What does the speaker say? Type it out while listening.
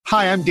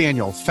Hi, I'm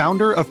Daniel,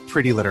 founder of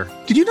Pretty Litter.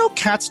 Did you know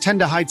cats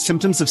tend to hide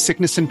symptoms of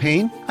sickness and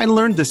pain? I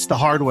learned this the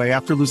hard way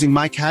after losing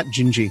my cat,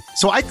 Gingy.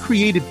 So I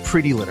created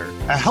Pretty Litter,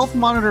 a health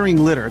monitoring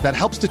litter that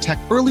helps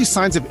detect early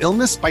signs of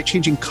illness by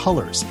changing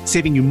colors,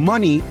 saving you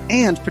money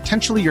and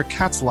potentially your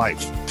cat's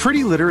life.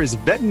 Pretty Litter is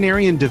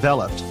veterinarian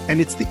developed, and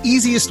it's the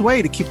easiest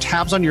way to keep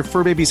tabs on your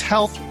fur baby's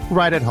health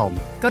right at home.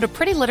 Go to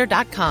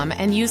prettylitter.com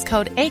and use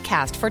code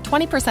ACAST for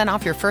 20%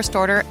 off your first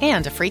order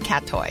and a free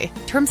cat toy.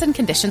 Terms and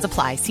conditions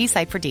apply. See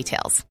site for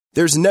details.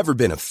 There's never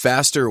been a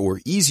faster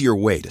or easier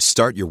way to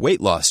start your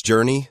weight loss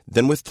journey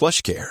than with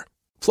PlushCare.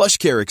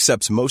 PlushCare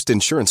accepts most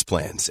insurance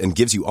plans and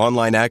gives you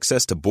online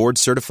access to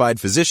board-certified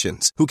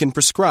physicians who can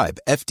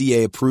prescribe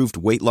FDA-approved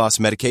weight loss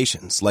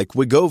medications like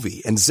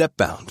Wegovy and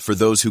Zepbound for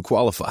those who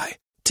qualify.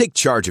 Take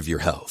charge of your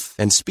health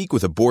and speak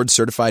with a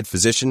board-certified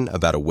physician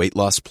about a weight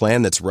loss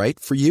plan that's right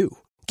for you.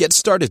 Get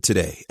started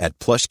today at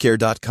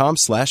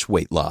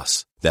plushcare.com/weight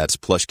loss. That's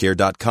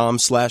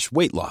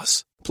plushcare.com/weight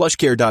loss.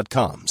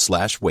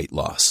 plushcare.com/weight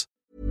loss.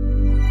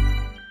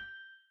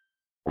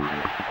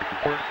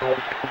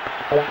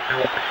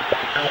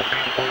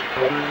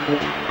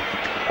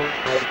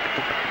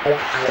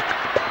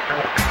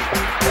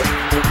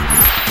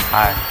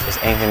 Hi, it's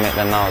Ainsley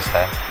Maitland-Niles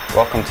here.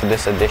 Welcome to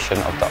this edition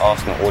of the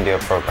Arsenal audio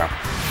programme.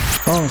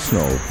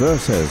 Arsenal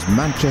versus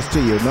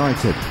Manchester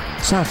United,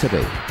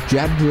 Saturday,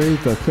 January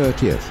the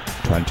 30th,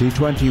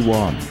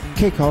 2021.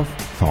 Kick-off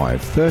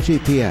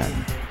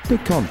 5:30pm. The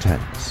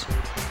contents: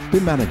 the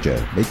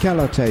manager, Mikel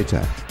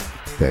Arteta;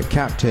 the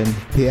captain,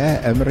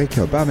 Pierre-Emerick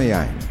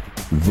Aubameyang;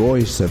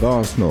 voice of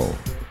Arsenal;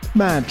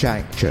 match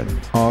action,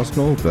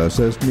 Arsenal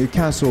versus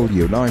Newcastle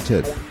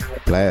United;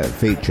 player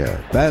feature,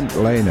 Bernd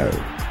Leno;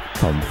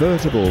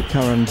 convertible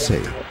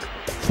currency,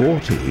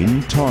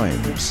 14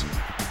 times;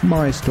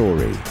 my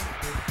story;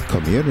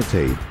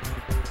 community;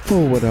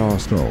 forward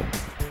Arsenal;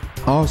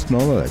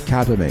 Arsenal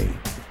Academy;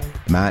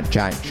 match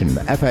action,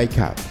 FA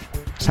Cup,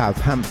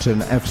 Southampton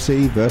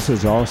FC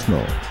versus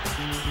Arsenal;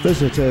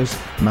 visitors,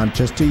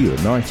 Manchester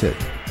United;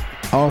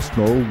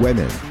 Arsenal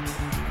women;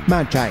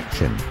 match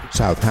action,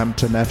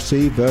 Southampton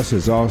FC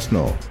versus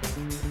Arsenal;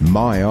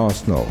 my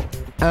Arsenal;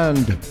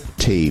 and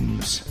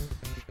teams.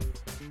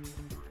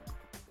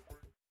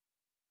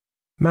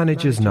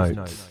 Manager's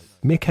notes.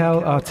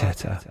 Mikel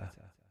Arteta.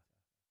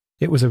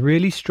 It was a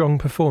really strong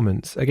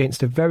performance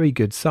against a very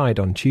good side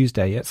on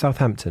Tuesday at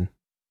Southampton.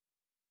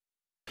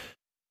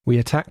 We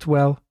attacked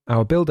well,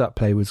 our build-up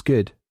play was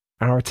good,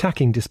 our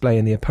attacking display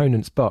in the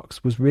opponent's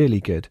box was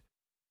really good.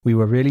 We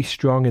were really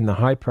strong in the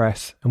high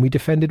press and we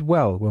defended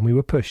well when we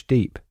were pushed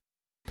deep.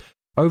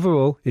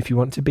 Overall, if you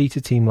want to beat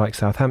a team like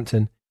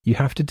Southampton, you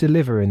have to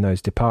deliver in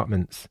those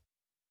departments.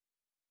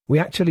 We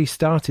actually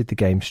started the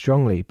game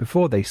strongly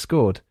before they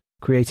scored,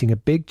 creating a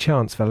big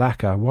chance for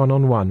Laka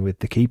one-on-one with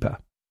the keeper.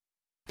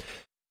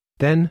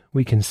 Then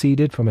we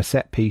conceded from a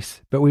set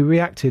piece, but we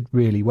reacted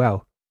really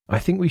well. I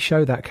think we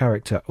show that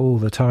character all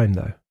the time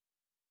though.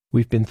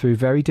 We've been through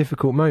very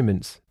difficult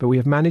moments, but we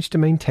have managed to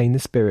maintain the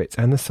spirit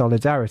and the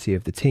solidarity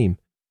of the team,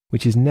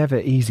 which is never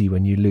easy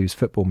when you lose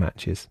football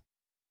matches.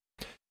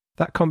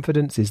 That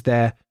confidence is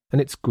there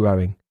and it's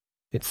growing.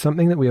 It's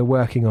something that we are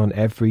working on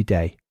every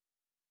day.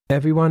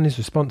 Everyone is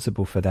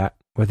responsible for that,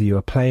 whether you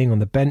are playing on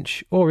the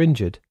bench or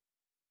injured.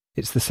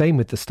 It's the same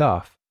with the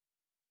staff.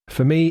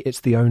 For me,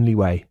 it's the only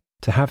way,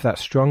 to have that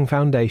strong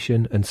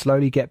foundation and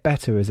slowly get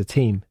better as a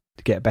team,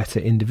 to get better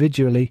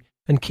individually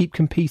and keep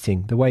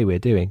competing the way we're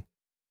doing.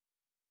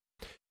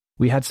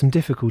 We had some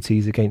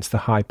difficulties against the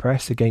high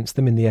press against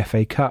them in the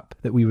FA Cup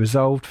that we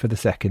resolved for the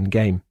second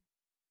game.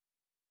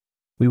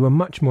 We were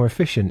much more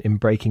efficient in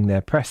breaking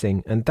their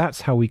pressing, and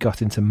that's how we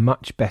got into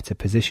much better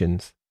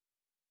positions.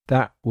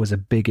 That was a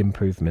big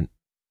improvement.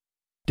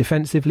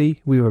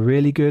 Defensively, we were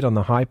really good on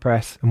the high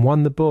press and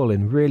won the ball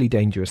in really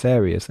dangerous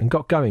areas and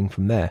got going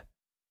from there.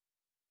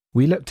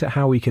 We looked at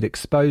how we could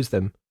expose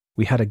them,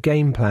 we had a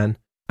game plan,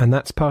 and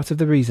that's part of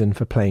the reason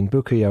for playing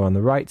Bukayo on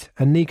the right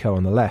and Nico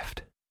on the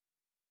left.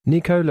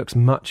 Nico looks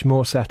much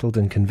more settled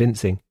and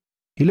convincing.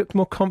 He looked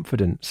more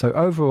confident, so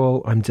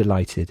overall I'm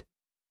delighted.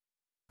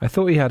 I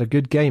thought he had a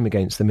good game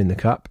against them in the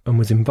Cup and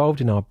was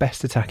involved in our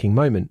best attacking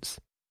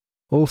moments.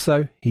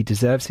 Also, he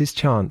deserves his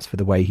chance for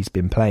the way he's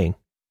been playing.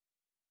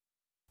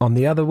 On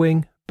the other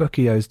wing,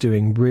 Bukayo's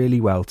doing really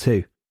well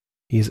too.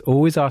 He is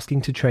always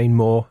asking to train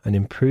more and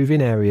improve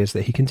in areas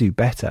that he can do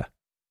better.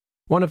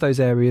 One of those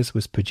areas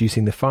was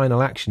producing the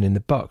final action in the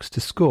box to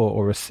score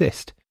or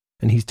assist,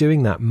 and he's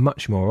doing that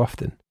much more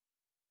often.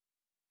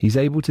 He's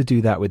able to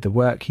do that with the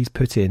work he's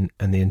put in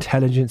and the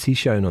intelligence he's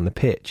shown on the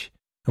pitch,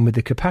 and with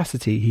the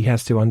capacity he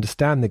has to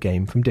understand the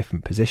game from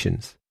different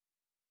positions.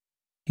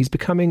 He's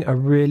becoming a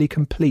really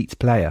complete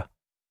player.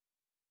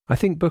 I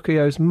think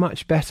Bukayo's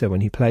much better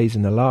when he plays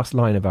in the last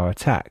line of our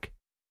attack,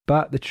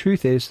 but the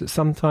truth is that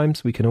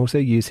sometimes we can also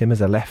use him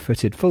as a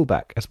left-footed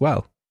fullback as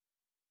well.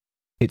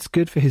 It's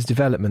good for his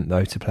development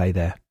though to play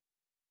there.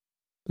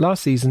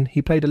 Last season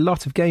he played a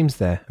lot of games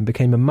there and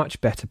became a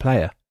much better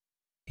player.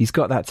 He's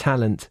got that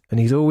talent and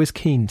he's always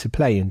keen to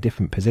play in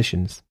different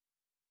positions.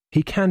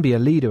 He can be a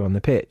leader on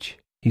the pitch.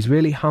 He's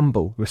really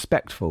humble,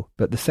 respectful,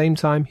 but at the same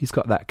time he's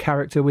got that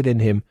character within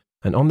him,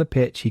 and on the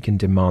pitch he can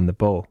demand the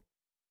ball.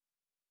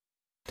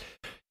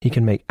 He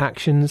can make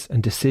actions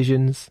and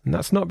decisions, and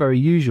that's not very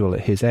usual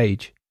at his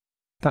age.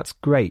 That's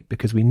great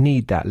because we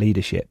need that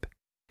leadership.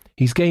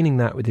 He's gaining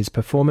that with his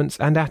performance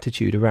and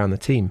attitude around the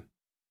team.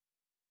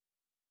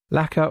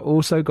 Laka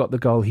also got the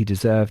goal he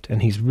deserved,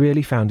 and he's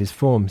really found his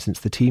form since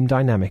the team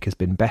dynamic has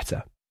been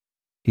better.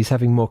 He's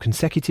having more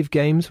consecutive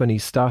games when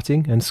he's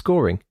starting and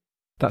scoring.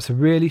 That's a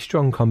really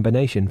strong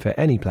combination for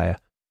any player,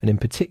 and in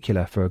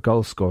particular for a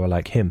goal scorer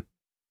like him.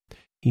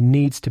 He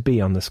needs to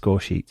be on the score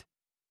sheet.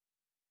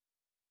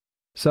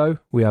 So,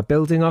 we are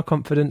building our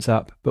confidence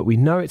up, but we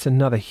know it's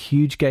another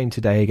huge game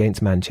today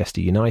against Manchester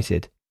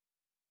United.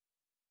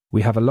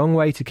 We have a long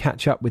way to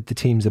catch up with the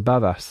teams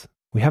above us.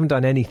 We haven't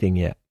done anything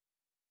yet.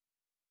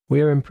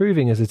 We are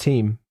improving as a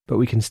team, but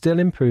we can still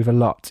improve a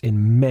lot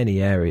in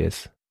many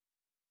areas.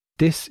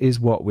 This is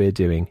what we're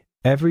doing.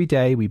 Every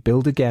day we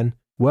build again,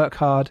 work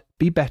hard,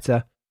 be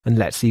better, and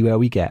let's see where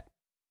we get.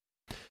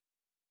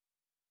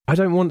 I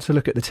don't want to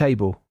look at the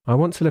table. I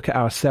want to look at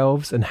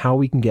ourselves and how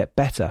we can get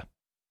better.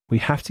 We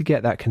have to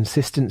get that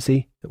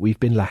consistency that we've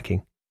been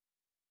lacking.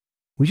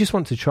 We just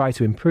want to try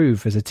to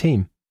improve as a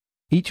team.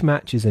 Each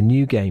match is a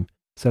new game,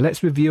 so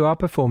let's review our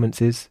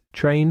performances,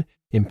 train,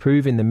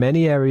 improve in the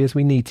many areas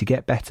we need to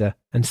get better,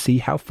 and see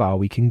how far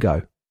we can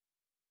go.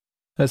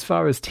 As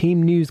far as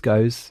team news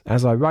goes,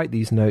 as I write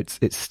these notes,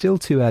 it's still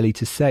too early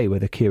to say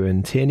whether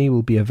Kieran Tierney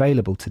will be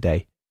available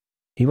today.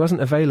 He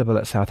wasn't available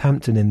at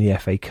Southampton in the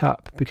FA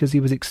Cup because he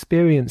was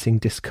experiencing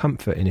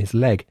discomfort in his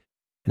leg,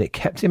 and it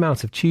kept him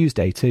out of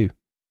Tuesday too.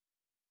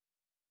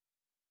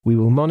 We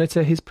will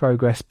monitor his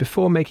progress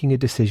before making a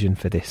decision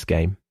for this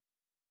game.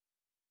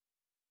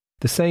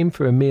 The same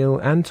for Emile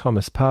and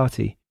Thomas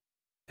Partey.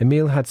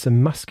 Emile had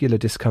some muscular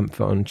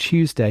discomfort on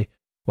Tuesday,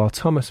 while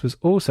Thomas was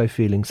also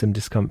feeling some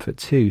discomfort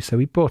too, so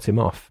we brought him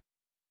off.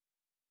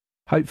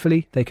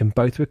 Hopefully they can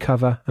both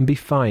recover and be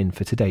fine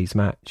for today's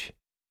match.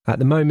 At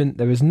the moment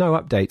there is no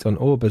update on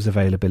Auba's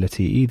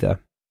availability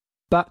either.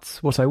 But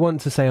what I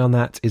want to say on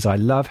that is I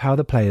love how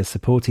the players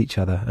support each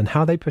other and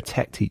how they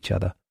protect each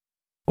other.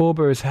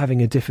 Auba is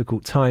having a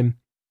difficult time,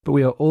 but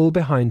we are all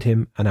behind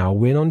him, and our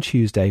win on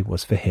Tuesday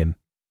was for him.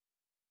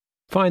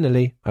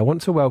 Finally, I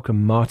want to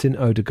welcome Martin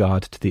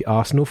Odegaard to the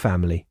Arsenal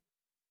family.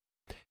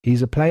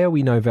 He's a player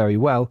we know very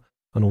well,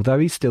 and although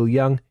he's still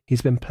young,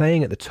 he's been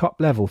playing at the top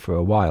level for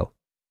a while.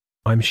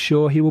 I'm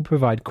sure he will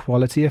provide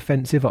quality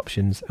offensive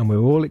options, and we're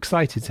all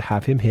excited to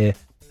have him here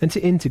and to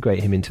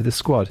integrate him into the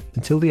squad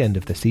until the end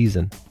of the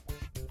season.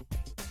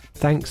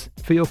 Thanks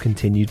for your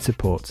continued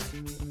support.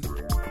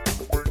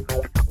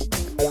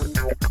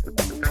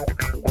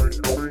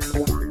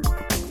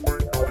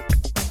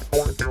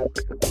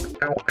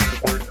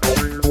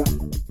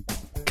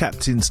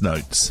 Captain's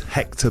notes.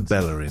 Hector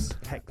Bellerin.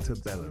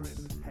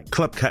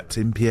 Club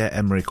captain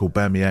Pierre-Emerick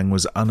Aubameyang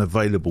was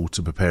unavailable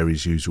to prepare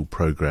his usual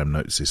programme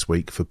notes this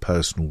week for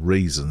personal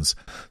reasons.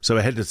 So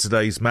ahead of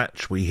today's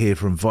match, we hear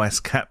from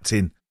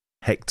vice-captain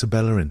Hector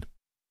Bellerin.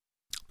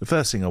 The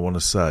first thing I want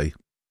to say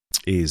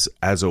is,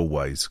 as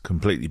always,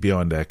 completely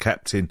behind our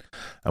captain,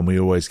 and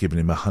we're always giving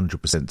him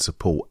 100%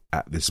 support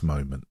at this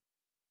moment.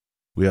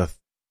 We are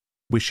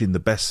wishing the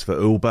best for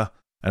Auba,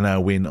 and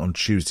our win on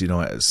Tuesday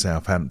night at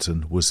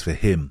Southampton was for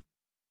him.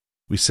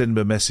 We sent him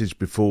a message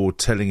before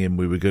telling him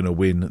we were going to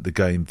win the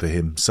game for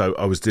him, so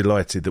I was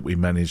delighted that we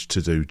managed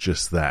to do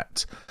just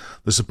that.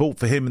 The support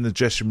for him in the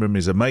dressing room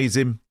is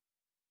amazing,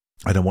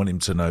 and I want him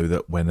to know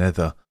that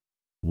whenever,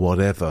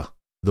 whatever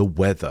the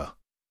weather,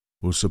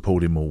 we'll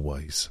support him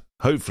always.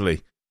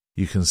 Hopefully,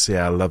 you can see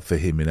our love for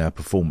him in our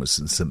performance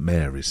at St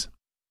Mary's.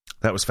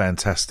 That was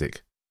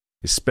fantastic,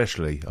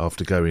 especially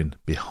after going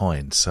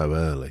behind so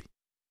early.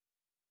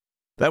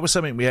 That was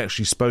something we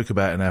actually spoke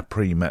about in our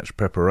pre-match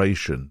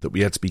preparation, that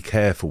we had to be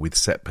careful with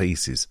set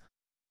pieces.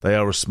 They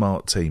are a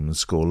smart team and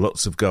score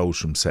lots of goals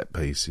from set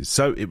pieces,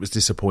 so it was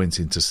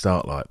disappointing to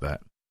start like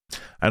that.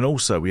 And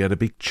also we had a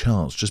big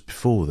chance just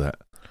before that.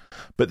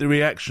 But the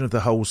reaction of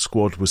the whole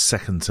squad was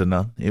second to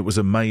none. It was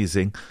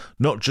amazing,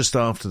 not just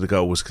after the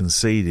goal was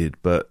conceded,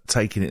 but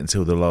taking it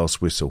until the last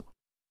whistle.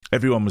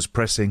 Everyone was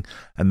pressing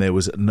and there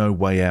was no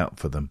way out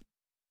for them.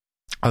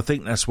 I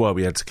think that's why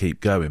we had to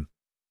keep going.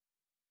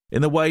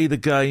 In the way the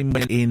game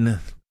went in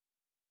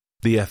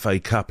the FA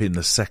Cup in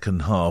the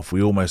second half, we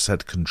almost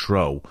had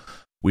control.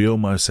 We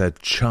almost had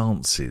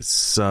chances.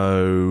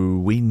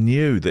 So we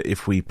knew that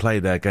if we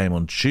played our game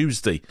on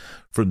Tuesday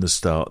from the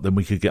start, then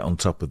we could get on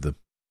top of them.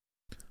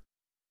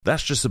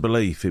 That's just a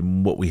belief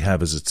in what we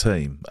have as a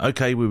team.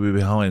 OK, we were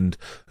behind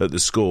at the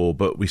score,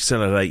 but we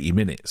still had 80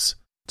 minutes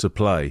to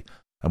play.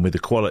 And with the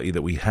quality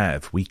that we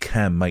have, we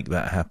can make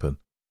that happen.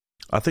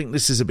 I think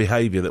this is a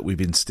behaviour that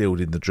we've instilled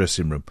in the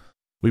dressing room.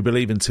 We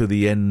believe until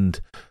the end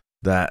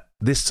that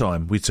this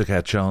time we took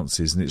our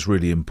chances, and it's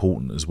really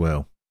important as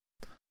well.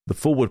 The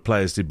forward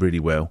players did really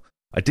well.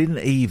 I didn't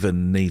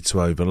even need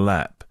to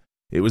overlap.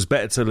 It was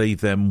better to leave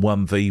them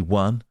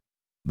 1v1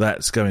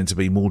 that's going to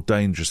be more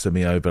dangerous than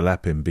me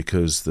overlapping,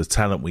 because the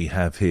talent we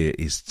have here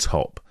is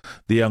top.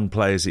 The young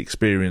players, the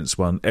experienced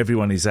one,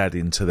 everyone is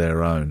adding to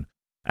their own.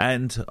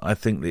 And I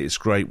think that it's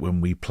great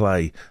when we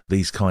play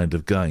these kind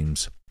of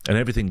games and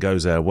everything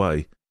goes our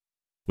way.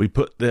 We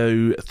put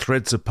the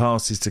threads of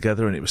passes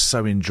together and it was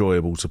so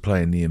enjoyable to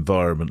play in the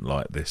environment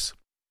like this.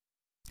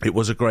 It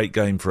was a great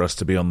game for us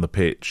to be on the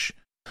pitch.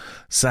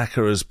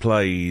 Saka has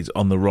played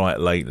on the right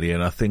lately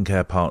and I think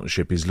our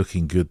partnership is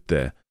looking good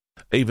there.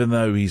 Even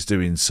though he's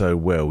doing so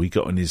well, he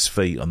got on his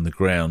feet on the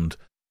ground,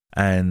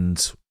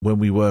 and when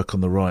we work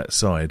on the right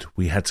side,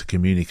 we had to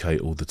communicate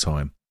all the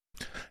time.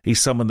 He's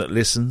someone that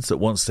listens, that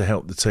wants to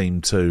help the team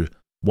too,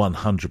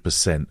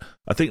 100%.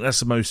 I think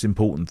that's the most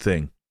important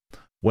thing.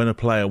 When a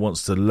player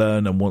wants to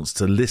learn and wants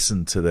to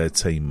listen to their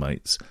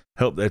teammates,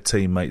 help their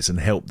teammates and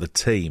help the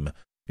team,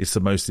 it's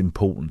the most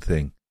important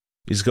thing.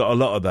 He's got a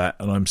lot of that,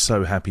 and I'm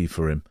so happy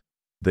for him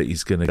that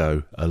he's going to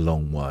go a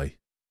long way.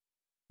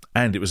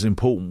 And it was an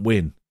important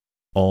win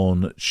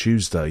on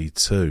Tuesday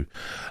too.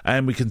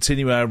 And we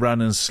continue our run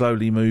and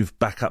slowly move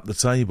back up the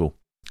table.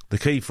 The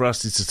key for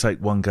us is to take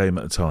one game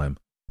at a time.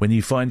 When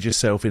you find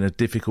yourself in a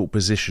difficult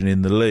position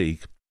in the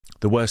league,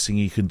 the worst thing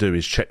you can do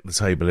is check the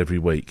table every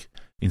week.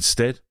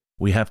 Instead,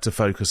 we have to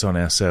focus on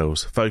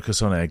ourselves,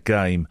 focus on our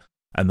game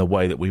and the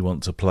way that we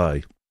want to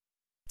play.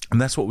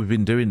 And that's what we've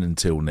been doing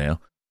until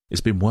now.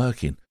 It's been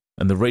working,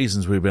 and the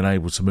reasons we've been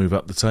able to move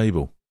up the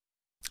table.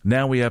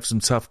 Now we have some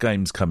tough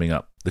games coming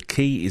up. The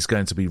key is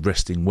going to be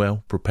resting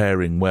well,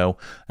 preparing well,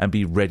 and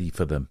be ready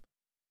for them.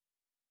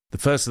 The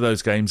first of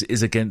those games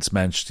is against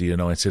Manchester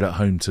United at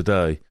home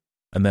today,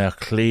 and they are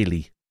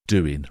clearly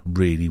doing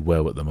really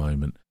well at the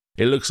moment.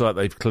 It looks like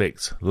they've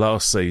clicked.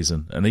 Last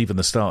season, and even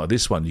the start of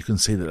this one, you can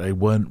see that they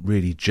weren't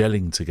really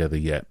gelling together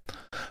yet.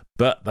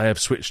 But they have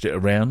switched it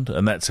around,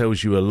 and that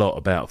tells you a lot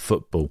about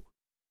football.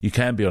 You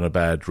can be on a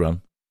bad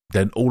run,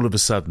 then all of a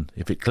sudden,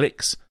 if it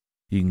clicks,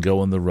 you can go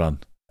on the run.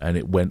 And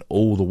it went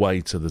all the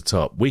way to the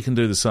top. We can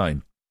do the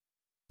same.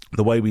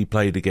 The way we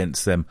played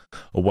against them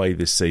away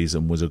this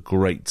season was a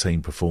great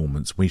team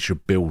performance. We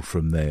should build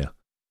from there.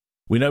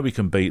 We know we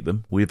can beat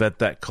them. We've had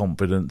that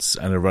confidence,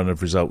 and a run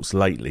of results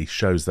lately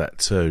shows that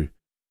too.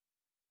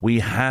 We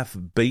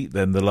have beat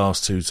them the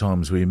last 2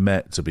 times we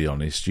met, to be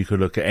honest. You could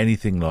look at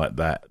anything like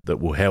that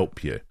that will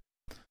help you.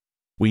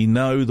 We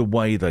know the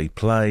way they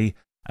play,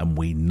 and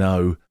we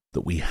know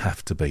that we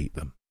have to beat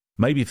them.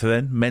 Maybe for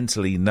them,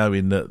 mentally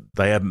knowing that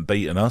they haven't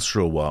beaten us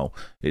for a while,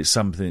 it's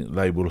something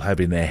they will have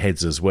in their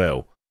heads as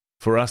well.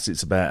 For us,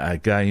 it's about our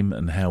game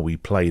and how we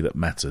play that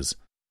matters.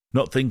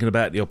 Not thinking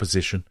about the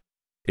opposition.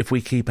 If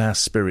we keep our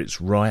spirits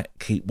right,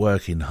 keep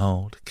working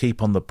hard,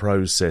 keep on the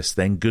process,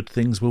 then good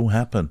things will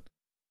happen.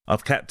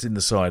 I've captained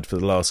the side for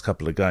the last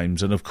couple of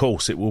games, and of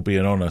course it will be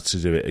an honour to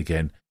do it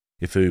again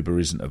if Uber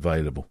isn't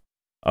available.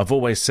 I've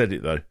always said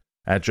it though,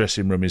 our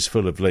dressing room is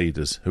full of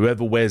leaders.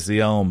 Whoever wears the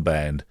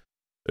armband,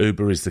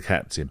 Uber is the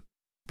captain,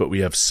 but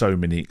we have so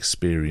many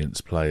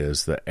experienced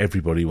players that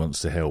everybody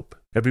wants to help.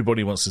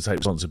 Everybody wants to take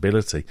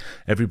responsibility.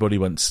 Everybody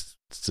wants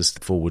to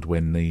step forward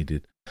when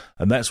needed.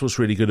 And that's what's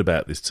really good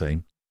about this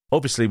team.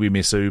 Obviously, we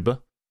miss Uber.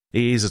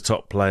 He is a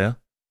top player,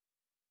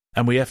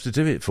 and we have to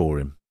do it for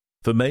him.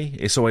 For me,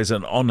 it's always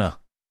an honour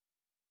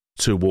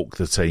to walk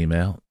the team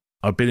out.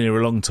 I've been here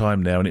a long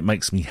time now, and it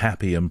makes me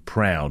happy and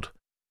proud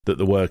that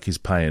the work is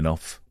paying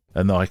off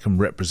and that I can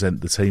represent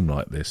the team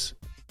like this.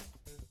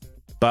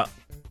 But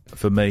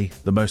for me,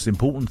 the most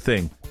important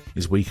thing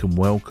is we can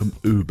welcome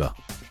Uber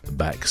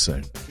back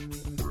soon.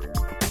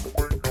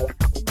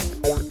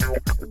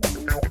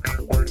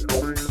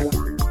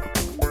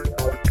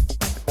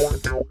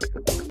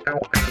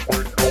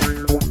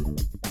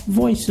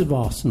 Voice of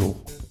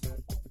Arsenal.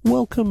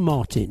 Welcome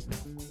Martin.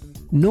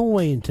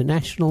 Norway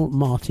international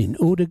Martin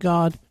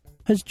Odegaard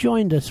has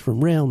joined us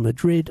from Real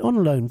Madrid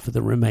on loan for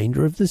the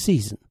remainder of the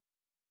season.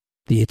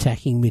 The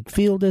attacking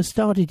midfielder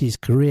started his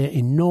career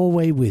in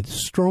Norway with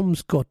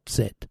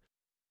Strømsgodset,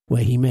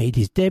 where he made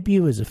his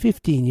debut as a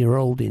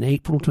 15-year-old in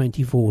April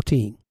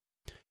 2014,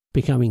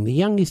 becoming the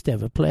youngest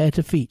ever player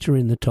to feature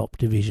in the top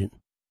division.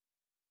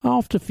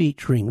 After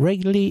featuring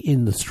regularly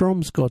in the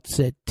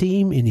Strømsgodset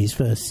team in his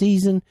first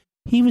season,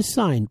 he was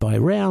signed by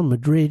Real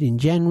Madrid in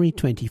January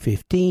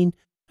 2015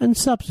 and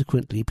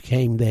subsequently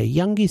became their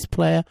youngest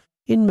player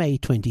in May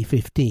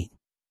 2015.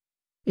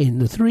 In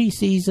the 3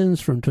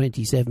 seasons from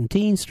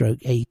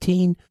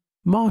 2017-18,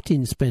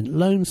 Martin spent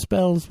loan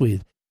spells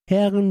with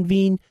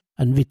Heerenveen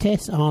and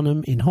Vitesse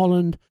Arnhem in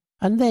Holland,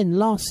 and then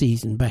last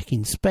season back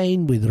in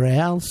Spain with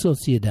Real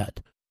Sociedad,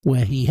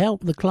 where he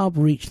helped the club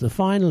reach the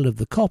final of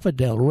the Copa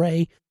del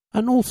Rey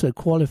and also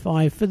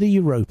qualify for the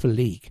Europa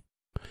League.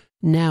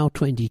 Now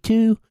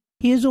 22,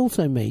 he has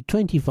also made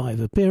 25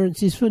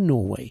 appearances for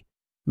Norway,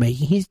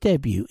 making his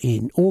debut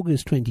in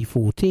August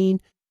 2014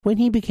 when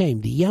he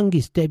became the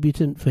youngest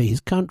debutant for his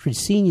country's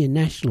senior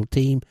national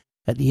team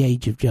at the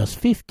age of just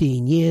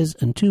 15 years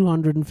and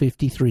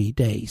 253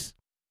 days.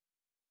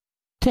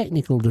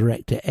 Technical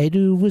director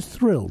Edu was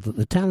thrilled that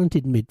the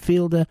talented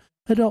midfielder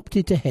had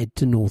opted to head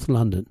to North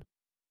London.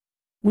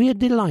 "We are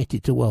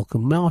delighted to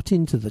welcome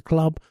Martin to the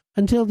club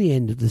until the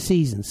end of the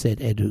season," said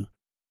Edu.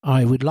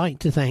 "I would like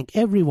to thank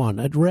everyone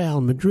at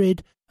Real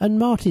Madrid and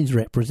Martin's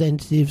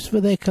representatives for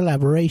their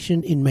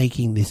collaboration in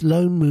making this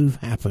loan move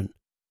happen.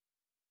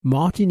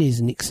 Martin is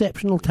an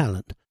exceptional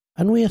talent,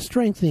 and we are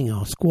strengthening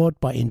our squad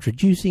by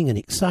introducing an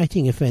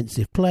exciting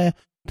offensive player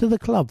to the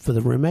club for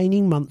the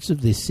remaining months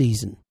of this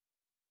season.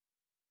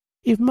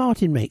 If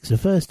Martin makes a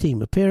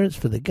first-team appearance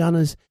for the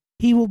Gunners,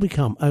 he will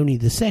become only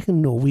the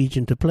second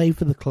Norwegian to play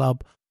for the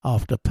club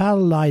after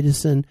Pål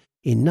Lydersen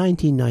in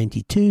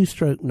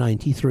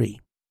 1992-93.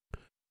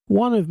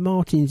 One of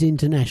Martin's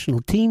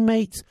international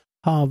teammates,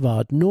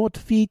 Harvard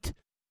Nordtveit,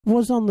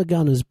 was on the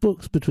Gunners'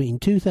 books between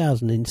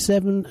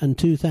 2007 and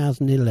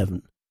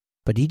 2011,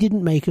 but he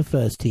didn't make a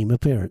first-team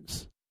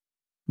appearance.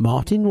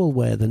 Martin will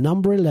wear the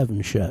number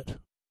 11 shirt.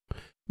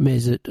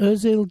 Mesut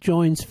Özil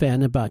joins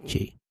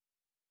Fenerbahçe.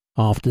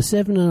 After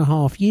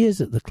 7.5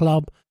 years at the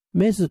club,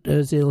 Mesut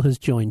Özil has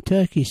joined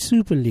Turkish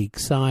Super League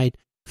side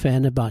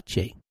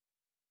Fenerbahçe.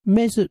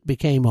 Mesut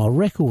became our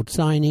record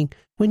signing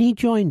when he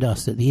joined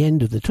us at the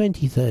end of the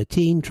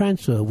 2013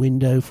 transfer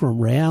window from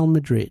Real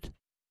Madrid.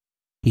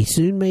 He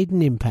soon made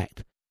an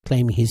impact,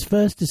 claiming his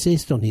first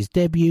assist on his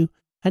debut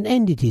and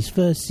ended his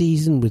first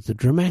season with the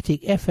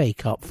dramatic FA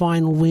Cup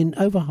final win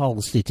over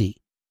Hull City.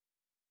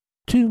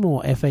 2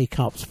 more FA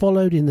Cups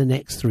followed in the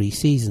next 3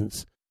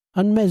 seasons,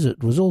 and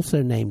Mesut was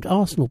also named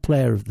Arsenal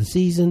Player of the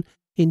Season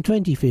in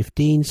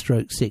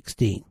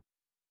 2015-16.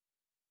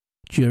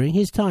 During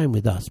his time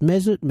with us,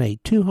 Mesut made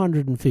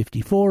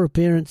 254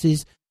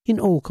 appearances in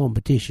all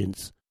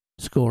competitions,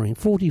 scoring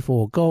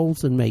 44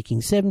 goals and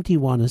making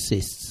 71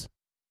 assists.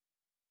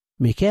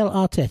 Mikel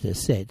Arteta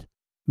said,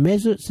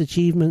 "Mesut's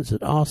achievements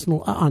at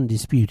Arsenal are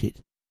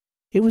undisputed.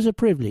 It was a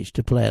privilege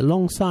to play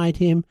alongside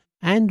him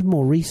and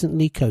more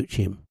recently coach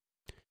him.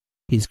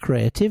 His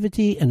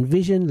creativity and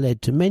vision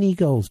led to many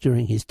goals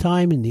during his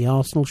time in the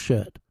Arsenal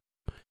shirt.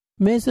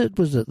 Mesut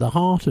was at the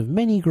heart of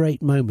many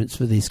great moments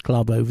for this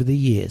club over the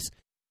years,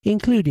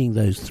 including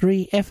those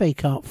 3 FA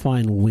Cup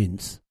final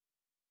wins.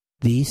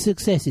 These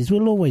successes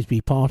will always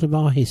be part of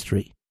our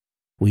history.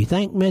 We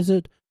thank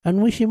Mesut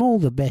and wish him all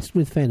the best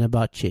with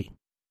Fenerbahçe."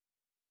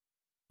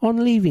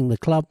 On leaving the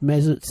club,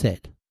 Mesut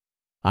said,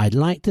 "I'd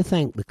like to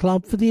thank the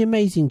club for the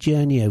amazing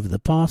journey over the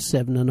past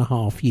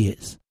 7.5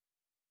 years.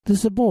 The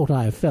support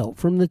I have felt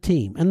from the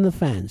team and the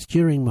fans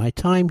during my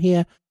time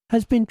here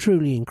has been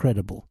truly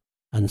incredible,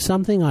 and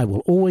something I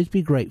will always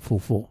be grateful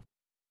for.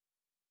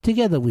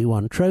 Together we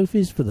won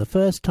trophies for the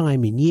first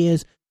time in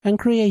years and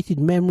created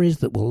memories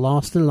that will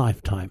last a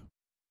lifetime.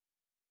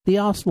 The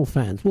Arsenal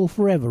fans will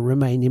forever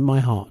remain in my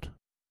heart.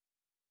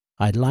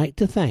 I'd like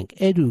to thank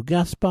Edu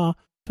Gaspar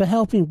for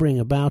helping bring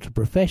about a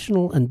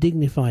professional and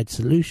dignified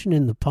solution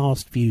in the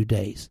past few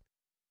days,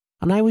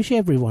 and I wish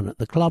everyone at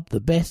the club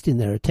the best in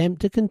their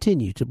attempt to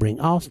continue to bring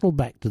Arsenal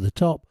back to the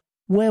top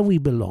where we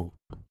belong.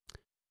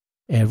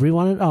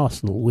 Everyone at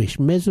Arsenal wish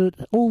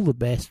Mesut all the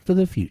best for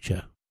the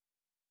future."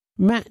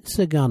 Matt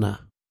Sagana.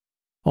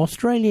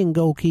 Australian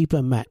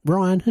goalkeeper Matt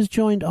Ryan has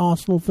joined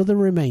Arsenal for the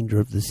remainder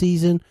of the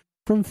season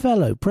from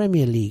fellow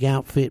Premier League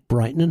outfit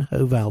Brighton and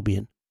Hove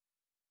Albion.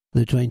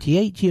 The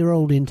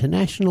 28-year-old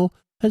international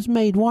has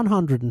made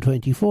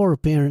 124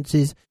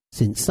 appearances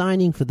since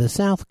signing for the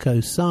South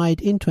Coast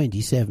side in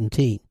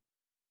 2017.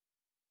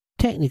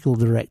 Technical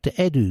Director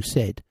Edu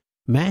said,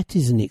 "Matt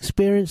is an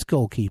experienced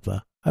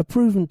goalkeeper, a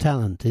proven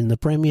talent in the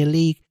Premier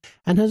League,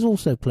 and has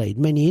also played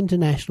many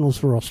internationals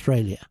for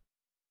Australia.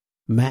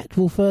 Matt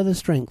will further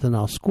strengthen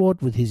our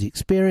squad with his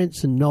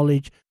experience and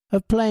knowledge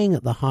of playing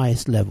at the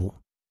highest level."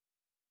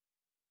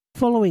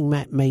 Following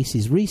Matt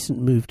Mace's recent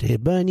move to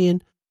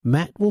Hibernian,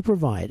 Matt will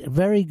provide a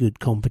very good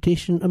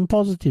competition and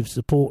positive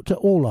support to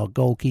all our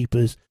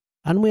goalkeepers,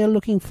 and we are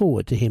looking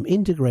forward to him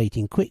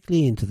integrating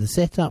quickly into the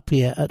setup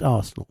here at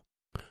Arsenal.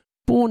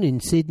 Born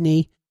in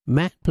Sydney,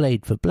 Matt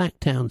played for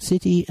Blacktown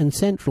City and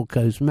Central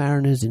Coast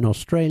Mariners in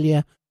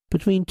Australia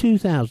between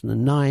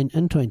 2009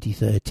 and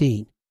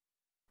 2013,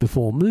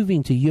 before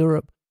moving to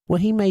Europe, where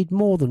he made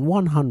more than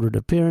 100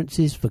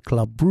 appearances for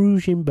Club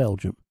Brugge in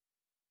Belgium.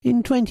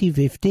 In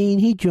 2015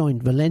 he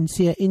joined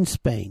Valencia in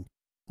Spain,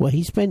 where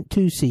he spent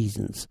 2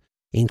 seasons,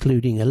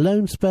 including a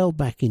loan spell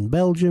back in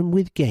Belgium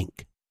with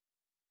Genk.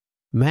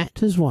 Matt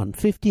has won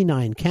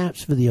 59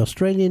 caps for the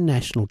Australian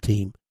national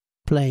team,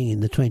 playing in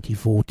the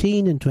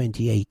 2014 and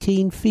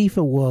 2018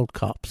 FIFA World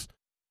Cups,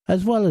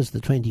 as well as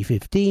the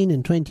 2015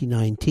 and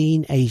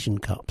 2019 Asian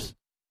Cups.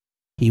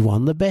 He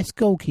won the Best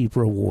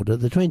Goalkeeper award at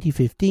the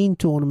 2015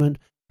 tournament,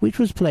 which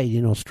was played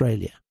in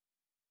Australia.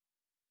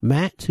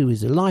 Matt, who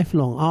is a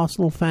lifelong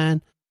Arsenal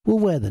fan, will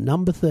wear the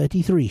number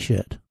 33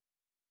 shirt.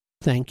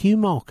 Thank you,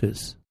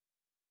 Marcus.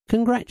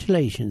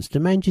 Congratulations to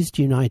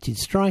Manchester United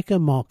striker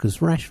Marcus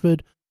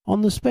Rashford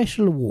on the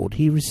special award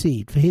he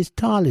received for his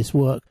tireless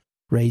work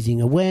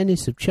raising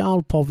awareness of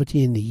child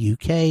poverty in the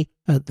UK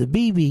at the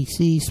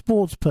BBC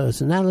Sports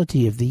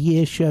Personality of the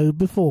Year show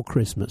before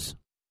Christmas.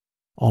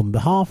 On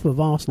behalf of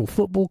Arsenal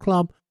Football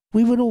Club,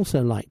 we would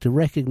also like to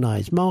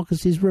recognise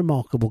Marcus's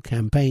remarkable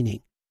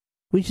campaigning.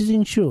 which has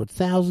ensured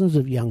thousands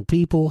of young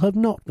people have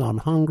not gone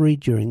hungry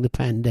during the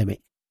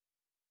pandemic.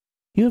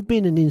 You have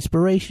been an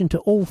inspiration to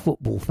all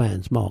football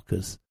fans,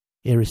 Marcus,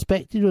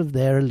 irrespective of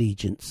their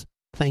allegiance.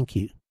 Thank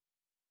you.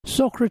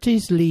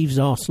 Socrates leaves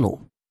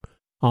Arsenal.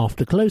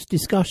 After close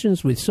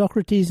discussions with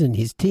Socrates and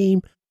his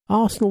team,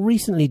 Arsenal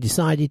recently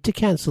decided to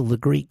cancel the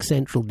Greek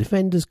central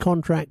defender's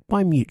contract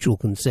by mutual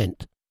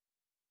consent.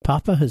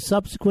 Papa has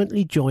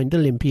subsequently joined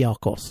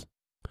Olympiakos.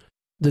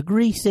 The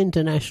Greece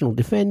international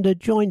defender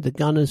joined the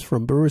Gunners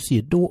from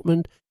Borussia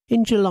Dortmund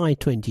in July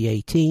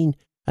 2018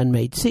 and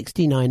made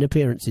 69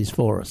 appearances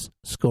for us,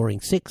 scoring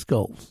 6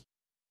 goals.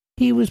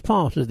 He was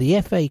part of the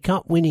FA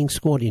Cup winning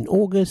squad in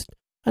August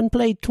and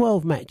played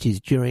 12 matches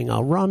during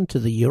our run to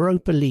the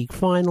Europa League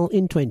final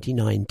in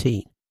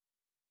 2019.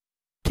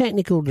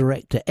 Technical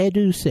Director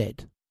Edu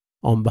said,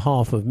 "On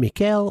behalf of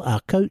Mikel, our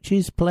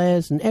coaches,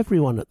 players and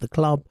everyone at the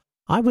club,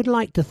 I would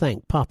like to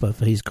thank Papa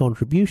for his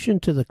contribution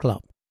to the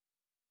club.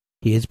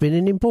 He has been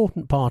an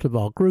important part of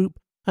our group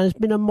and has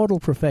been a model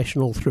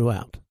professional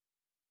throughout.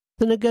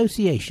 The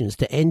negotiations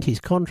to end his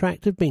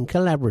contract have been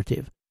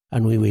collaborative,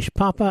 and we wish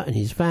Papa and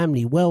his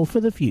family well for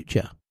the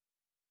future."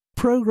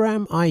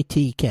 Programme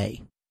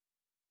ITK.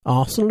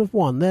 Arsenal have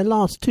won their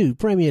last 2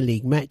 Premier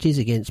League matches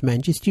against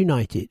Manchester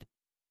United,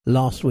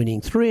 last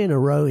winning 3 in a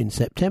row in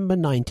September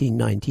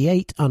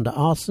 1998 under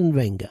Arsene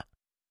Wenger.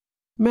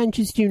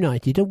 Manchester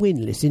United are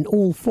winless in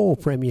all 4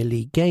 Premier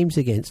League games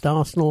against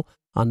Arsenal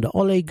under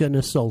Ole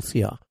Gunnar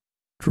Solskjaer,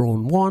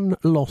 drawn 1,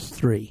 lost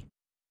 3.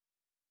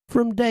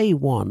 From day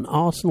one,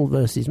 Arsenal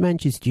versus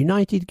Manchester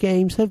United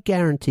games have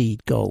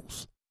guaranteed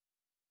goals.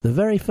 The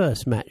very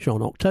first match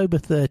on October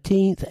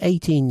 13th,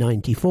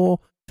 1894,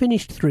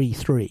 finished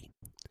 3-3.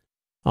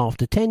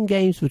 After 10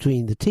 games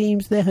between the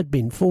teams, there had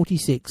been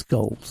 46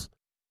 goals,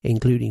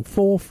 including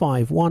 4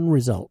 5-1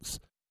 results,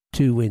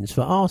 2 wins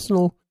for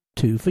Arsenal,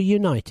 2 for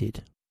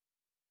United.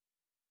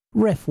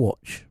 Ref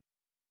Watch.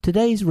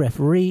 Today's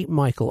referee,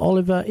 Michael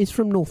Oliver, is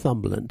from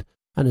Northumberland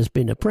and has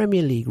been a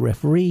Premier League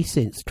referee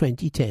since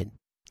 2010.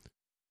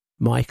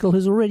 Michael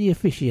has already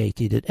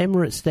officiated at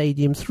Emirates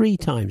Stadium 3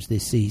 times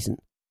this season.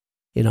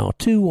 In our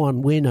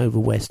 2-1 win over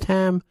West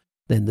Ham,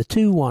 then the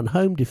 2-1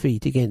 home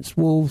defeat against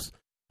Wolves,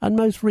 and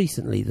most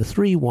recently the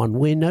 3-1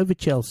 win over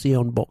Chelsea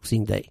on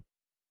Boxing Day.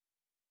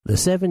 The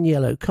 7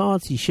 yellow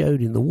cards he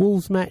showed in the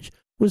Wolves match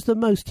was the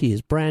most he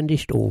has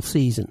brandished all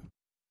season.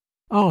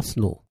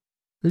 Arsenal,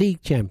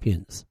 League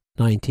Champions,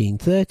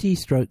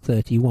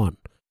 1930-31,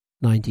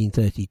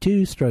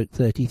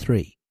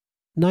 1932-33,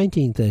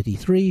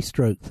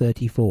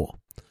 1933-34,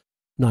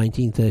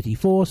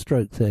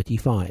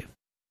 1934-35,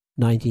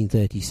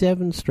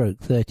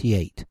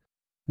 1937-38,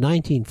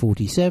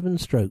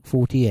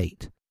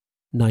 1947-48,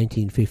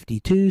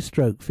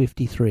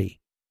 1952-53,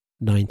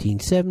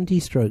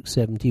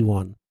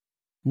 1970-71,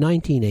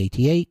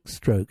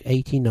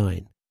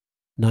 1988-89,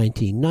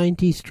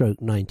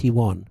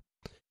 1990-91,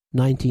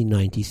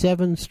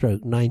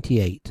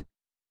 1997-98,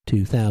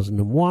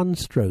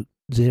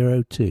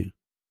 2001-02,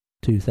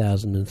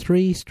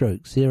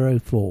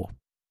 2003-04.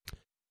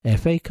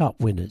 FA Cup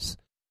winners: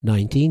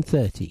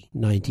 1930,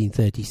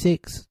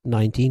 1936,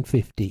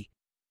 1950,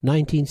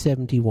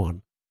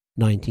 1971,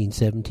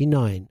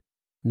 1979,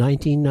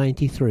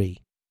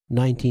 1993,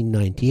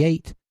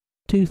 1998,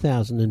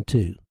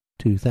 2002,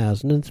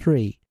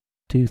 2003,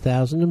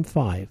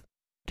 2005,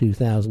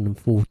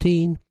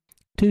 2014,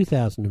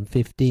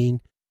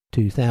 2015,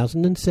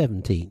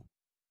 2017,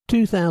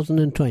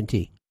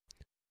 2020.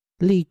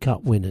 League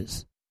Cup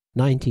winners: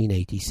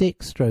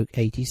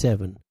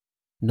 1986-87,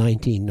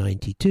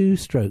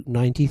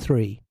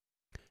 1992-93.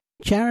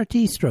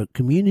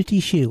 Charity/Community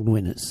Shield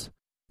winners: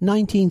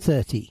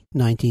 1930,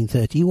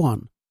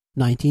 1931,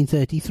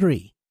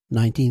 1933,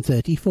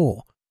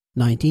 1934,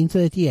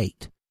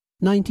 1938,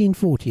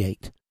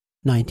 1948,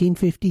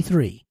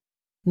 1953,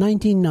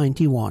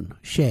 1991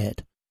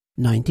 shared,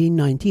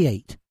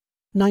 1998,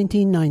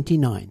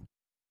 1999,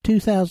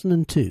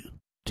 2002,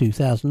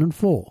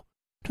 2004,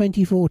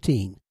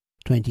 2014,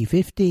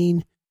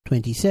 2015,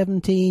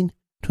 2017,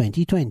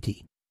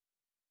 2020.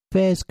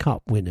 Fairs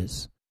Cup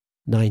winners: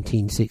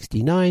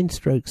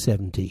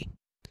 1969-70.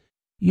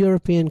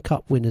 European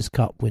Cup winners: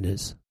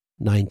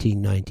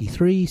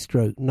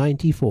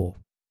 1993-94.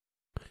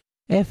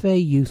 FA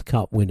Youth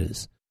Cup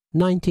winners: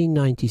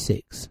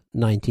 1996,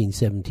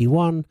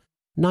 1971,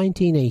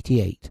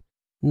 1988,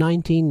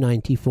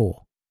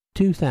 1994,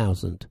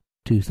 2000,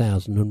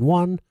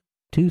 2001,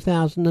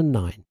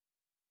 2009.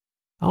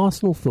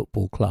 Arsenal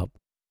Football Club,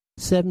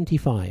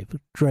 75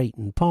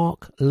 Drayton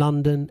Park,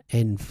 London,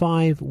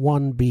 N5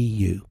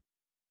 1BU.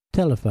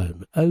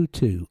 Telephone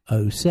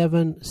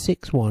 0207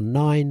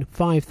 619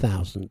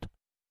 5000.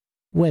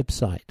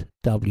 Website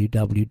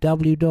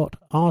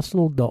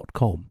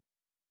www.arsenal.com.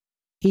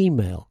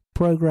 Email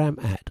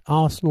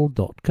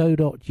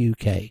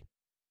program@arsenal.co.uk.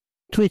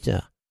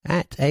 Twitter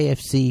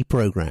 @AFC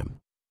Program.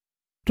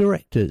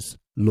 Directors: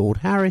 Lord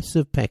Harris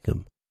of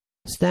Peckham,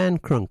 Stan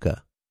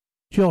Krunker,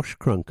 Josh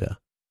Krunker,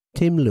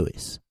 Tim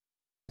Lewis.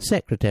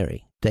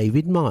 Secretary: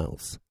 David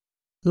Miles.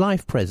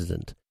 Life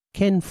President: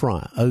 Ken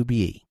Fryer,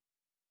 OBE.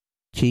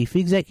 Chief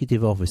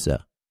Executive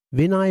Officer,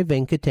 Vinay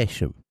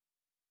Venkatesham.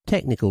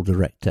 Technical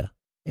Director,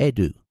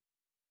 Edu.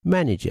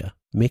 Manager,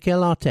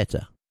 Mikel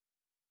Arteta.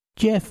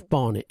 Jeff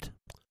Barnett.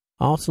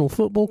 Arsenal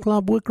Football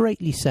Club were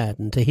greatly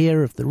saddened to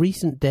hear of the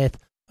recent death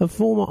of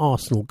former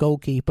Arsenal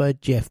goalkeeper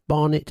Jeff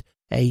Barnett,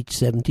 aged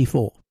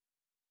 74.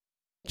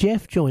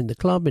 Jeff joined the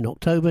club in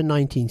October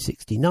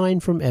 1969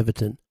 from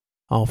Everton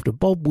after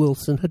Bob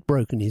Wilson had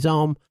broken his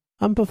arm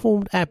and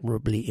performed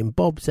admirably in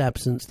Bob's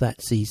absence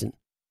that season,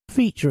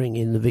 featuring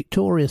in the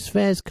victorious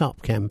Fairs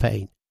Cup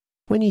campaign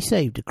when he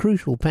saved a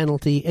crucial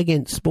penalty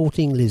against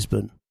Sporting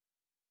Lisbon.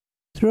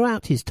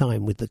 Throughout his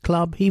time with the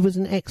club, he was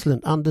an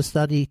excellent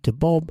understudy to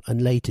Bob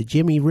and later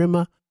Jimmy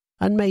Rimmer,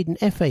 and made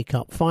an FA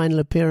Cup final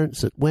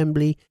appearance at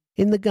Wembley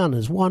in the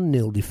Gunners'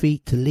 1-0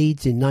 defeat to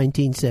Leeds in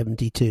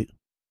 1972.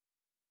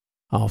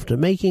 After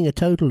making a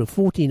total of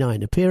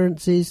 49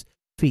 appearances,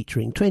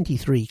 featuring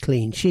 23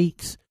 clean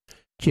sheets,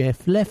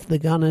 Jeff left the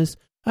Gunners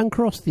and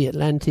crossed the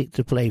Atlantic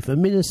to play for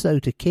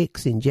Minnesota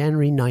Kicks in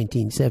January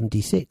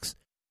 1976,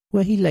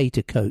 where he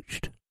later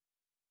coached.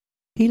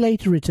 He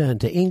later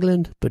returned to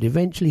England, but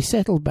eventually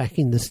settled back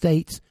in the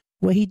States,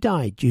 where he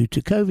died due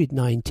to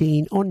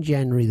COVID-19 on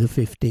January the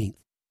 15th.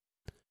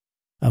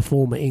 A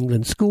former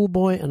England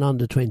schoolboy and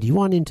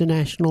under-21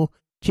 international,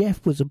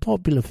 Jeff was a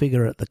popular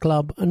figure at the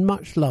club and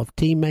much-loved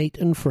teammate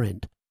and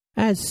friend,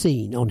 as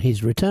seen on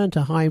his return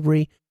to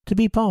Highbury to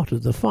be part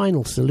of the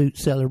final salute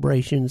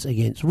celebrations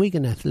against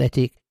Wigan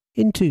Athletic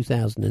in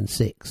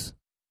 2006.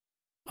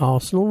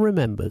 Arsenal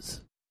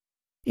remembers.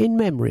 In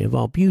memory of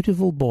our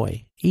beautiful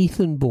boy,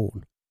 Ethan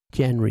Bourne,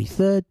 January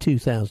 3rd,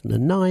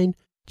 2009,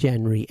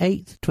 January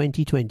 8th,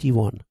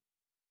 2021.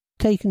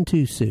 Taken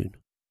too soon.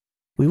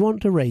 We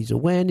want to raise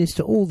awareness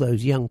to all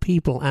those young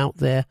people out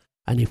there,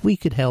 and if we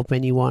could help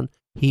anyone,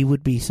 he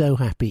would be so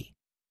happy.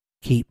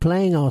 Keep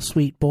playing our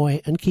sweet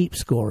boy and keep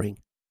scoring.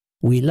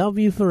 We love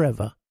you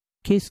forever.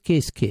 Kiss,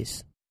 kiss,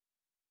 kiss.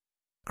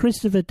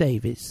 Christopher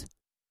Davis,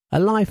 a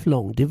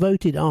lifelong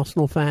devoted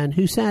Arsenal fan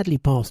who sadly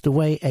passed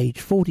away aged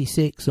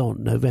 46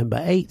 on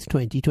November 8,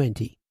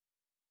 2020.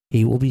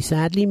 He will be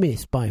sadly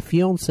missed by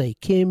fiancée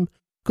Kim,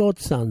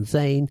 godson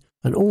Zayn,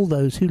 and all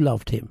those who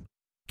loved him.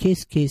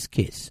 Kiss, kiss,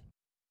 kiss.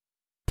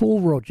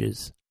 Paul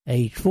Rogers,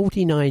 aged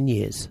 49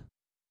 years.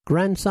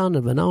 Grandson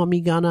of an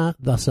army gunner,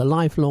 thus a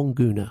lifelong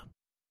gooner.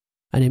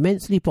 An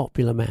immensely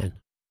popular man.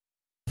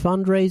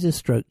 Fundraiser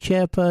stroke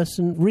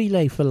chairperson,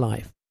 Relay for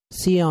Life,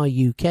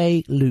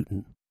 CRUK,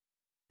 Luton.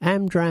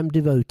 Amdram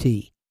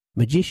devotee,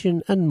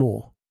 magician and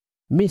more.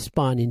 Missed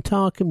by an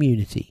entire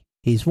community,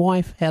 his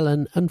wife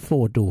Helen and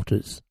 4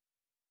 daughters.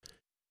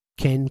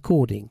 Ken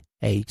Cording,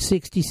 aged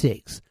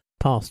 66,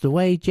 passed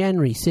away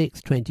January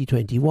 6,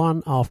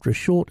 2021 after a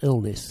short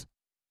illness.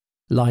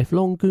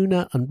 Lifelong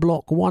gooner and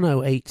Block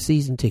 108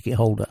 season ticket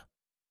holder.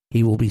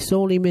 He will be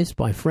sorely missed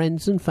by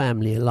friends and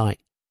family alike.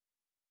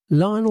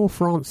 Lionel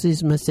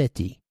Francis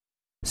Massetti,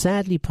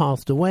 sadly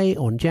passed away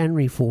on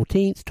January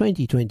 14,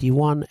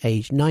 2021,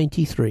 aged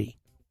 93.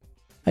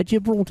 A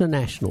Gibraltar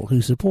national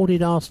who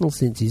supported Arsenal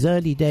since his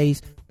early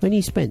days when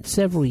he spent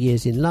several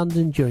years in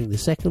London during the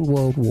Second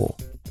World War.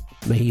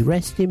 May he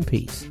rest in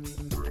peace.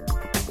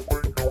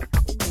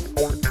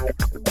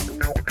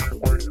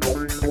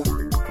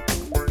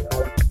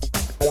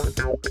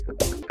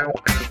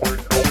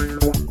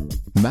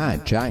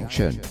 Match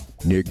action.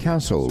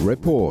 Newcastle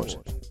report.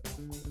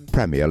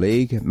 Premier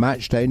League,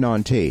 Matchday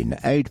 19,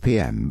 8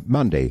 p.m,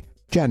 Monday,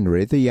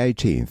 January the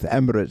 18th,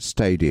 Emirates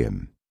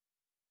Stadium.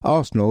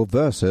 Arsenal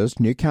vs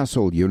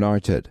Newcastle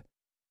United.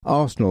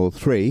 Arsenal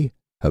 3,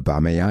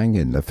 Aubameyang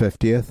in the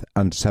 50th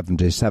and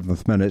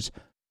 77th minutes,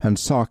 and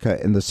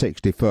Saka in the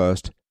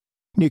 61st.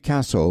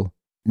 Newcastle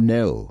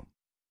 0.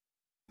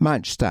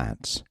 Match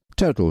stats.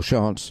 Total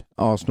shots,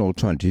 Arsenal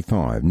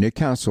 25,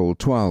 Newcastle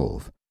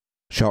 12.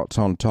 Shots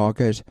on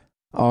target,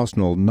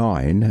 Arsenal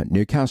 9,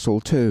 Newcastle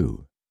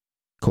 2.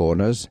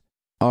 Corners,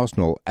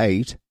 Arsenal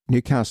 8,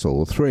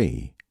 Newcastle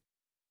 3.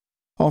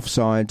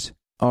 Offsides,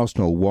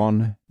 Arsenal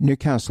 1,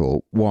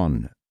 Newcastle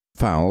 1.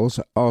 Fouls,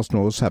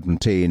 Arsenal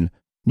 17,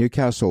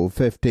 Newcastle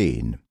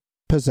 15.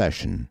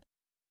 Possession,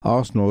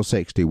 Arsenal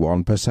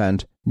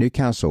 61%,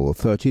 Newcastle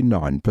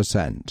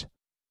 39%.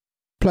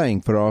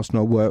 Playing for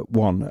Arsenal were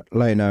 1.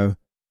 Leno,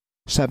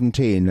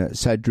 17.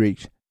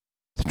 Cedric,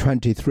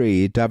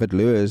 23. David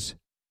Luiz,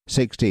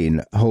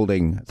 16.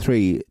 Holding,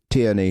 3.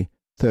 Tierney,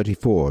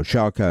 34.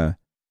 Xhaka,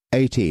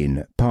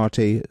 18.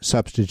 Partey,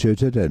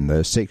 substituted in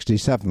the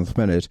 67th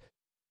minute,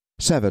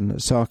 7.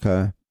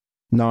 Saka,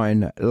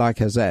 9.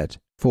 Lacazette,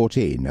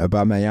 14.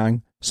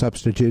 Aubameyang,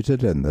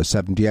 substituted in the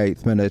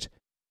 78th minute,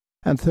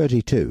 and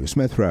 32.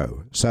 Smith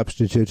Rowe,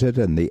 substituted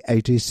in the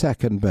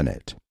 82nd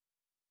minute.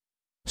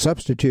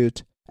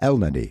 Substitute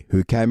Elneny,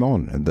 who came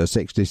on in the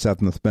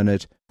 67th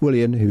minute,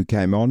 Willian, who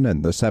came on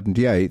in the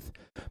 78th,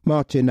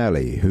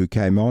 Martinelli, who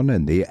came on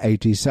in the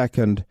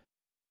 82nd,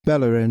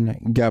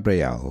 Bellerin,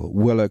 Gabriel,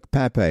 Willock,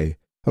 Pepe,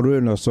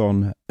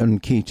 Runason,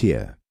 and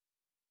Nketiah.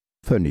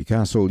 For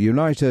Newcastle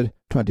United,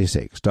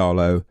 26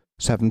 Darlow,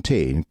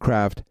 17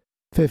 Kraft,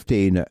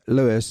 15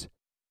 Lewis,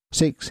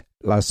 6.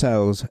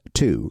 Lascelles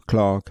 2.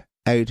 Clark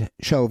 8.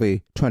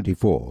 Shelby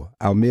 24.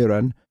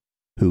 Almiron,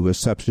 who was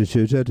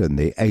substituted in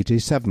the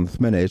 87th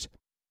minute.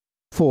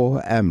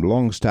 4. M.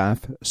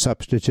 Longstaff,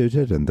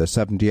 substituted in the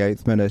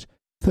 78th minute.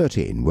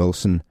 13.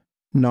 Wilson.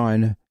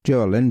 9.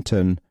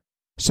 Joelinton.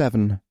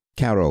 7.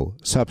 Carroll,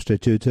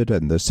 substituted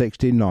in the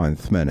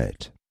 69th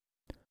minute.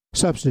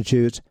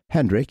 Substitutes: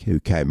 Hendrick, who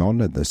came on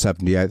in the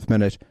 78th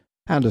minute,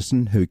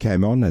 Anderson, who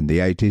came on in the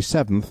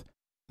 87th,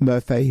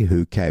 Murphy,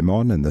 who came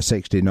on in the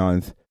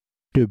 69th,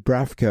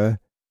 Dubravka,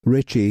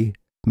 Ritchie,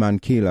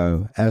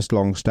 Manquillo, S.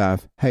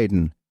 Longstaff,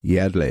 Hayden,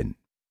 Yedlin.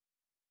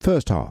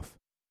 First half.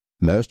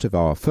 Most of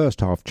our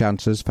first half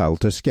chances fell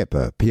to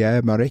skipper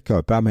Pierre-Emerick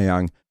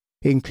Aubameyang,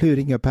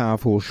 including a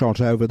powerful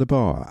shot over the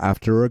bar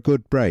after a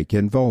good break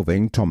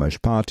involving Thomas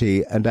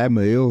Partey and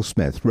Emile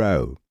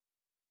Smith-Rowe.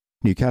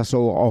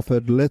 Newcastle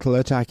offered little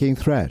attacking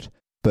threat,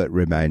 but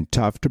remained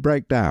tough to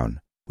break down,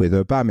 with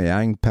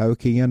Aubameyang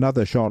poking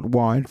another shot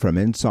wide from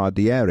inside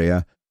the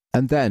area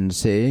and then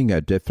seeing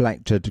a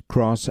deflected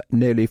cross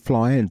nearly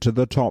fly into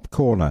the top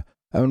corner,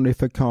 only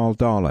for Carl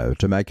Darlow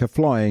to make a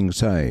flying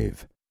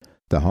save.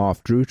 The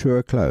half drew to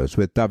a close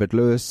with David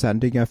Lewis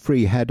sending a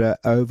free header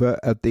over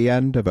at the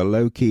end of a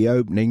low-key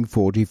opening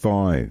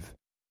 45.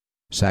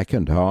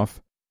 Second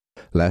half.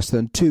 Less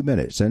than 2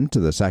 minutes into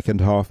the second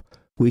half,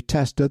 we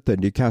tested the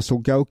Newcastle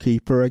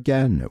goalkeeper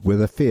again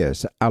with a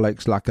fierce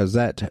Alex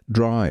Lacazette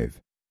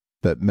drive.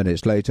 But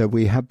minutes later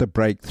we had the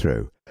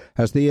breakthrough,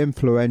 as the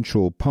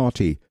influential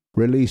Partey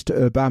released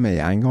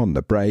Aubameyang on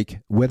the break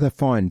with a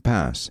fine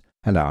pass,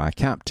 and our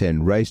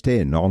captain raced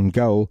in on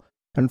goal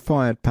and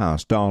fired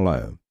past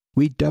Darlow.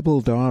 We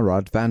doubled our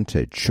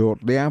advantage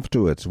shortly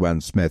afterwards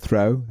when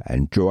Smith-Rowe,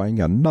 enjoying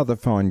another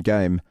fine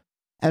game,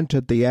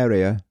 entered the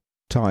area,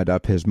 tied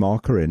up his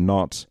marker in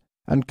knots,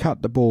 and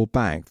cut the ball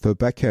back for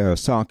Bukayo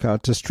Saka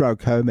to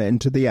stroke home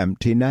into the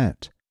empty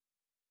net.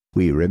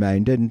 We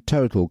remained in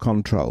total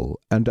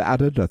control and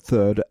added a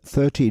third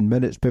 13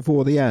 minutes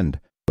before the end,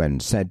 when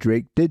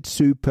Cedric did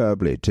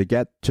superbly to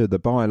get to the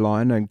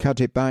byline and cut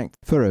it back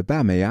for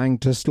Aubameyang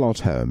to slot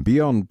home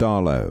beyond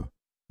Darlow.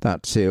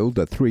 That sealed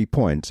the 3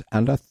 points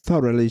and a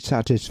thoroughly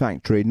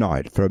satisfactory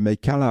night for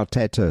Mikel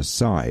Arteta's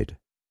side.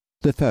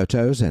 The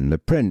photos in the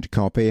print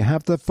copy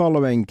have the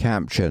following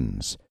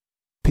captions.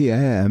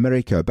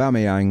 Pierre-Emerick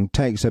Aubameyang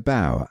takes a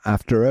bow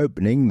after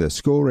opening the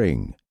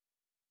scoring.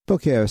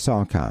 Bukayo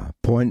Saka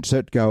points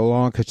at goal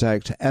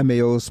architect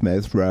Emile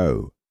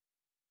Smith-Rowe.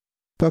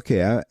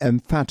 Bukayo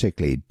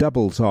emphatically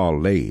doubles our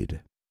lead.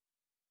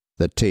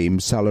 The team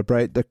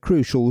celebrate the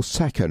crucial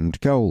second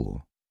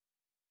goal.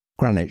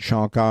 Granit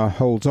Xhaka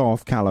holds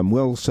off Callum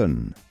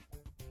Wilson.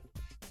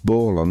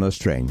 Ball on a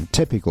string,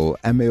 typical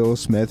Emile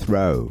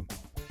Smith-Rowe.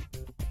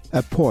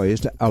 A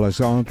poised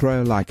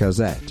Alexandre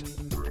Lacazette.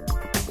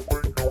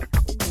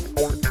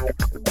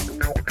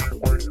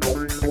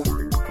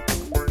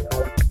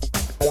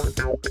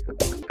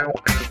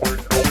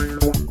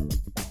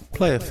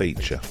 Player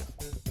feature.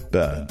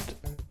 Burned.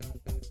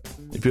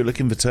 If you're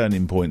looking for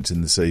turning points in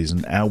the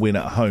season, our win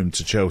at home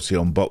to Chelsea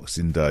on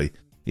Boxing Day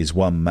is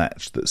one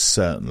match that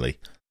certainly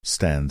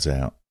stands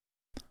out.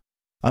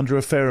 Under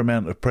a fair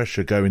amount of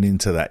pressure going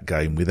into that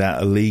game,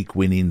 without a league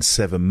win in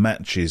 7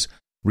 matches,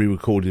 we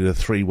recorded a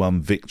 3-1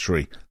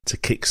 victory to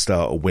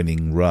kickstart a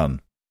winning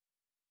run.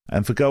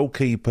 And for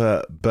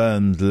goalkeeper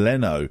Bernd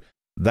Leno,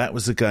 that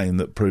was a game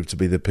that proved to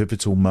be the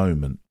pivotal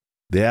moment.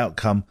 The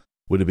outcome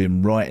would have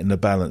been right in the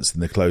balance in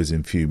the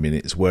closing few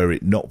minutes were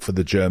it not for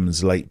the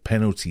Germans' late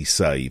penalty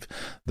save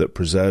that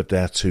preserved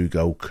our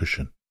 2-goal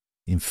cushion.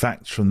 In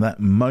fact, from that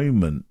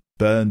moment,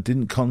 Bern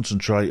didn't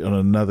concentrate on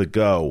another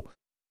goal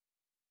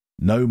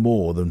no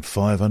more than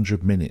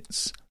 500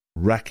 minutes,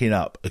 racking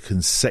up a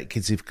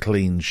consecutive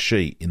clean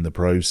sheet in the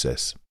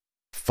process.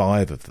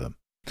 5 of them.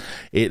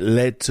 It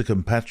led to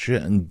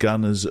compatriot and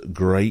Gunners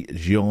great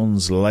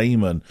Jens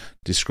Lehmann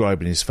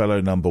describing his fellow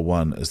number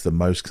 1 as the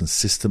most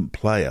consistent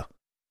player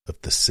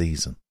of the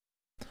season.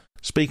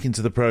 Speaking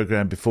to the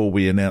programme before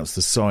we announced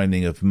the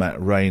signing of Matt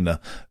Rayner,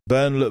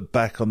 Byrne looked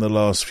back on the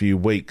last few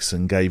weeks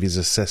and gave his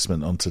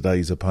assessment on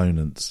today's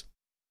opponents.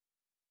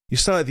 You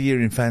started the year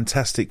in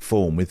fantastic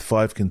form with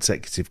 5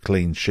 consecutive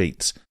clean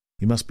sheets.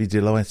 You must be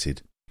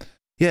delighted.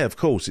 Yeah, of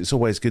course, it's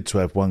always good to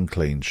have 1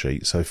 clean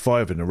sheet, so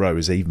 5 in a row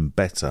is even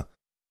better.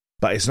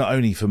 But it's not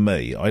only for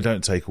me. I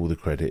don't take all the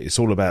credit. It's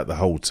all about the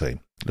whole team.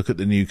 Look at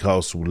the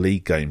Newcastle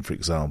League game, for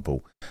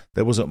example.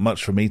 There wasn't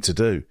much for me to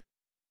do.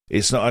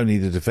 It's not only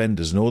the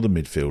defenders nor the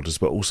midfielders,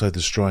 but also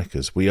the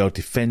strikers. We are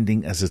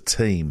defending as a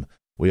team.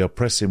 We are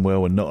pressing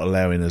well and not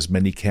allowing as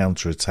many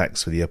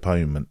counter-attacks for the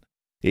opponent.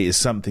 It is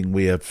something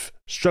we have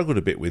struggled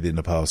a bit with in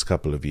the past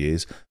couple of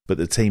years, but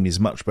the team is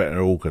much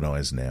better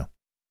organised now.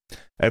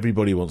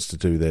 Everybody wants to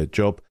do their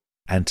job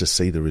and to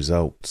see the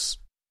results.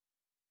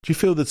 Do you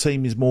feel the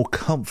team is more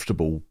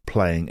comfortable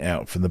playing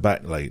out from the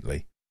back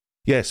lately?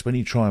 Yes, when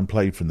you try and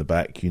play from the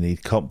back, you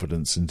need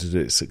confidence and to do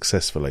it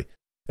successfully.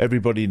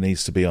 Everybody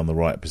needs to be on the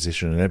right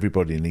position and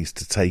everybody needs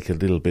to take a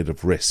little bit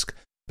of risk.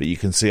 But you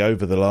can see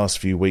over the last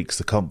few weeks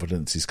the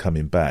confidence is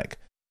coming back.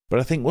 But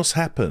I think what's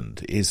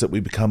happened is that we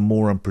become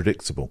more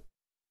unpredictable.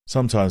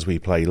 Sometimes we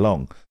play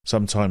long,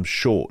 sometimes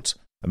short,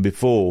 and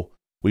before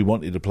we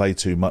wanted to play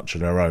too much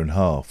in our own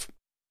half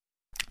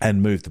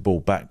and move the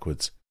ball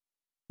backwards.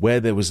 Where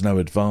there was no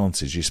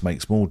advantage, this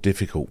makes more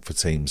difficult for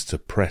teams to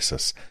press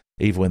us,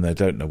 even when they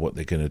don't know what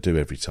they're going to do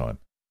every time.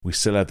 We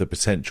still have the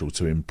potential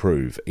to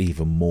improve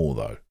even more,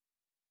 though.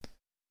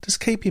 Does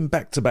keeping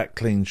back-to-back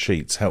clean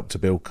sheets help to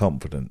build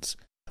confidence?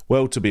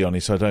 Well, to be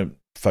honest, I don't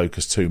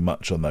focus too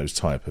much on those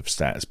type of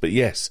stats, but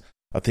yes,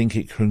 I think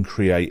it can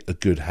create a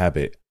good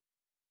habit.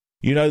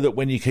 You know that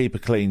when you keep a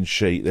clean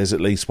sheet, there's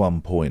at least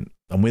 1 point,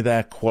 and with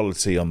our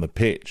quality on the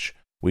pitch,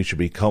 we should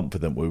be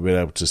confident we'll be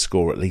able to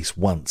score at least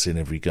once in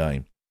every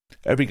game.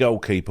 Every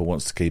goalkeeper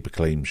wants to keep a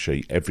clean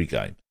sheet every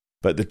game,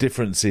 but the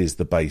difference is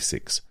the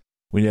basics.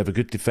 When you have a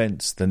good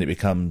defence, then it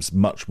becomes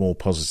much more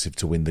positive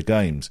to win the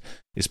games,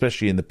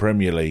 especially in the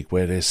Premier League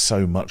where there's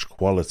so much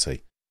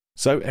quality.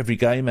 So every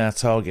game our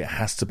target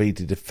has to be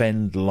to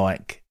defend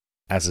like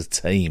as a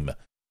team,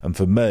 and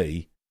for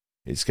me,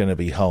 it's going to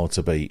be hard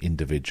to beat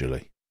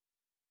individually.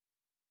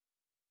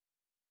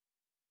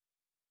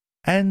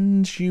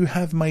 And you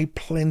have made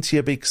plenty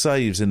of big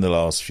saves in the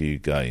last few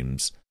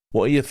games.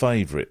 What are your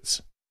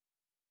favourites?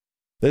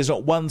 There's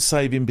not one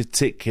save in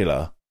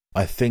particular.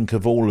 I think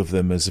of all of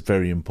them as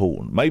very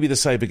important. Maybe the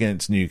save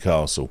against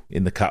Newcastle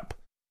in the Cup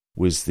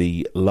was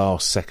the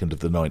last second of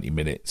the 90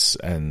 minutes,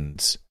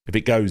 and if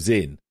it goes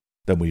in,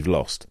 then we've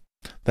lost.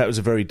 That was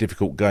a very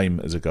difficult game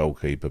as a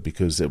goalkeeper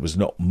because there was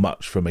not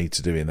much for me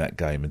to do in that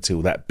game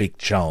until that big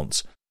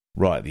chance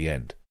right at the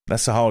end.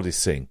 That's the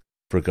hardest thing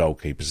for a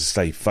goalkeeper, to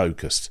stay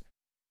focused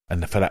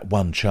and for that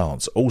one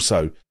chance.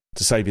 Also,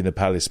 to saving the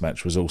Palace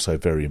match was also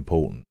very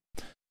important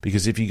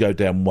because if you go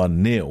down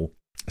 1-0,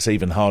 it's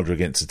even harder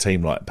against a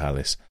team like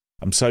Palace.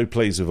 I'm so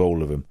pleased with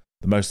all of them.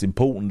 The most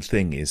important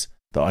thing is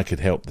that I could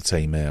help the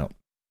team out.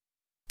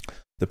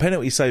 The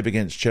penalty save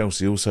against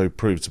Chelsea also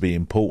proved to be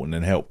important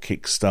and helped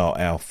kick-start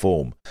our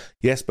form.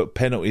 Yes, but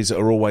penalties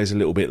are always a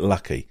little bit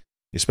lucky,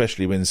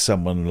 especially when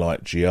someone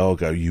like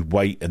Giago, you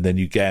wait and then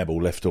you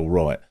gamble left or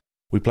right.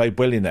 We played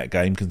well in that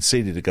game,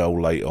 conceded a goal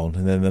late on,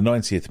 and then the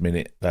 90th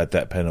minute they had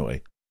that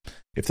penalty.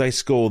 If they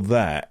scored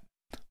that,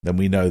 then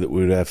we know that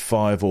we would have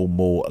 5 or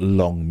more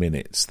long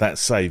minutes. That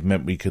save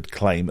meant we could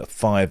claim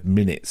 5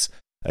 minutes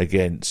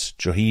against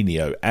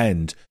Jorginho,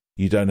 and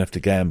you don't have to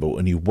gamble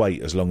and you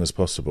wait as long as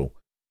possible.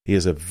 He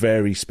has a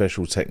very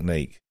special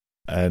technique,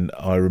 and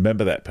I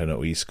remember that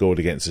penalty he scored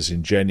against us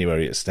in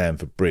January at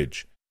Stamford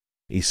Bridge.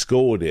 He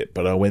scored it,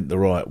 but I went the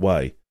right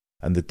way,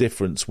 and the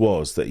difference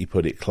was that he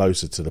put it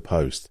closer to the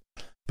post.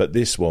 But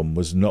this one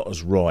was not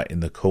as right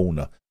in the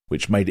corner,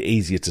 which made it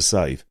easier to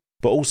save,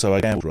 but also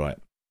I gambled right.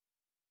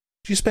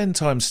 Do you spend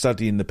time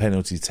studying the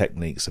penalty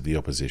techniques of the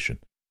opposition,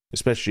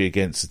 especially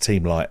against a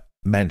team like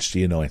Manchester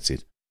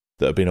United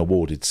that have been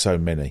awarded so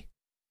many?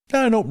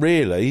 No, not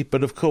really,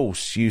 but of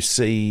course you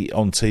see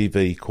on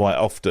TV quite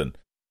often,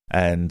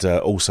 and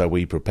also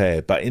we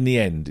prepare, but in the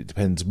end it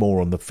depends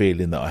more on the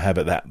feeling that I have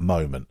at that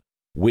moment.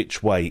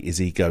 Which way is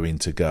he going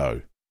to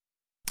go?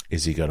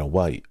 Is he going to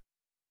wait?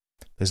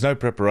 There's no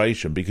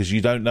preparation because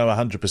you don't know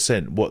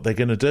 100% what they're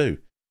going to do.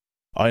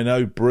 I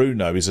know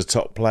Bruno is a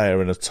top player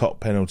and a top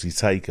penalty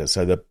taker,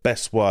 so the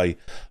best way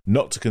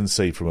not to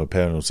concede from a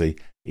penalty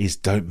is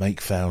don't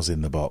make fouls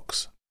in the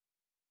box.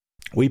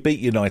 We beat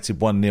United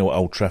 1-0 at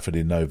Old Trafford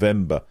in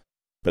November,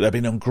 but they've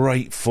been on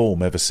great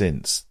form ever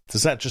since.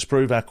 Does that just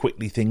prove how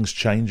quickly things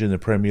change in the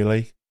Premier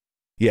League?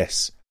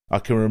 Yes, I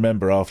can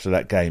remember after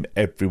that game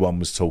everyone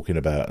was talking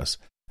about us,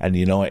 and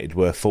United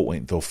were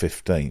 14th or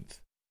 15th.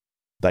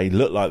 They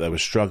looked like they were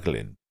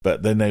struggling,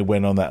 but then they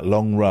went on that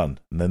long run,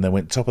 and then they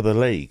went top of the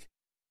league.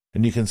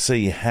 And you can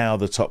see how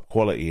the top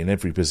quality in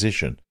every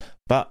position.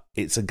 But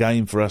it's a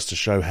game for us to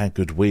show how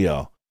good we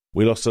are.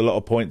 We lost a lot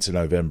of points in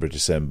November,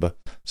 December,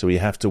 so we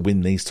have to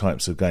win these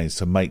types of games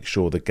to make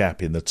sure the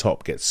gap in the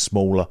top gets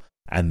smaller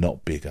and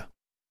not bigger.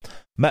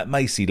 Matt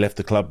Macey left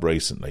the club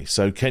recently,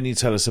 so can you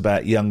tell us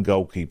about young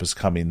goalkeepers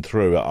coming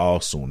through at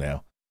Arsenal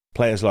now?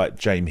 Players like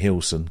James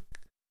Hilson,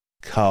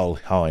 Carl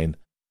Hine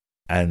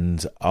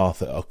and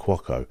Arthur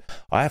Okwoko.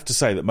 I have to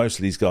say that most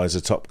of these guys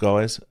are top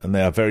guys and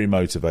they are very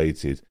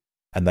motivated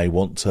and they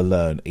want to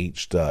learn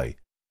each day.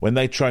 When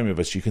they train with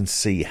us, you can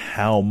see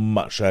how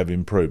much they have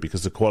improved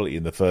because the quality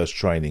in the first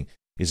training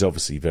is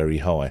obviously very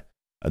high.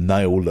 And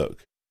they all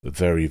look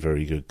very,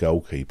 very good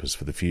goalkeepers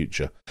for the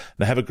future.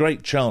 They have a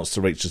great chance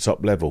to reach the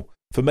top level.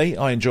 For me,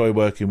 I enjoy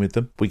working with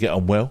them. We get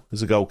on well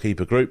as a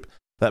goalkeeper group.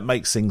 That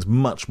makes things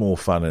much more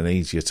fun and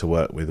easier to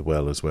work with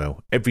well as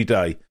well. Every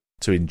day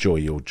to enjoy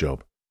your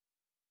job.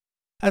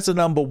 As a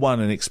number one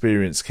and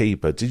experienced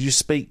keeper, did you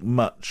speak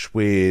much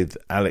with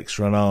Alex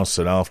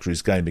Runarsson after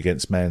his game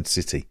against Man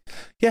City?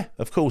 Yeah,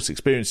 of course,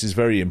 experience is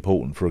very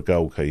important for a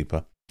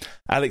goalkeeper.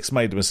 Alex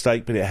made a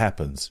mistake, but it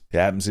happens. It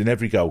happens in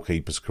every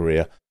goalkeeper's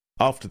career.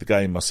 After the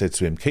game, I said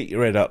to him, keep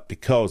your head up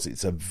because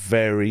it's a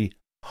very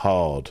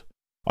hard.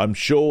 I'm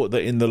sure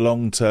that in the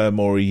long term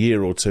or a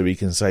year or two, he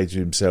can say to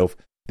himself,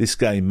 this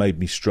game made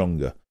me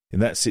stronger. In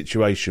that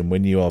situation,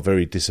 when you are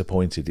very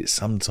disappointed, it's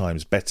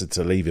sometimes better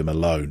to leave him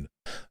alone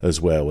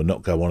as well and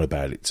not go on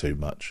about it too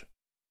much.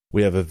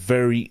 We have a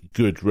very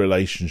good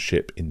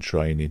relationship in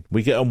training.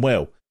 We get on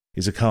well.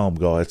 He's a calm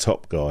guy, a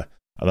top guy,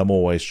 and I'm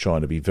always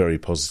trying to be very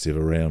positive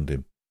around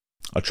him.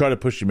 I try to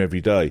push him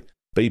every day,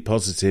 be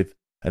positive,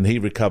 and he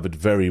recovered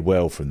very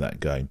well from that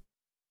game.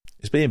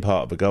 It's being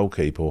part of a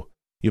goalkeeper.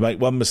 You make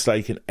one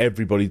mistake and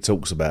everybody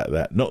talks about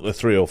that, not the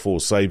 3 or 4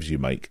 saves you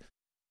make.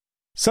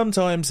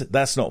 Sometimes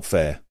that's not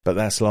fair, but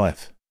that's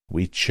life.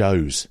 We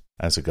chose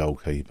as a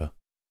goalkeeper.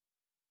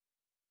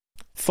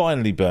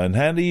 Finally, Bern,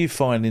 how are you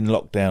finding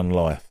lockdown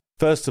life?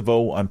 First of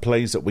all, I'm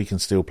pleased that we can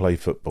still play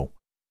football.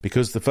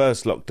 Because the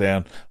first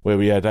lockdown, where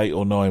we had 8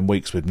 or 9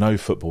 weeks with no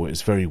football,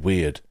 is very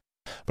weird.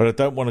 But I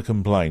don't want to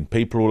complain.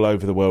 People all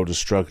over the world are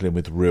struggling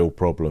with real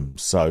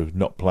problems, so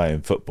not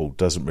playing football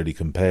doesn't really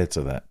compare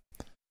to that.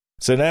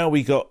 So now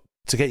we got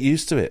to get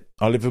used to it.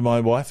 I live with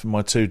my wife and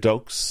my 2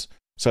 dogs,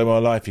 so my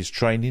life is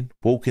training,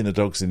 walking the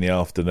dogs in the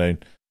afternoon.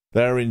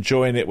 They're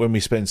enjoying it when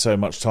we spend so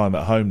much time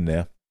at home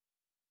now.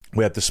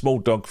 We had the small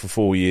dog for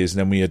 4 years and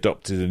then we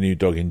adopted a new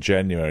dog in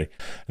January.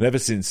 And ever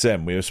since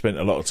then, we have spent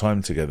a lot of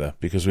time together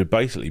because we've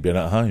basically been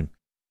at home.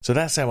 So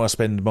that's how I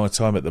spend my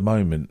time at the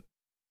moment.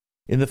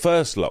 In the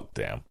first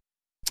lockdown,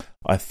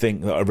 I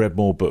think that I read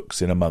more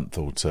books in a month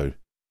or 2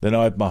 than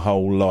I had my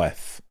whole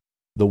life.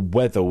 The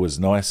weather was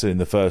nicer in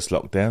the first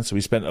lockdown, so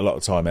we spent a lot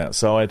of time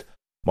outside.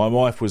 My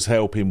wife was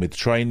helping with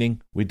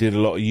training. We did a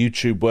lot of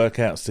YouTube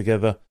workouts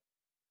together.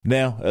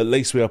 Now, at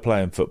least we are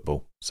playing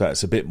football, so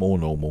it's a bit more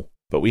normal.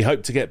 But we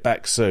hope to get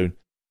back soon,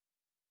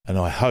 and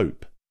I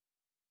hope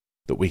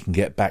that we can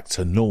get back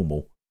to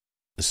normal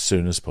as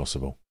soon as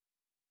possible.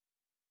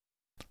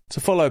 To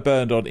follow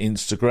Bernd on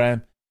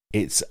Instagram,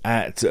 it's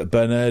at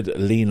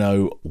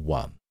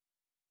BernardLino1.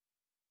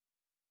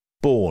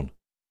 Born,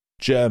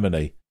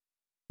 Germany,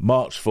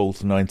 March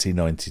 4th,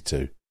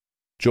 1992.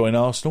 Joined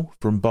Arsenal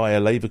from Bayer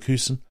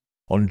Leverkusen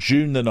on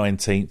June the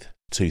 19th,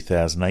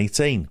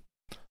 2018.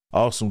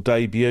 Arsenal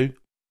debut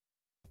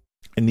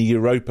in the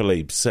Europa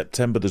League,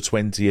 September the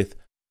 20th,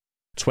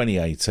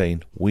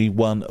 2018. We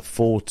won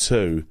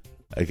 4-2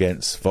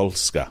 against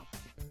Wolfsburg.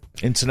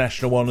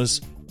 International honours,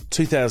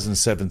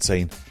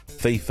 2017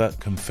 FIFA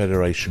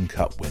Confederation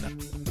Cup winner.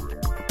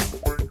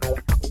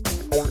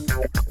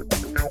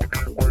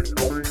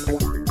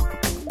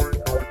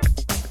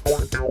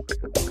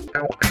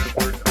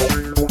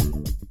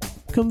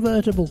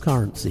 Convertible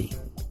currency.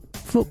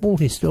 Football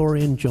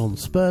historian John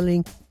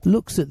Sperling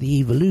looks at the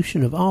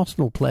evolution of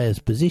Arsenal players'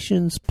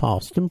 positions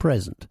past and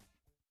present.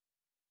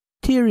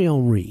 Thierry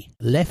Henry,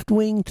 left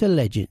wing to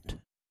legend.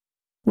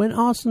 When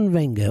Arsene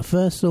Wenger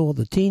first saw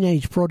the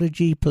teenage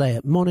prodigy play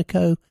at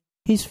Monaco,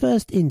 his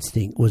first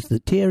instinct was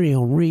that Thierry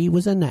Henry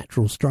was a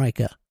natural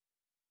striker.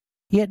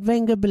 Yet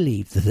Wenger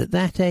believed that at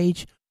that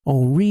age,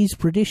 Henry's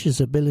prodigious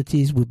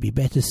abilities would be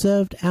better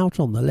served out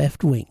on the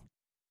left wing.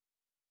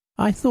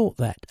 I thought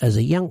that, as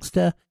a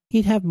youngster,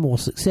 he'd have more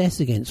success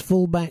against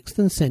fullbacks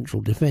than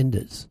central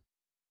defenders.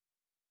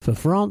 For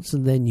France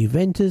and then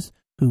Juventus,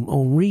 whom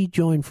Henry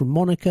joined from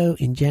Monaco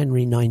in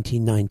January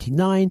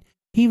 1999,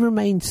 he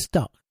remained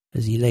stuck,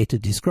 as he later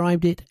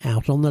described it,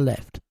 out on the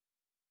left.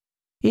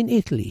 In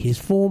Italy, his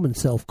form and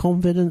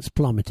self-confidence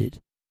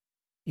plummeted.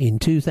 In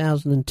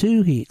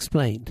 2002, he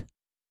explained,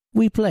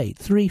 "We played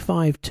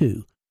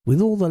 3-5-2,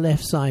 with all the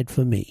left side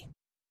for me.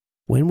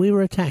 When we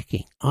were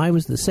attacking, I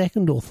was the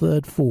second or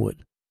third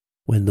forward.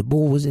 When the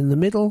ball was in the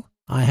middle,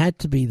 I had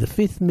to be the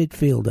 5th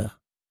midfielder.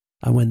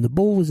 And when the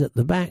ball was at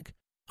the back,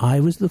 I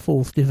was the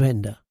 4th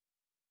defender."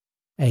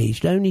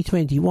 Aged only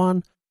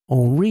 21,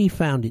 Henry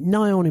found it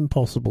nigh on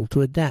impossible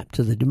to adapt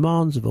to the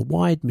demands of a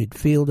wide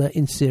midfielder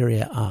in Serie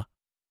A.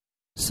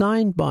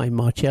 Signed by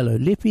Marcello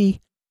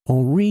Lippi,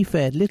 Henry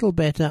fared little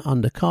better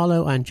under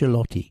Carlo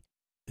Ancelotti,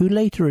 who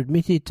later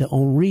admitted to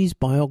Henry's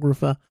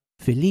biographer,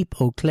 Philippe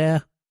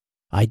Auclair,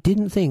 "I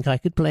didn't think I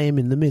could play him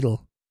in the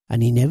middle,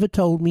 and he never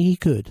told me he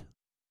could."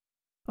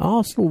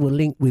 Arsenal were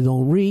linked with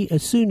Henry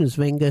as soon as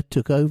Wenger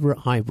took over at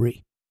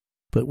Highbury,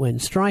 but when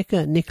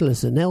striker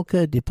Nicolas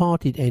Anelka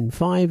departed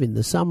N5 in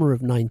the summer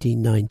of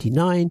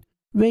 1999,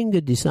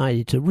 Wenger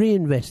decided to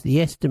reinvest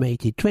the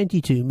estimated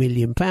 £22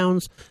 million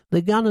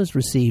the Gunners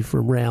received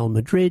from Real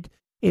Madrid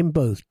in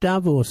both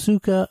Davor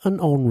Suker and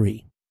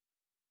Henry.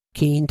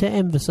 Keen to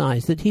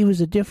emphasise that he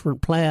was a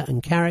different player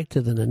and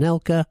character than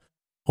Anelka,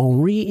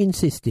 Henry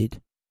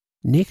insisted,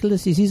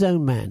 "Nicolas is his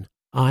own man,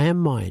 I am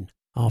mine,"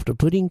 after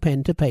putting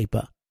pen to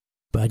paper,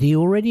 but he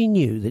already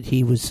knew that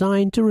he was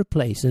signed to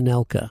replace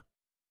Anelka.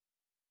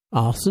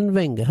 Arsene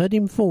Wenger had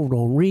informed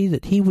Henry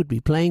that he would be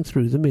playing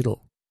through the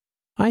middle.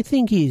 "I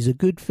think he is a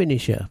good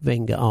finisher,"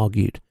 Wenger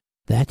argued.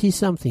 "That is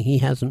something he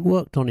hasn't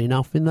worked on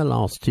enough in the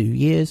last 2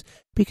 years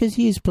because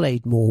he has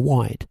played more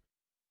wide.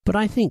 But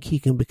I think he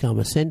can become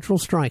a central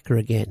striker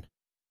again."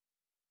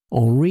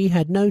 Henry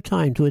had no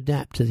time to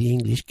adapt to the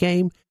English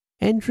game,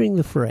 entering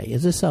the fray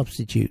as a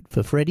substitute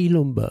for Freddie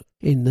Ljungberg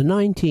in the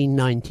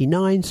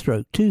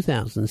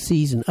 1999-2000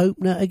 season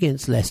opener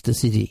against Leicester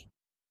City.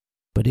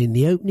 But in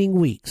the opening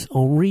weeks,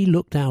 Henry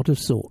looked out of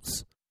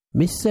sorts.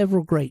 missed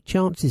several great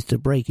chances to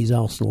break his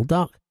Arsenal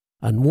duck,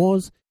 and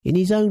was, in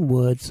his own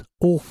words,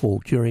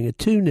 awful during a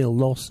 2-0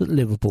 loss at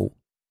Liverpool.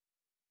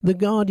 The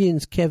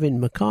Guardian's Kevin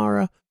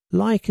Makara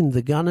likened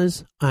the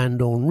Gunners and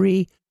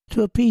Henry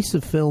to a piece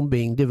of film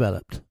being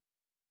developed.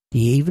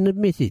 He even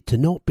admitted to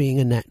not being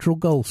a natural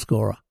goal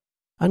scorer,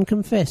 and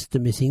confessed to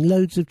missing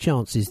loads of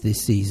chances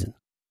this season.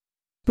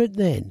 But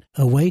then,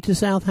 away to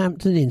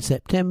Southampton in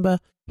September,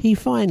 he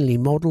finally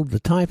modelled the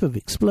type of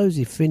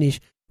explosive finish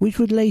which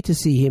would later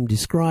see him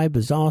described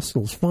as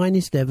Arsenal's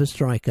finest ever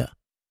striker.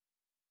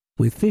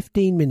 With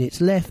 15 minutes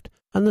left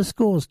and the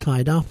scores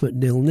tied up at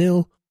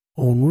 0-0,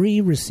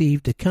 Henry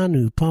received a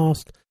Kanu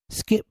pass,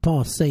 skipped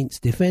past Saints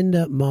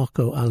defender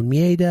Marco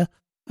Almeida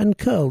and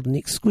curled an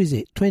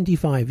exquisite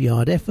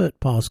 25-yard effort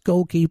past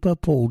goalkeeper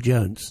Paul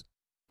Jones.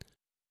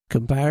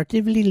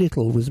 Comparatively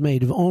little was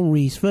made of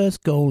Henry's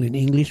first goal in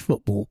English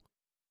football,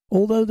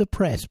 although the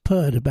press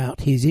purred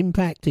about his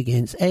impact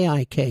against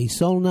AIK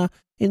Solna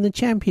in the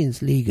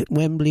Champions League at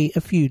Wembley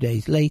a few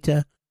days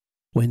later,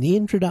 when the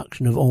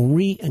introduction of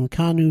Henry and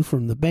Kanu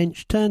from the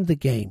bench turned the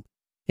game,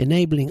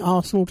 enabling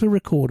Arsenal to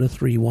record a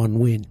 3-1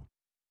 win.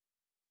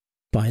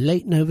 By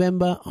late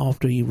November,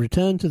 after he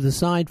returned to the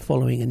side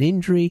following an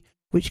injury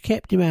which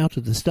kept him out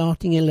of the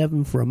starting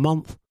 11 for a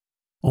month,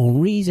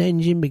 Henry's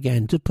engine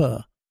began to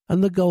purr,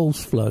 and the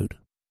goals flowed.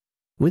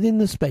 Within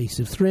the space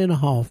of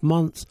 3.5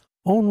 months,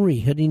 Henry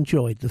had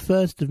enjoyed the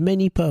first of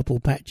many purple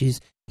patches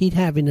he'd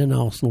have in an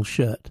Arsenal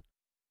shirt,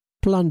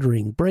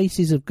 plundering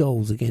braces of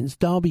goals against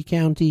Derby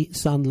County,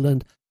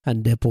 Sunderland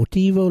and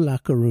Deportivo La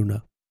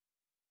Coruna.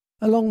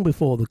 Long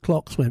before the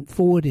clocks went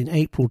forward in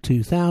April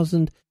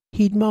 2000,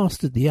 he'd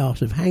mastered the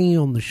art of hanging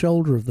on the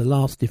shoulder of the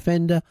last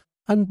defender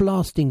and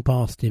blasting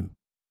past him.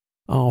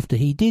 After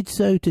he did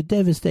so to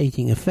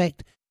devastating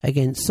effect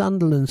against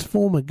Sunderland's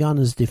former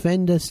Gunners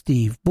defender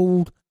Steve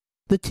Bould,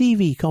 the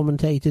TV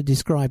commentator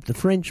described the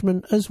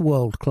Frenchman as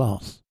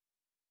world-class.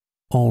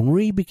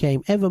 Henry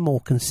became ever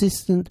more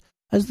consistent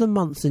as the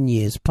months and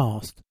years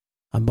passed,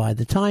 and by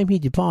the time he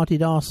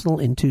departed Arsenal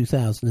in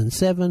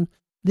 2007,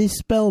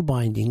 this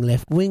spellbinding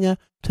left-winger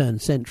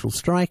turned central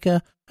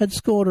striker had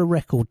scored a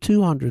record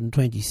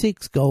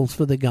 226 goals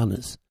for the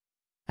Gunners,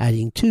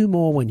 adding 2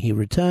 more when he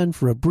returned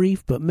for a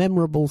brief but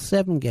memorable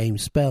 7-game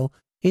spell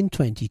in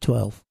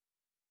 2012.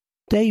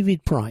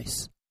 David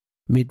Price,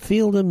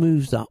 midfielder,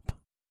 moves up.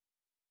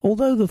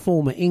 Although the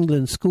former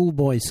England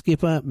schoolboy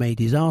skipper made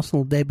his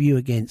Arsenal debut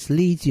against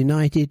Leeds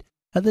United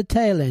at the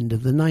tail end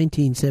of the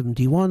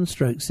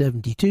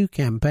 1971-72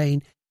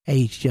 campaign,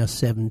 aged just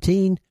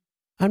 17,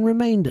 and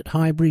remained at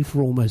Highbury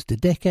for almost a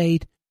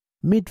decade,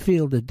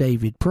 midfielder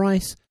David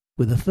Price,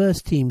 with a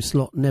first-team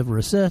slot never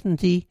a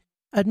certainty,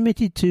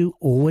 admitted to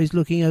always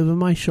looking over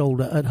my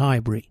shoulder at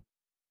Highbury.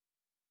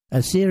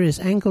 A serious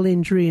ankle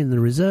injury in the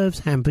reserves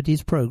hampered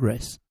his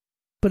progress,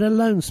 but a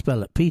loan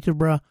spell at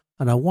Peterborough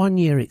and a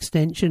 1-year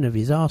extension of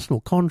his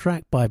Arsenal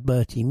contract by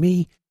Bertie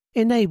Mee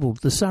enabled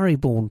the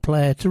Surrey-born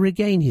player to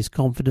regain his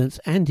confidence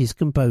and his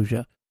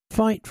composure,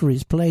 fight for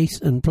his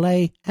place and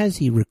play, as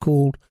he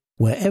recalled,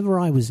 wherever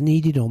I was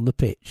needed on the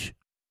pitch.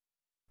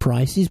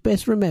 Price is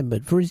best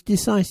remembered for his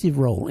decisive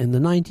role in the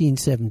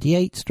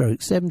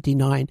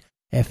 1978-79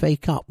 FA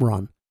Cup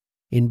run,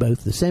 in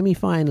both the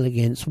semi-final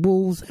against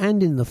Wolves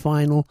and in the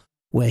final,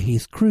 where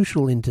his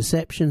crucial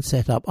interception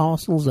set up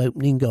Arsenal's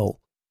opening goal,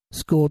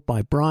 scored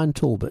by Brian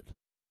Talbot.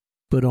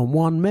 But on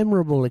one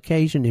memorable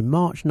occasion in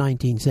March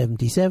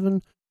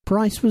 1977,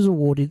 Price was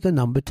awarded the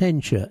number 10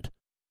 shirt,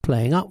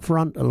 playing up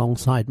front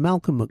alongside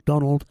Malcolm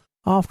MacDonald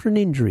after an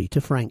injury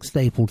to Frank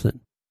Stapleton.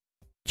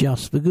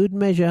 Just for good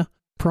measure,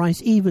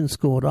 Price even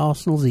scored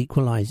Arsenal's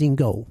equalising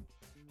goal.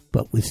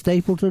 But with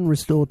Stapleton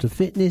restored to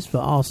fitness for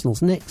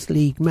Arsenal's next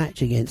league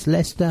match against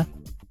Leicester,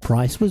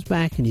 Price was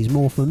back in his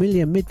more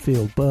familiar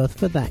midfield berth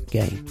for that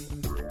game.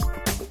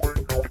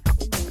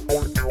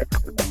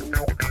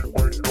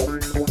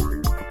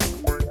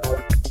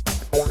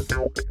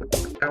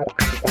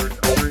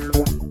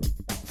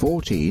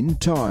 "14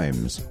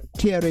 times,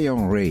 Thierry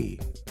Henry."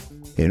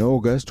 In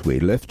August, we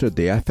lifted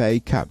the FA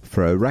Cup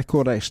for a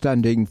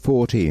record-extending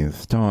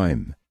 14th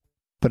time.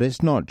 But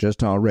it's not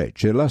just our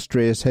rich,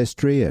 illustrious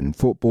history in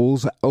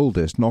football's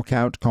oldest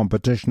knockout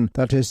competition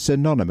that is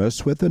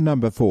synonymous with the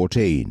number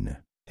 14.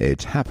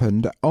 It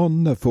happened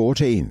on the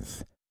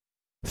 14th.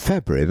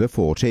 February the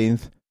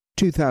 14th,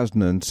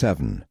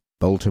 2007.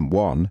 Bolton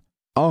 1,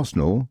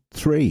 Arsenal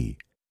 3.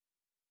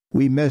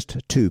 We missed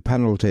 2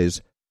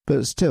 penalties,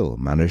 but still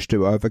managed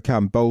to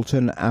overcome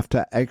Bolton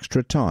after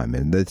extra time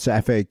in this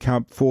FA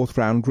Cup 4th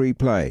round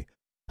replay.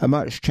 A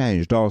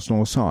much-changed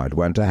Arsenal side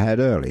went ahead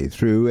early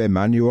through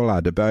Emmanuel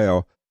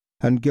Adebayor,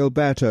 and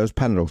Gilberto's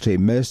penalty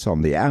miss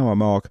on the hour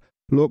mark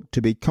looked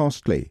to be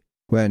costly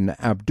when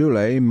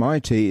Abdoulaye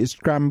Maïti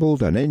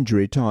scrambled an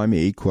injury-time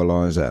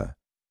equaliser.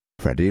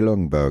 Freddie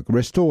Ljungberg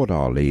restored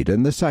our lead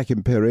in the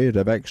second period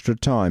of extra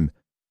time,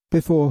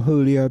 before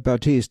Julio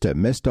Bautista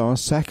missed our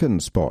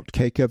second spot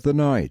kick of the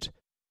night.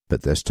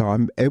 But this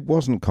time it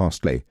wasn't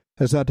costly,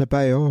 as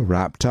Adebayor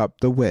wrapped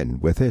up the win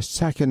with his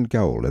second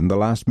goal in the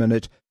last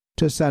minute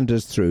to send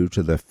us through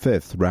to the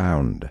 5th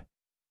round.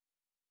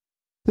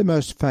 The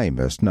most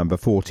famous number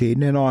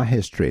 14 in our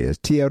history is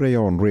Thierry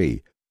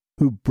Henry,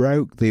 who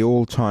broke the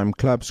all-time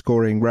club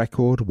scoring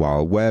record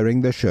while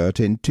wearing the shirt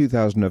in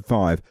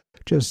 2005,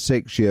 just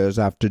 6 years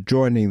after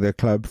joining the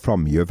club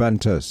from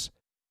Juventus.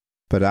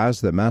 But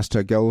as the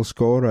master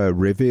goal-scorer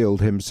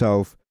revealed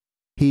himself,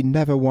 he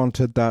never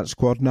wanted that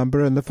squad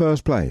number in the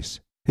first place.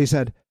 He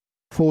said,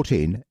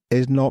 14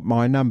 is not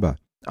my number.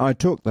 I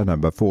took the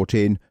number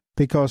 14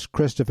 because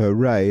Christopher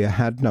Wreh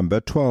had number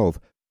 12,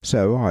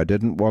 so I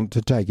didn't want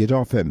to take it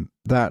off him.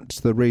 That's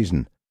the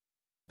reason.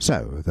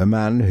 So the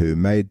man who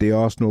made the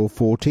Arsenal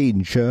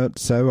 14 shirt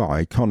so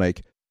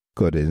iconic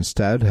could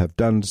instead have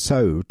done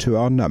so to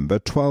our number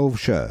 12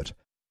 shirt.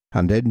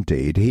 And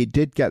indeed he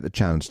did get the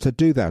chance to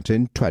do that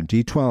in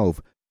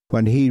 2012,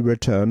 when he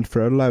returned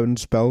for a loan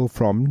spell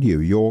from New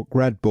York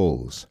Red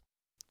Bulls.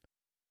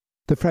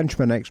 The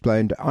Frenchman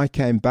explained, I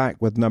came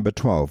back with number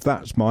 12.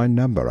 That's my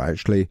number,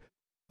 actually.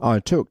 I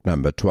took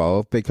number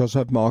 12 because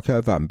of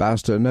Marco van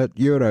Basten at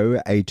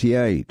Euro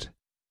 88.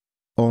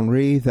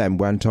 Henry then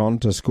went on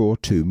to score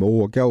 2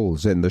 more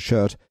goals in the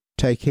shirt,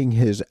 taking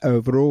his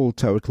overall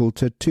total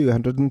to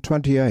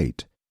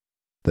 228.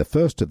 The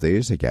first of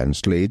these,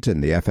 against Leeds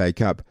in the FA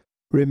Cup,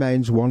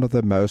 remains one of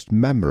the most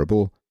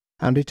memorable,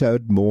 and it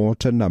owed more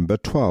to number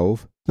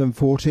 12 than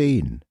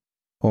 14.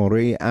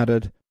 Henry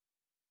added,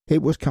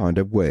 It was kind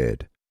of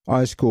weird.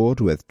 I scored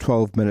with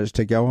 12 minutes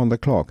to go on the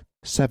clock,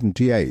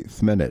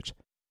 78th minute.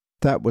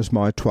 That was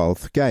my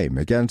 12th game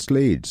against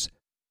Leeds.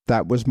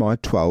 That was my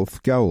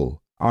 12th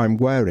goal. I'm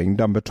wearing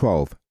number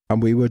 12,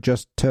 and we were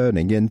just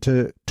turning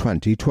into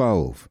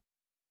 2012.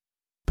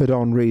 But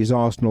Henry's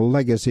Arsenal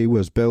legacy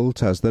was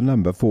built as the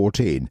number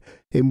 14,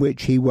 in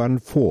which he won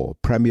 4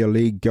 Premier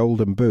League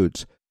Golden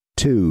Boots,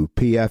 2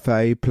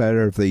 PFA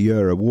Player of the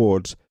Year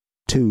awards,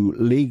 2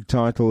 league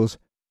titles,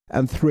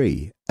 and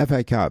 3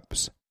 FA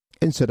Cups.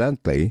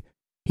 Incidentally,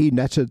 he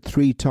netted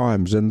 3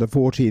 times in the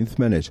 14th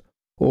minute,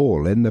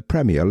 all in the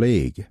Premier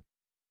League.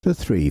 The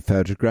 3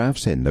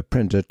 photographs in the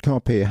printed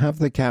copy have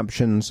the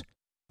captions,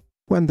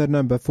 When the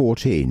number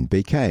 14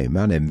 became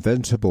an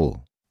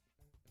invincible.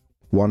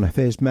 One of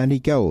his many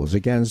goals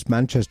against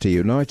Manchester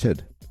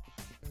United.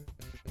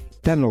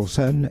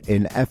 Danielson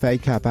in FA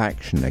Cup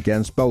action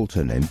against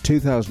Bolton in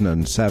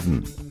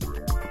 2007.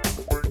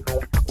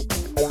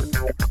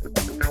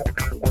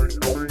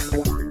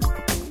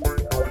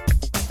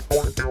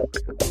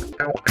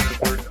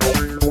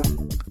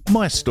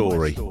 My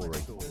story.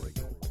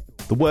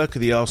 The work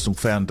of the Arsenal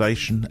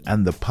Foundation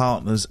and the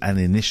partners and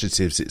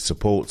initiatives it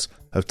supports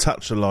have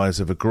touched the lives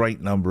of a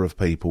great number of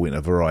people in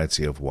a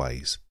variety of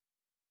ways.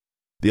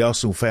 The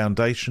Arsenal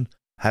Foundation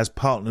has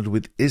partnered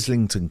with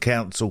Islington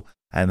Council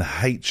and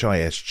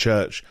HIS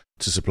Church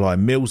to supply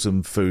meals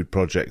and food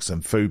projects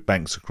and food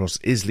banks across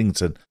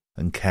Islington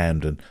and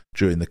Camden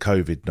during the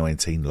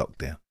COVID-19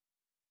 lockdown.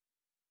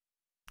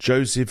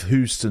 Joseph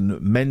Houston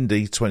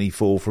Mendy,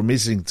 24, from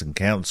Islington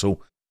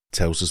Council,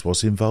 tells us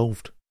what's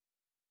involved.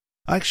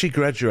 I actually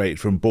graduated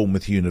from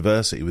Bournemouth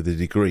University with a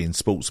degree in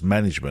sports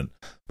management,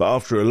 but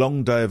after a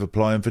long day of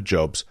applying for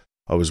jobs,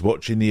 I was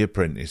watching The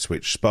Apprentice,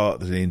 which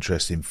sparked an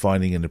interest in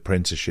finding an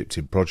apprenticeship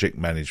in project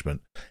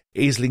management.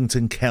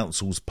 Islington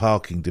Council's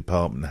parking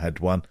department had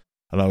one,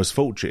 and I was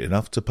fortunate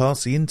enough to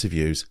pass the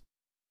interviews.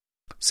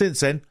 Since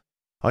then,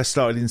 I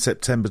started in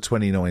September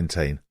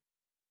 2019.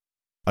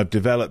 I've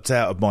developed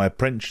out of my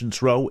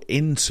apprentice role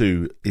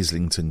into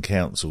Islington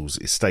Council's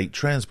estate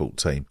transport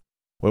team,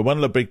 where one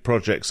of the big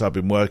projects I've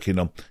been working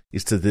on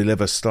is to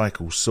deliver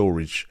cycle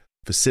storage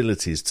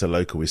facilities to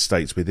local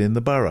estates within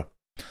the borough.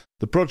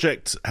 The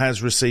project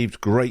has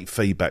received great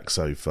feedback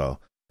so far.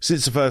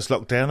 Since the first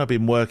lockdown, I've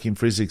been working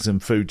for Islington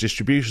Food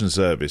Distribution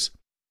Service.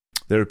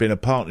 There have been a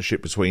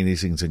partnership between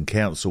Islington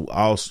Council,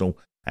 Arsenal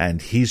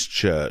and HIS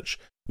Church,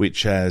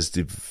 which has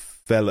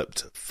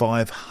developed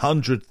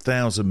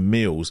 500,000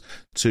 meals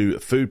to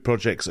food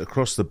projects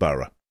across the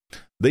borough.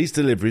 These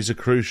deliveries are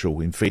crucial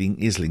in feeding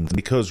Islington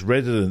because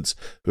residents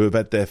who have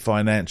had their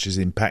finances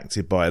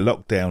impacted by a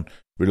lockdown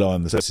rely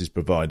on the services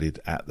provided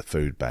at the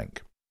food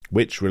bank,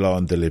 which rely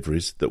on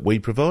deliveries that we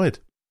provide.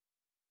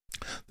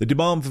 The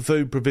demand for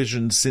food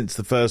provisions since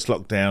the first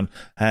lockdown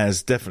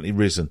has definitely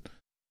risen,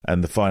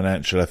 and the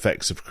financial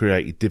effects have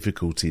created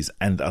difficulties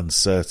and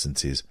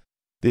uncertainties.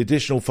 The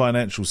additional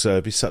financial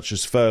service, such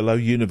as furlough,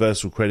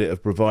 universal credit,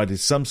 have provided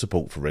some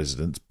support for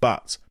residents,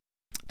 but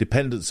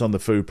dependence on the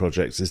food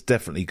projects has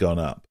definitely gone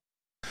up.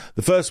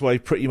 The first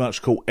wave pretty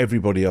much caught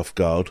everybody off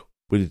guard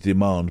with the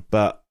demand,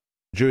 but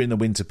during the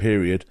winter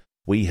period,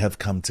 we have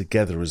come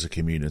together as a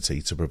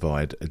community to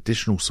provide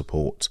additional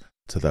support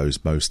to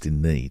those most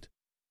in need.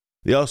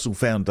 The Arsenal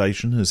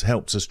Foundation has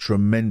helped us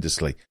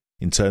tremendously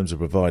in terms of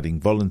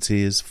providing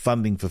volunteers,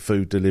 funding for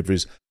food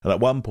deliveries, and at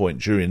one point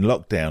during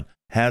lockdown,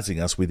 housing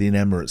us within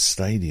Emirates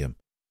Stadium.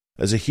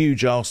 As a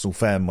huge Arsenal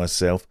fan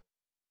myself,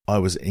 I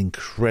was an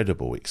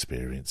incredible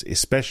experience,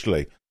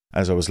 especially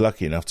as I was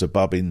lucky enough to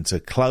bump into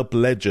club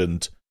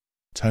legend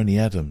Tony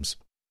Adams.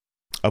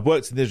 I've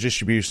worked in the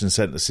distribution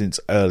centre since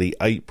early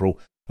April,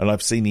 and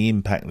I've seen the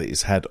impact that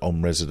it's had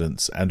on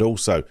residents and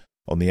also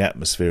on the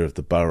atmosphere of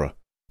the borough.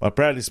 My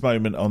proudest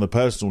moment on a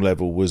personal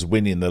level was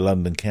winning the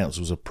London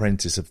Council's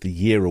Apprentice of the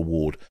Year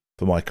award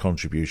for my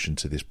contribution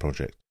to this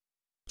project.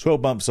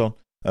 12 months on,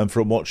 and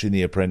from watching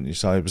The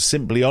Apprentice, I was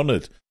simply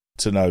honoured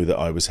to know that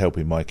I was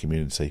helping my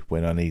community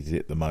when I needed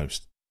it the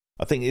most.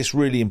 I think it's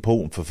really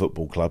important for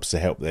football clubs to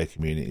help their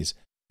communities,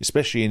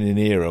 especially in an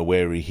era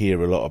where we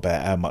hear a lot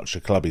about how much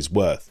a club is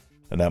worth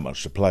and how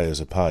much the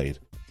players are paid.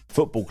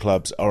 Football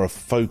clubs are a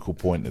focal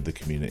point of the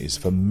communities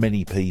for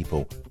many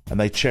people, and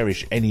they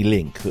cherish any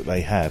link that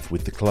they have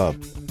with the club.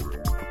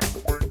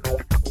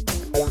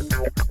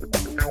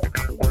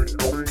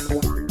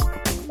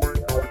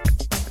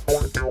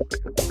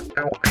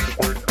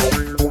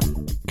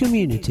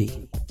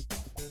 Community.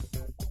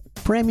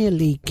 Premier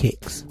League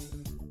kicks.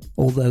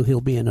 Although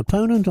he'll be an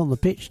opponent on the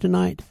pitch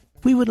tonight,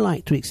 we would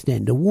like to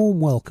extend a warm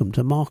welcome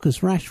to Marcus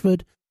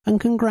Rashford and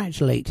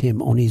congratulate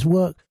him on his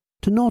work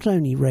to not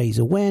only raise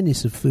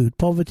awareness of food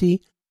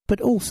poverty,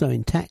 but also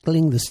in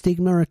tackling the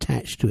stigma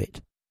attached to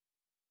it.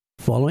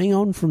 Following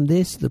on from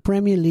this, the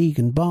Premier League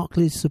and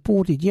Barclays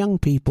supported young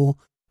people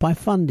by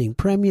funding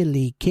Premier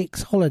League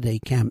Kicks holiday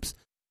camps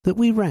that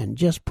we ran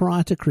just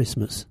prior to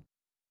Christmas.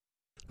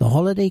 The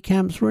holiday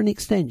camps were an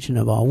extension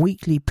of our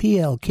weekly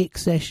PL Kick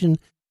session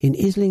in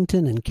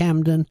Islington and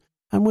Camden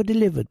and were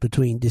delivered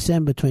between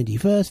December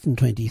 21st and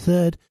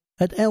 23rd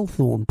at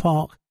Elthorne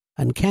Park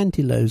and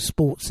Cantilows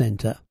Sports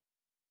Centre.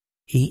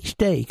 Each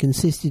day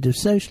consisted of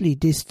socially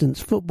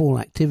distanced football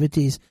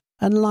activities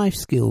and life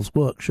skills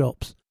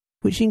workshops,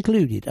 which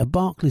included a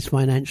Barclays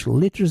Financial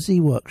Literacy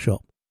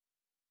workshop.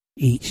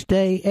 Each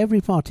day, every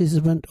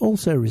participant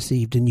also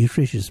received a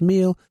nutritious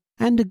meal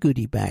and a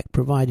goodie bag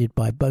provided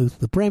by both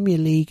the Premier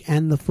League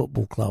and the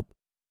football club.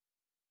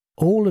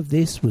 All of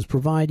this was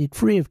provided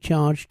free of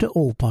charge to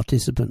all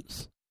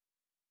participants.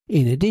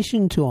 In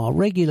addition to our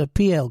regular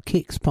PL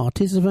Kicks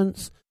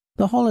participants,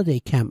 the holiday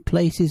camp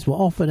places were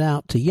offered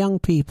out to young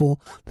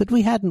people that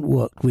we hadn't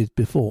worked with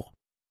before.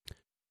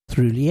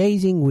 Through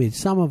liaising with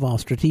some of our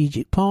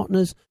strategic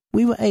partners,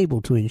 we were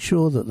able to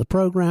ensure that the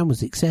programme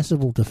was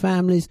accessible to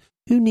families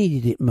who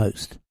needed it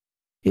most.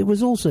 It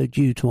was also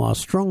due to our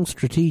strong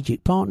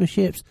strategic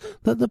partnerships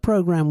that the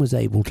programme was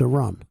able to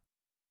run.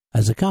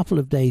 As a couple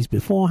of days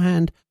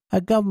beforehand,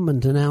 a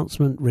government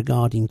announcement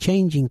regarding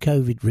changing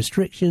COVID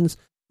restrictions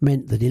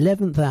meant that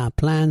 11th hour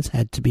plans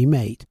had to be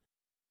made.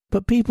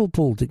 But people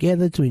pulled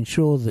together to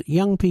ensure that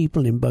young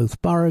people in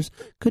both boroughs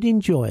could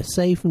enjoy a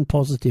safe and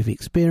positive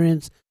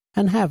experience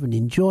and have an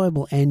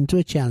enjoyable end to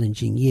a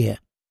challenging year.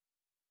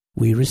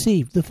 We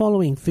received the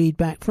following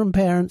feedback from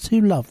parents who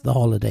loved the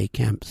holiday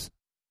camps.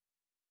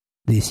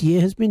 This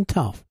year has been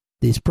tough.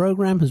 This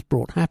programme has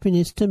brought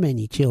happiness to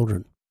many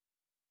children.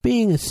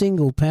 Being a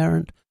single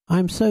parent, I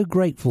am so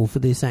grateful for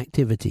this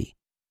activity.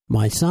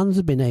 My sons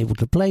have been able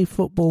to play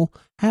football,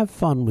 have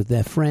fun with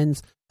their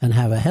friends, and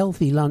have a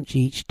healthy lunch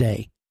each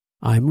day.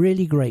 I am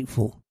really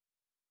grateful.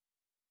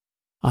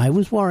 I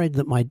was worried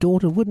that my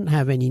daughter wouldn't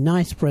have any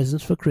nice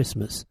presents for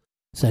Christmas,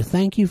 so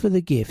thank you for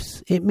the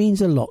gifts. It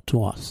means a lot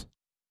to us.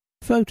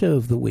 Photo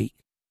of the week.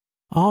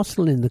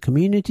 Arsenal in the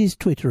community's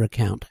Twitter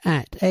account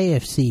at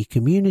AFC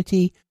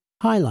Community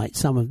highlights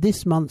some of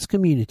this month's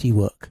community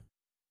work.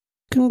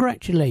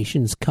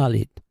 Congratulations,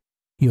 Khalid.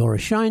 You're a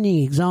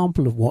shining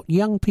example of what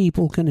young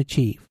people can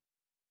achieve.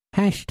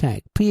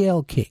 Hashtag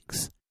PL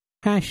Kicks.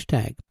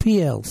 Hashtag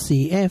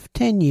PLCF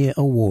 10-year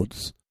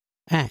awards.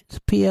 At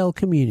PL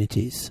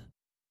Communities.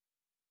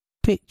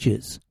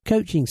 Pictures.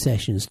 Coaching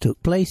sessions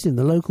took place in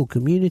the local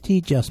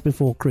community just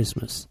before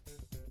Christmas.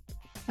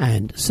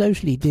 And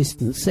socially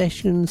distanced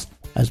sessions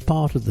as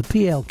part of the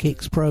PL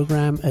Kicks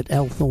programme at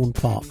Elthorne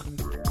Park.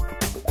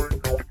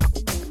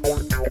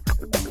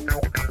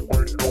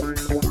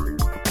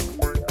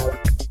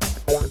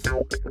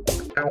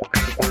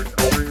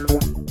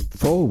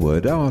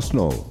 Forward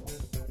Arsenal.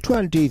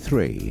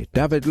 23.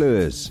 David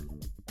Lewis.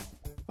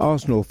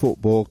 Arsenal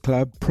Football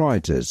Club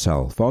prides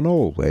itself on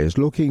always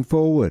looking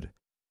forward,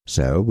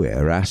 so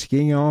we're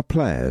asking our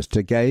players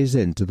to gaze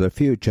into the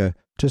future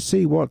to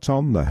see what's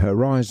on the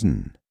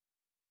horizon.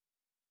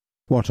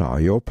 What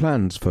are your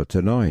plans for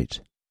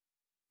tonight?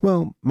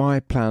 Well, my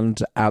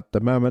plans at the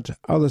moment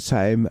are the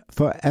same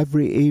for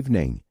every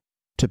evening,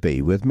 to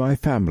be with my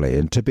family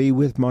and to be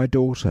with my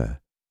daughter.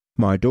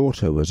 My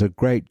daughter was a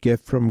great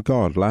gift from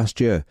God last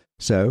year,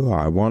 so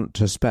I want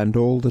to spend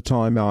all the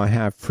time I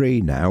have free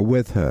now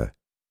with her.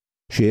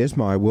 She is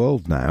my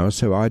world now,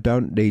 so I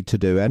don't need to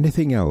do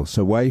anything else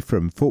away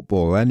from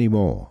football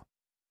anymore.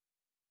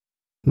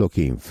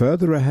 Looking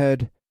further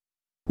ahead,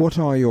 what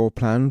are your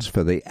plans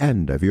for the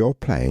end of your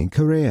playing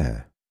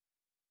career?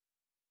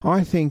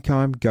 I think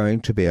I'm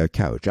going to be a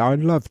coach. I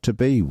love to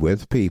be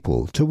with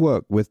people, to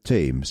work with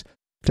teams,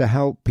 to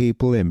help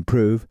people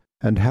improve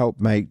and help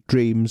make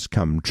dreams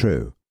come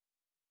true.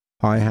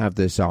 I have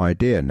this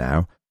idea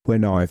now,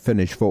 when I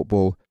finish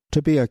football,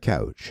 to be a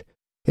coach.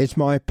 It's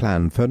my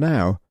plan for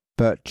now,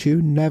 but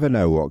you never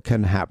know what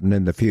can happen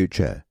in the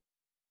future.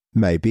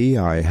 Maybe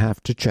I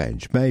have to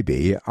change.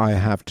 Maybe I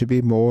have to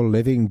be more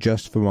living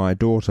just for my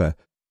daughter,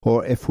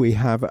 or if we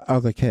have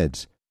other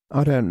kids.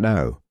 I don't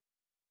know.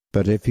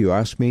 But if you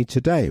ask me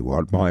today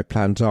what my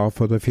plans are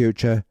for the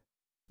future,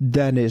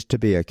 then it's to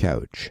be a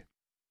coach.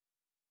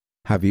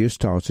 Have you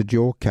started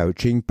your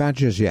coaching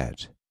badges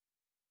yet?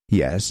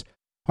 Yes,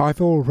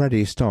 I've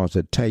already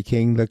started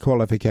taking the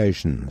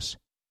qualifications.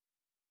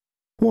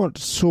 What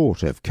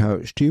sort of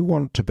coach do you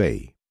want to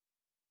be?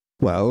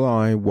 Well,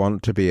 I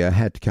want to be a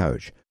head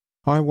coach.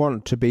 I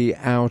want to be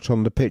out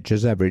on the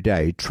pitches every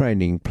day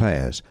training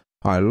players.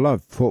 I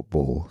love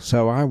football,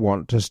 so I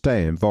want to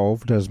stay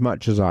involved as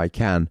much as I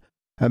can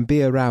and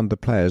be around the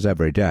players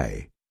every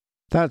day.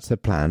 That's the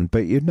plan,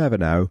 but you never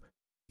know.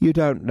 You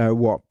don't know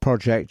what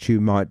project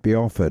you might be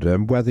offered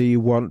and whether you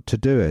want to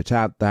do it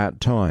at that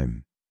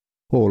time.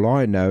 All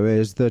I know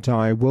is that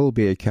I will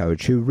be a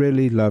coach who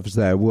really loves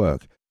their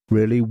work,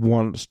 really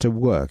wants to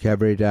work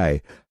every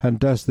day, and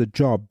does the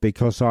job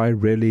because I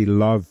really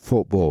love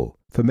football.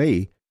 For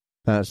me,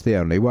 that's the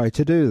only way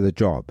to do the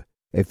job,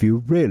 if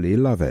you really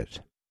love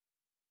it.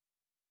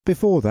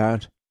 Before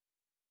that,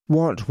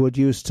 what would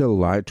you still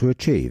like to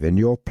achieve in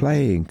your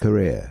playing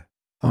career?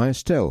 I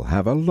still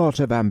have a lot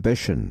of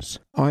ambitions.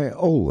 I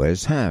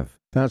always have.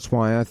 That's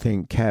why I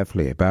think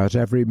carefully about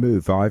every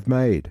move I've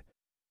made.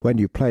 When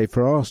you play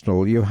for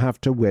Arsenal, you have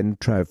to win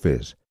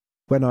trophies.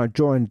 When I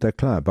joined the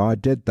club, I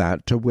did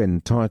that to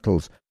win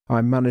titles.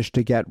 I managed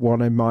to get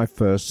one in my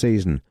first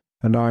season,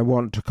 and I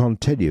want to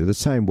continue the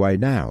same way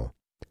now.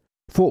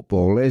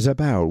 Football is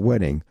about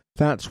winning.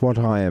 That's what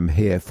I am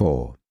here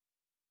for.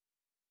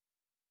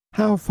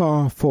 How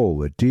far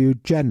forward do you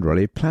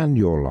generally plan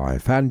your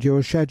life and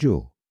your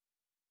schedule?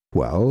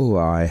 Well,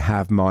 I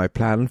have my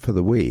plan for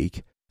the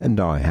week, and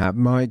I have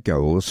my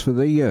goals for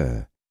the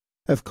year.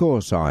 Of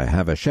course, I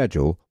have a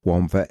schedule,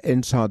 one for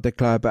inside the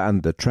club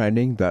and the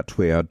training that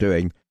we are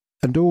doing,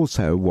 and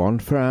also one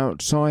for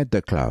outside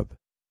the club,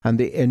 and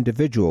the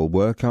individual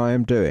work I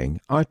am doing.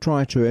 I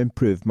try to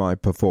improve my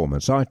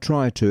performance. I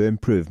try to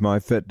improve my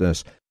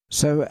fitness,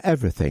 so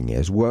everything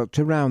is worked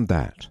around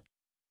that.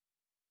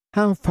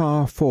 How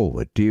far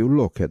forward do you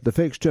look at the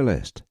fixture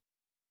list?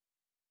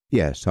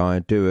 Yes, I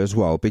do as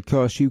well,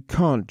 because you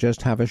can't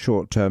just have a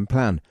short-term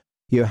plan.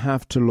 You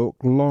have to look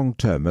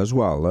long-term as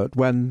well at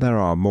when there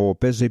are more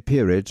busy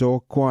periods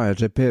or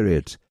quieter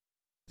periods.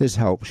 This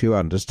helps you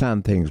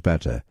understand things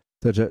better,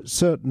 that at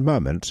certain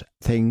moments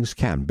things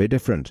can be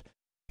different.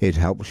 It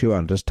helps you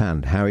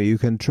understand how you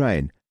can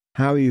train,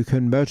 how you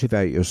can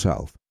motivate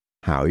yourself,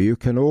 how you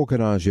can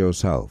organize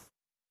yourself.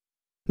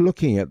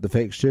 Looking at the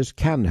fixtures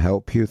can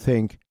help you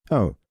think,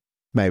 oh,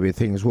 maybe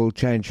things will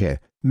change here.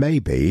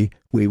 Maybe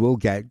we will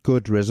get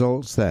good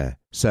results there.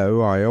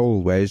 So I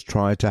always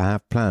try to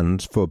have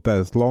plans for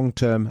both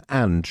long-term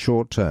and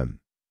short-term.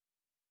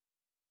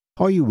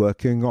 Are you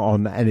working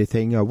on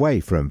anything away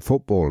from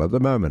football at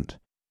the moment?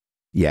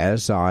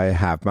 Yes, I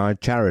have my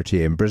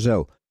charity in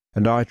Brazil,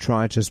 and I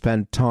try to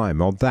spend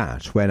time on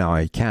that when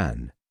I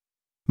can.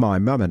 My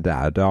mum and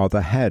dad are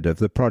the head of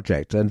the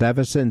project, and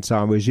ever since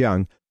I was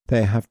young,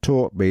 they have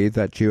taught me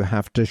that you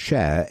have to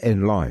share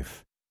in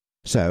life.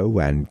 So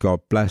when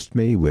God blessed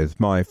me with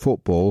my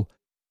football,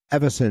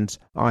 ever since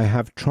I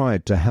have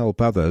tried to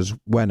help others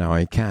when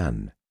I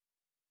can.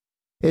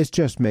 It's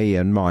just me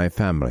and my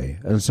family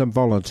and some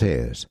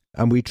volunteers,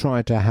 and we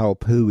try to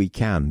help who we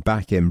can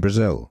back in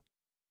Brazil.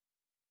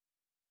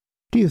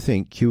 Do you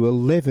think you will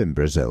live in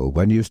Brazil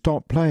when you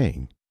stop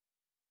playing?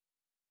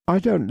 I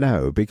don't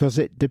know, because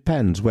it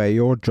depends where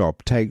your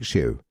job takes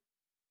you.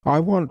 I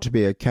want to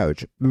be a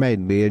coach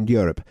mainly in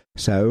Europe,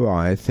 so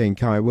I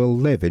think I will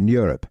live in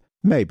Europe,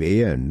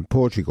 maybe in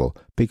Portugal,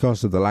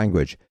 because of the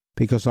language,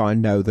 because I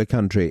know the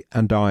country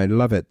and I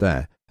love it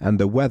there, and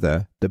the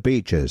weather, the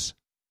beaches.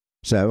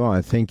 So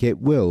I think it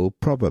will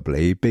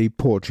probably be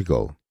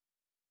Portugal.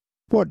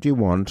 What do you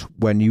want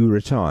when you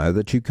retire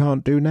that you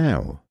can't do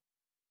now?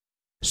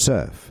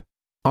 Surf.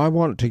 I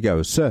want to go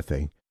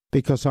surfing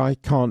because I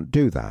can't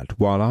do that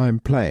while I'm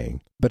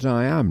playing, but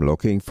I am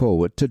looking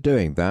forward to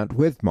doing that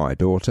with my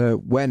daughter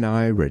when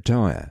I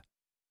retire.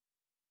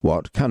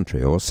 What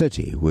country or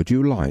city would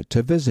you like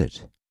to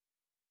visit?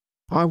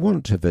 I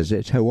want to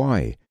visit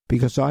Hawaii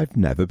because I've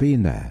never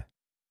been there.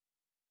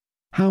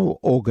 How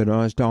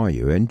organized are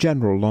you in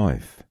general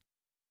life?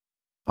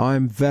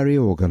 I'm very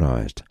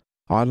organized.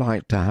 I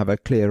like to have a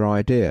clear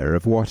idea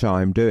of what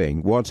I'm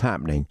doing, what's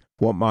happening,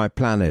 what my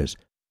plan is.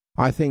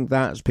 I think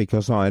that's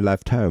because I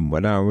left home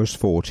when I was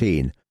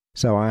 14,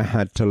 so I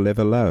had to live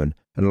alone,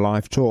 and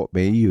life taught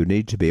me you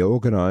need to be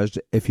organized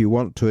if you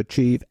want to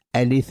achieve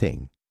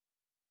anything.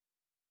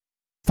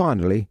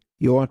 Finally,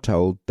 you are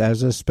told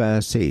there's a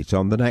spare seat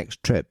on the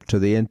next trip to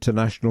the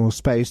International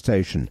Space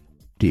Station.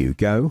 Do you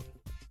go?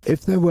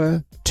 If there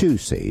were 2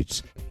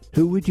 seats,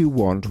 who would you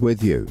want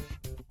with you?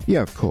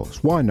 Yeah, of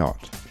course, why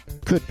not?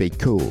 Could be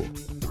cool.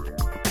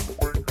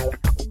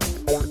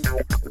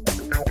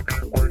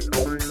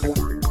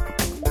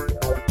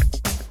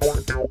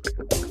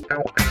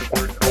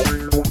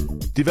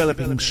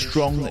 Developing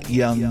strong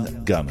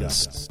young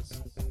gunners.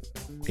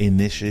 In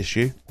this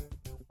issue,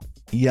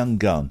 young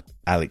gun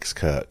Alex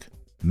Kirk,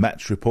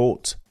 match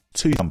report,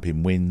 2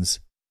 thumping wins,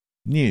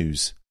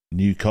 news,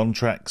 new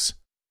contracts,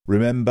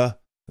 remember,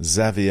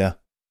 Xavier,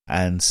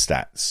 and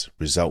stats,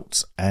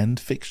 results and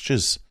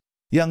fixtures.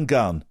 Young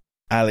gun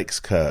Alex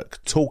Kirk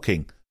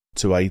talking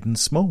to Aidan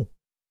Small.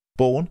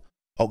 Born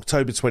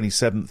October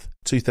 27th,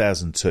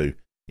 2002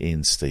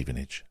 in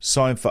Stevenage.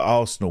 Signed for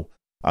Arsenal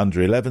under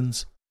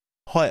 11s.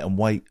 Height and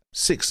weight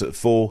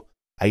 6'4",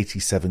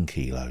 87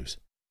 kilos.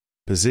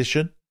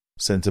 Position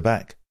centre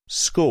back.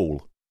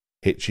 School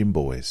Hitchin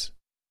Boys.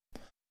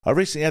 I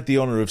recently had the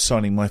honour of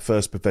signing my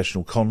first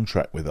professional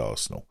contract with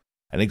Arsenal,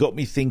 and it got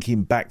me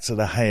thinking back to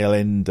the Hale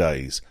End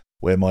days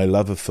where my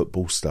love of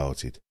football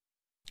started.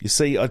 You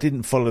see, I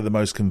didn't follow the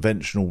most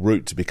conventional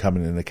route to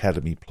becoming an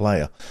academy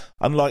player.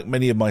 Unlike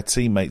many of my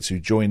teammates who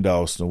joined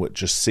Arsenal at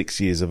just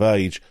 6 years of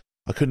age,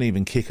 I couldn't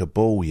even kick a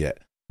ball yet,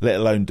 let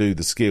alone do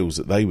the skills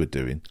that they were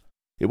doing.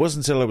 It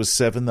wasn't until I was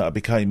 7 that I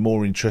became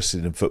more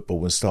interested in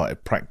football and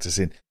started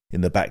practising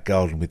in the back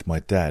garden with my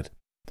dad.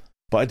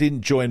 But I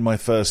didn't join my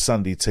first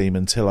Sunday team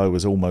until I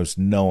was almost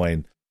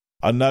 9.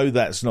 I know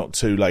that's not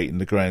too late in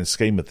the grand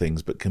scheme of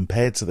things, but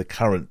compared to the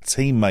current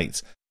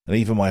teammates and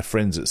even my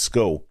friends at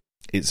school,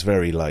 it's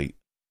very late.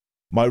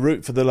 My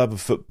route for the love of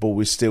football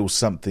is still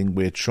something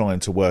we're trying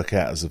to work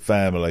out as a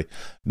family.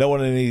 No one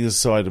on either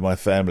side of my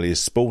family is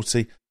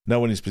sporty. No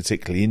one is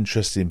particularly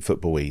interested in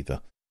football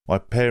either. My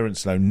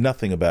parents know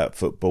nothing about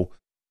football.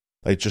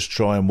 They just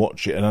try and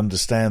watch it and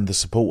understand the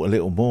support a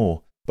little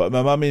more. But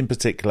my mum in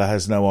particular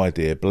has no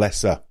idea.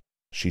 Bless her.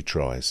 She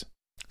tries.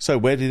 So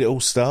where did it all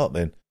start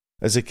then?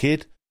 As a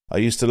kid, I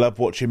used to love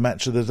watching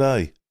Match of the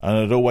Day, and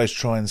I'd always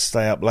try and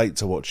stay up late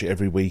to watch it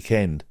every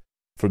weekend.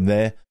 From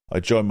there, I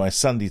joined my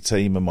Sunday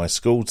team and my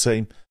school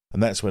team,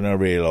 and that's when I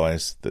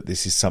realised that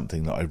this is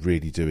something that I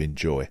really do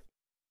enjoy.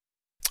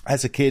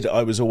 As a kid,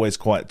 I was always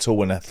quite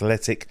tall and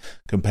athletic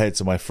compared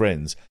to my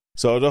friends,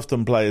 so I'd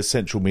often play as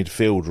central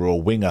midfielder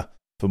or winger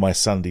for my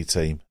Sunday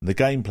team. And the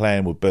game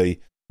plan would be,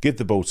 give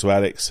the ball to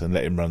Alex and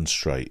let him run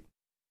straight.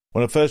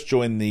 When I first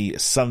joined the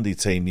Sunday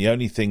team, the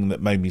only thing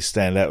that made me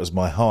stand out was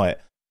my height.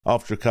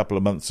 After a couple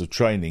of months of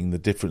training, the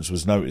difference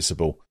was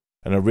noticeable,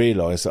 and I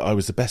realised that I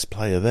was the best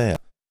player there.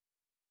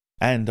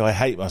 And I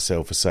hate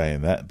myself for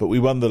saying that, but we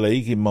won the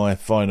league in my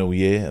final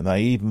year, and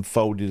they even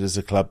folded as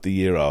a club the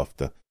year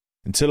after.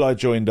 Until I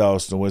joined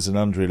Arsenal as an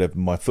under-11,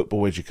 my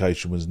football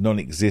education was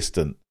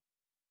non-existent.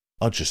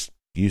 I just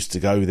used to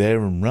go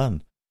there and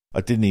run.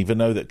 I didn't even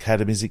know that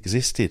academies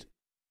existed.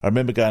 I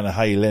remember going to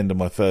Hale End on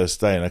my first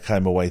day, and I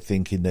came away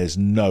thinking there's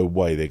no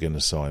way they're going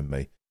to sign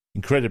me.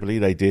 Incredibly,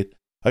 they did.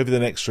 Over the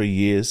next 3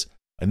 years,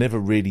 I never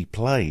really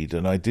played,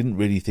 and I didn't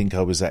really think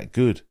I was that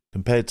good.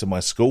 Compared to my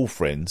school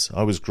friends,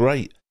 I was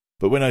great.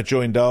 But when I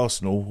joined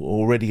Arsenal, I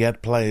already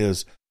had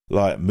players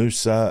like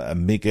Musa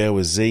and Miguel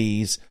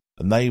Aziz,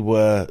 and they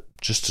were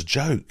just a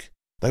joke.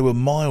 They were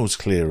miles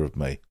clear of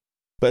me.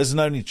 But as an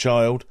only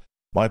child,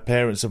 my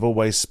parents have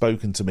always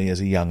spoken to me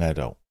as a young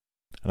adult.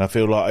 And I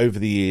feel like over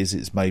the years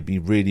it's made me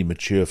really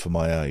mature for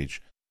my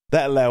age.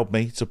 That allowed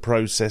me to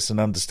process and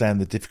understand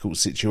the difficult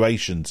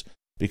situations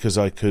because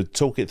I could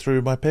talk it through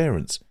with my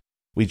parents.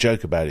 We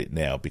joke about it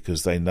now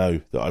because they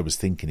know that I was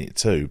thinking it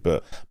too,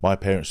 but my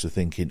parents were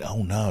thinking,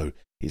 oh no,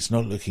 it's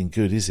not looking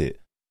good, is it?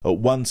 At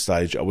one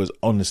stage, I was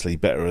honestly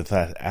better at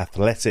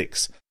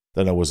athletics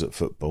than I was at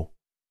football.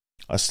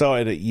 I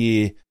started at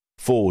year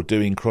 4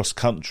 doing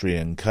cross-country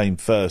and came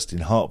first in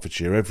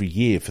Hertfordshire every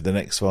year for the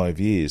next 5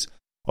 years.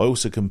 I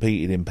also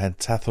competed in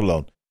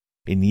pentathlon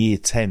in year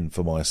 10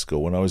 for my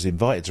school, and I was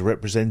invited to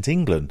represent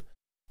England.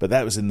 But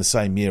that was in the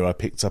same year I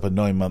picked up a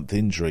 9-month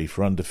injury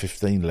for under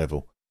 15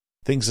 level.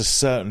 Things are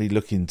certainly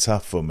looking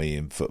tough for me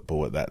in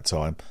football at that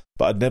time,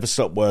 but I'd never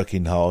stopped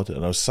working hard,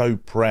 and I was so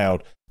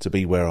proud to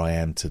be where I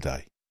am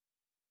today.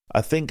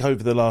 I think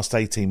over the last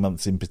 18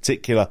 months in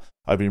particular,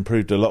 I've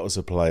improved a lot as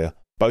a player,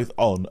 both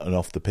on and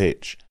off the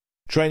pitch.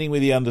 Training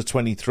with the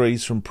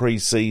under-23s from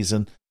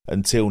pre-season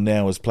until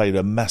now has played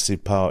a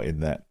massive part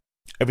in that.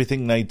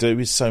 Everything they do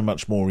is so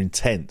much more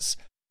intense,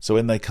 so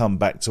when they come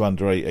back to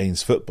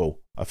under-18s football,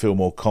 I feel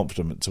more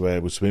confident to be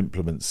able to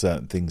implement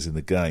certain things in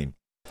the game.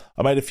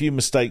 I made a few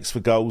mistakes for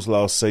goals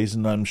last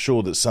season, and I'm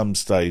sure that some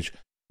stage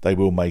they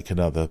will make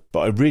another, but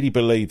I really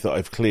believe that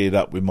I've cleared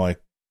up with my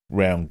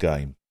round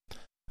game.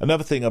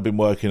 Another thing I've been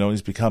working on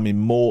is becoming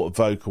more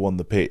vocal on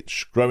the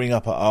pitch. Growing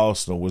up at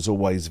Arsenal was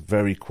always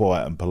very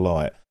quiet and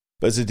polite,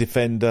 but as a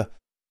defender,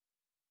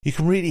 you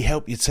can really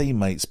help your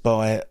teammates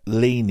by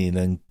leaning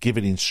and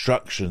giving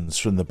instructions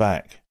from the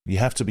back. You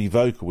have to be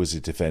vocal as a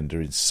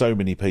defender, and so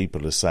many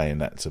people are saying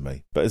that to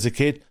me. But as a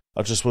kid,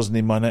 I just wasn't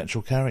in my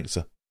natural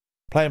character.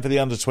 Playing for the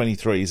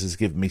under-23s has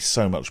given me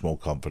so much more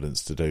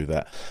confidence to do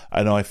that,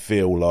 and I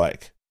feel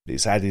like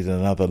it's added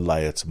another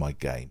layer to my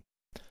game.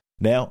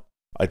 Now,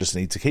 I just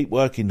need to keep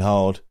working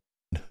hard,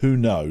 and who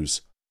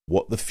knows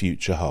what the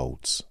future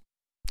holds.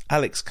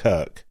 Alex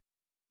Kirk,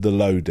 the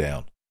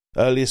lowdown.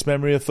 Earliest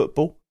memory of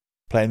football?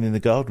 Playing in the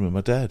garden with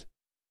my dad.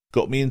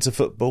 Got me into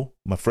football?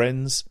 My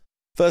friends?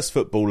 First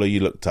footballer you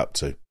looked up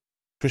to?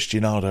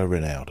 Cristiano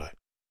Ronaldo.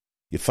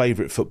 Your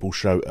favourite football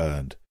show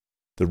earned?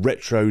 the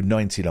Retro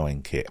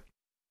 99 kit.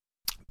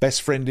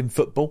 Best friend in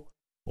football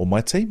or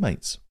my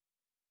teammates?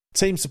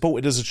 Team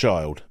supported as a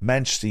child,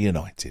 Manchester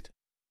United.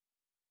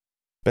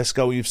 Best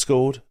goal you've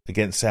scored?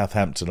 Against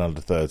Southampton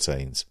under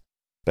 13s.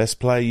 Best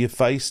player you've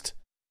faced?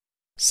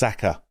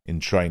 Saka in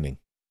training.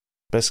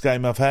 Best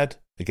game I've had?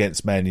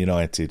 Against Man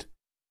United.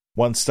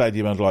 One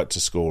stadium I'd like to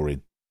score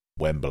in?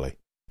 Wembley.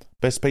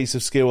 Best piece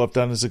of skill I've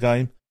done as a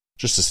game?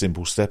 Just a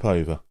simple step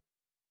over.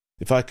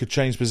 If I could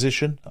change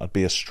position, I'd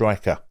be a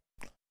striker.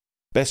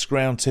 Best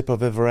ground tip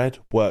I've ever had?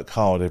 Work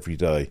hard every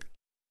day.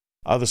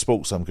 Other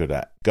sports I'm good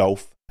at?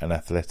 Golf and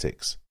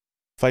athletics.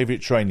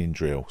 Favourite training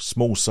drill?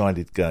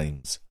 Small-sided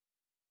games.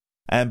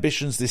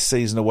 Ambitions this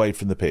season away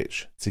from the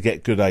pitch? To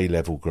get good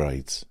A-level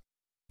grades.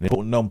 An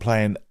important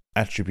non-playing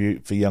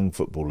attribute for young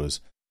footballers.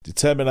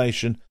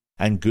 Determination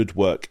and good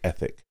work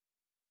ethic.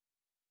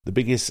 The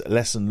biggest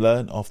lesson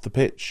learned off the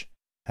pitch?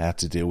 How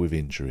to deal with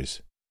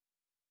injuries.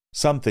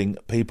 Something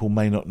people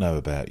may not know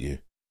about you.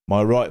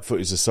 My right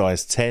foot is a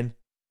size 10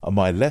 and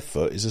my left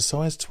foot is a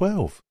size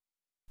 12.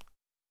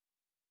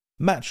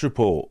 Match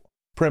report,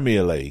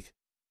 Premier League,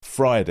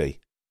 Friday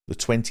the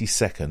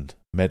 22nd,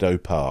 Meadow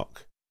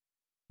Park.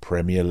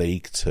 Premier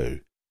League 2,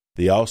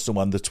 the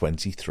Arsenal under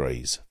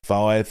 23s,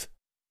 5,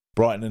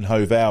 Brighton and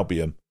Hove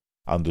Albion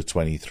under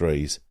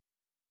 23s,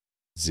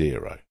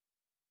 0.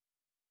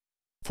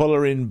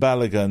 Following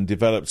Balogun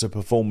developed a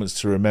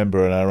performance to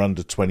remember in our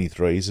under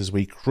 23s as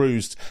we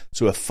cruised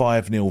to a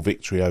 5-0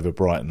 victory over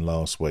Brighton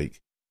last week.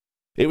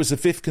 It was the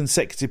 5th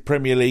consecutive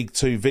Premier League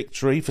 2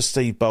 victory for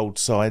Steve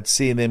Bould's side,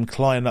 seeing them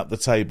climb up the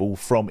table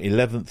from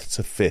 11th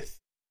to 5th.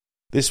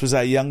 This was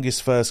our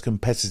youngest first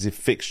competitive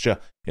fixture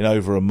in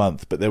over a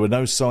month, but there were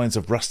no signs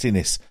of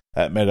rustiness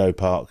at Meadow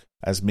Park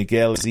as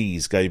Miguel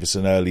Aziz gave us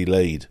an early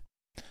lead.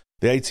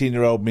 The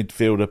 18-year-old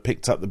midfielder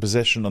picked up the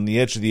possession on the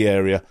edge of the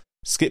area,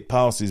 skipped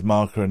past his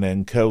marker and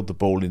then curled the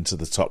ball into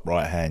the top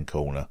right-hand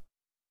corner.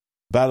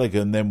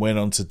 Balogun then went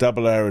on to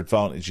double our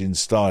advantage in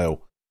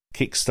style,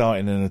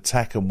 kick-starting an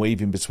attack and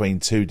weaving between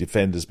two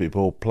defenders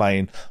before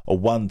playing a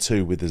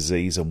 1-2 with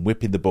Aziz and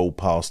whipping the ball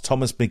past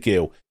Thomas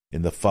McGill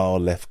in the far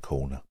left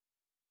corner.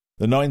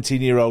 The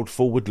 19-year-old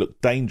forward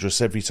looked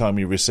dangerous every time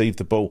he received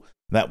the ball,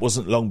 and that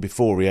wasn't long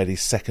before he had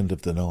his second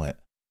of the night.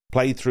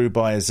 Played through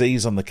by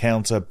Aziz on the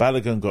counter,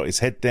 Balogun got his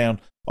head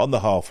down on the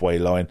halfway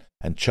line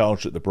and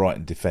charged at the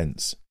Brighton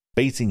defence,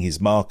 beating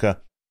his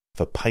marker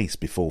for pace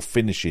before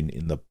finishing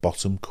in the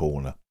bottom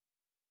corner.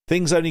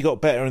 Things only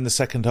got better in the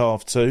second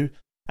half too,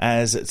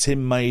 as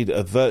Tim made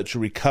a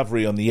virtual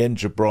recovery on the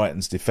edge of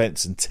Brighton's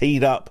defence and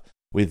teed up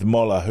with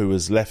Moller, who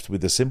was left with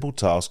the simple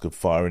task of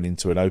firing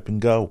into an open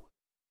goal.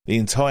 The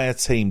entire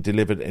team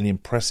delivered an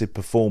impressive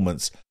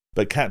performance,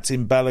 but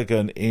Captain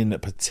Balogun in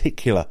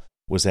particular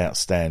was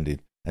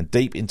outstanding, and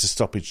deep into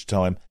stoppage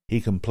time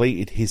he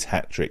completed his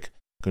hat-trick,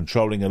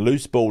 controlling a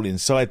loose ball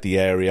inside the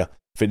area,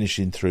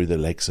 finishing through the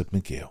legs of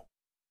McGill.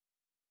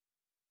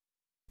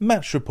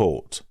 Match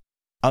report,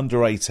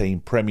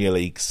 Under-18 Premier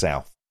League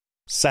South,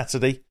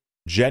 Saturday,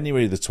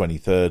 January the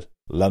 23rd,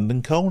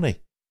 London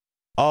Colney.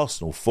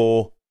 Arsenal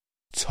 4,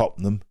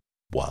 Tottenham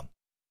 1.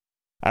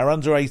 Our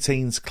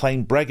under-18s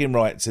claimed bragging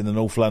rights in the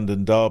North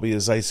London derby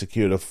as they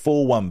secured a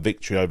 4-1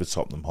 victory over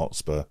Tottenham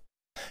Hotspur.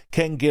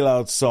 Ken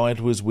Gillard's side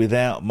was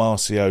without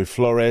Marcio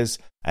Flores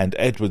and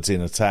Edwards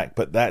in attack,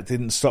 but that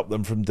didn't stop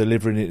them from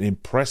delivering an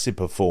impressive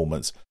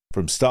performance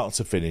from start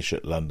to finish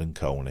at London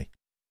Colney.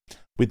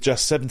 With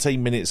just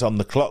 17 minutes on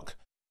the clock,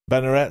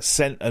 Banneret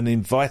sent an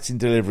inviting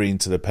delivery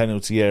into the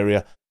penalty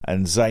area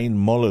and Zayn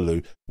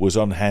Mololu was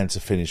on hand to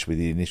finish with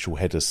the initial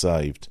header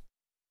saved.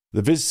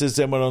 The visitors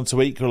then went on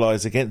to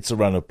equalise against a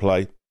run of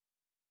play,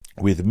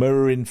 with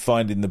Murrin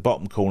finding the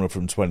bottom corner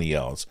from 20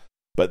 yards.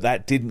 But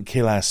that didn't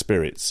kill our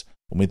spirits,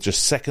 and with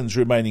just seconds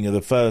remaining of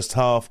the first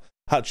half,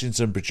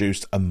 Hutchinson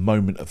produced a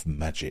moment of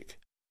magic.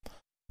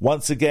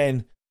 Once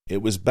again,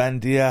 it was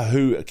Bandia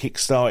who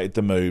kick-started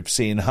the move,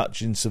 seeing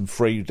Hutchinson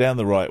free down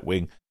the right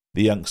wing.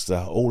 The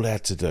youngster, all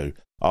had to do,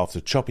 after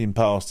chopping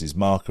past his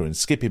marker and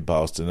skipping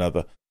past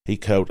another, he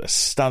curled a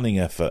stunning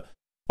effort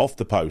off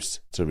the post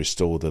to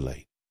restore the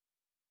lead.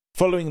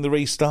 Following the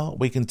restart,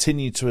 we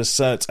continued to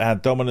assert our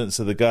dominance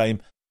of the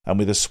game, and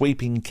with a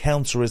sweeping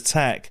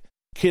counter-attack,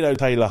 Kiddo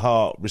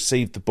Taylor-Hart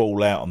received the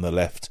ball out on the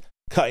left,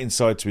 cut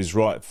inside to his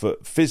right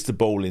foot, fizzed the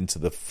ball into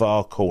the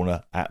far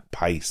corner at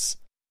pace.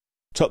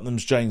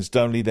 Tottenham's James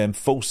Donley then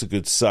forced a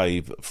good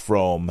save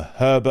from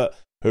Herbert,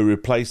 who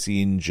replaced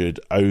the injured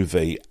OV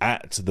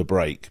at the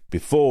break,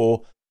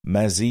 before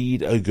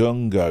Mazid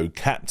Ogongo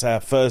capped our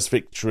first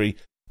victory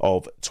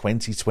of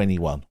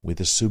 2021 with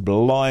a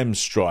sublime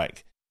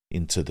strike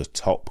into the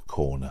top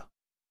corner.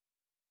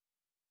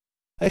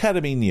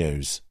 Academy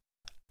news.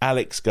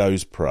 Alex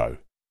goes pro.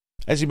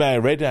 As you may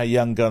have read, our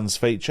Young Guns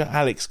feature,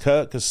 Alex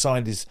Kirk has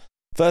signed his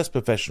first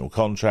professional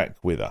contract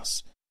with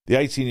us. The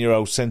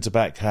 18-year-old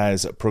centre-back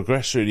has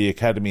progressed through the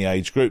academy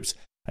age groups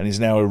and is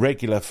now a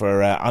regular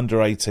for our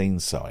under-18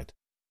 side.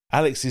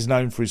 Alex is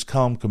known for his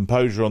calm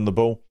composure on the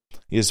ball.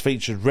 He has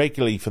featured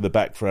regularly for the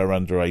back for our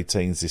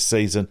under-18s this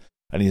season,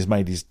 and he has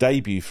made his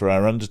debut for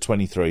our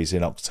under-23s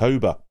in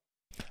October.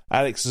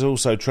 Alex has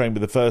also trained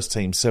with the first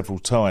team several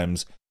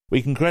times.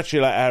 We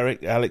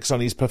congratulate Alex on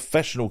his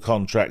professional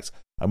contract,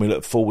 and we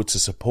look forward to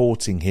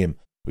supporting him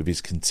with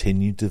his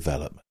continued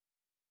development.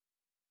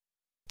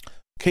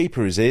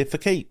 Keeper is here for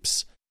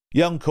keeps.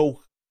 Young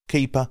cool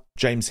keeper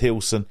James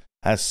Hilson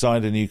has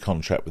signed a new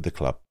contract with the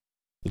club.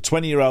 The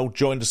 20-year-old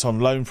joined us on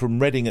loan from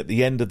Reading at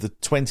the end of the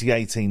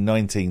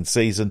 2018-19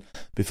 season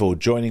before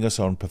joining us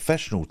on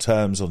professional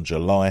terms on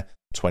July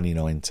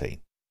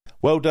 2019.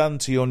 Well done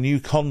to your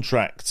new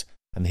contract,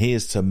 and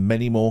here's to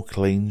many more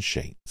clean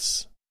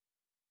sheets.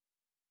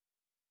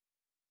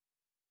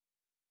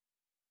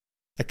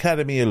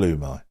 Academy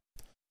Alumni.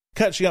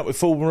 Catching up with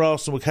former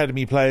Arsenal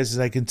Academy players as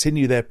they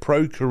continue their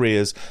pro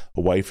careers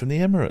away from the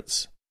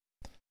Emirates.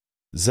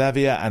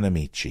 Xavier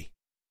Anamici.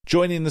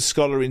 Joining the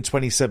Scholar in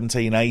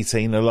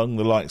 2017-18 along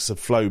the likes of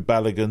Flo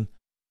Balogun,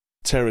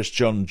 Terrace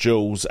John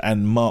Jules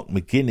and Mark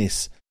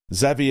McGuinness,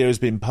 Xavier has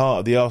been part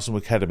of the Arsenal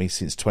Academy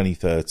since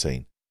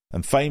 2013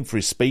 and famed for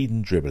his speed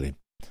and dribbling.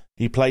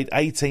 He played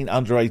 18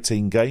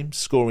 under-18 games,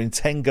 scoring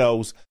 10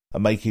 goals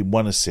and making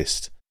 1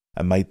 assist,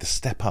 and made the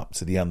step up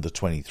to the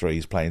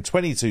under-23s, playing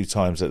 22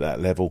 times at that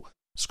level,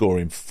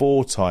 scoring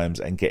 4 times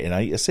and getting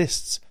 8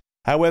 assists.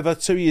 However,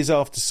 2 years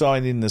after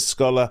signing the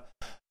Scholar,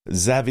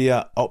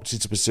 Xavier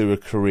opted to pursue a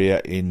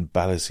career in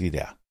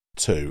Bundesliga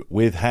 2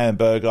 with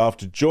Hamburg.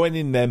 After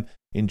joining them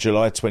in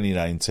July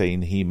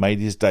 2019, he made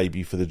his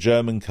debut for the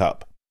German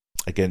Cup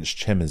against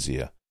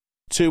Chemezia.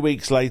 2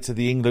 weeks later,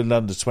 the England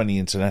under-20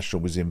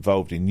 international was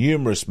involved in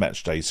numerous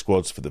matchday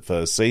squads for the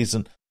first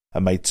season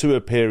and made 2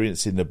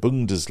 appearances in the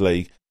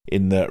Bundesliga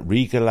in the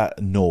Riga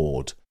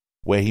Nord,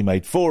 where he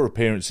made 4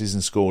 appearances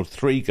and scored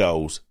 3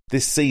 goals.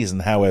 This season,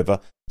 however,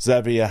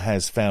 Xavier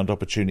has found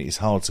opportunities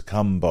hard to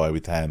come by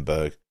with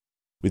Hamburg,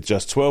 with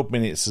just 12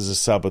 minutes as a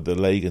sub of the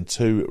league and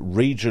 2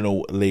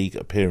 regional league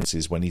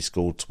appearances when he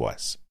scored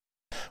twice.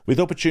 With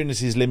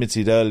opportunities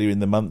limited earlier in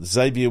the month,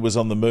 Xavier was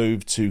on the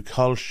move to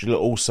Karlsruhe,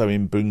 also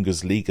in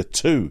Bundesliga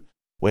 2,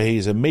 where he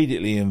is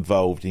immediately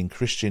involved in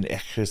Christian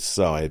Echer's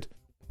side.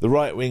 The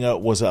right winger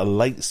was a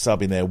late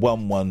sub in their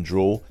 1-1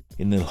 draw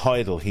in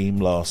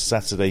Heidelheim last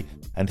Saturday,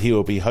 and he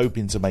will be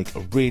hoping to make a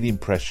real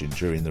impression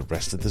during the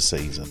rest of the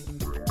season.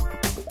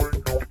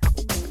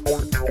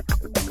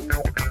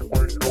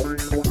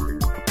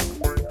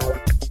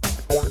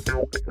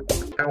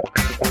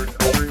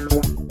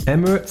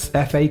 Emirates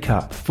FA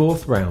Cup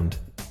 4th round,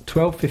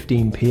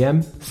 12:15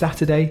 p.m,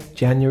 Saturday,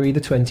 January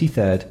the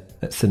 23rd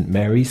at St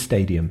Mary's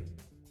Stadium.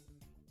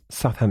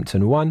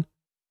 Southampton 1,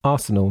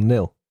 Arsenal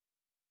 0.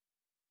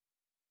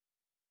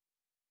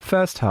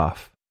 First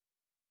half.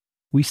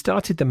 We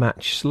started the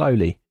match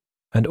slowly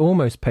and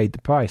almost paid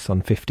the price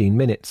on 15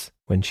 minutes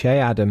when Che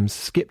Adams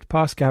skipped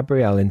past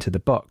Gabriel into the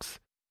box,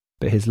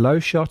 but his low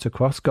shot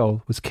across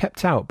goal was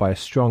kept out by a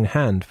strong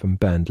hand from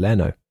Bernd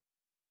Leno.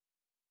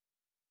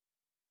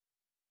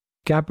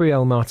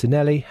 Gabriel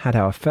Martinelli had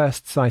our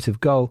first sight of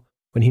goal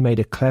when he made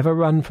a clever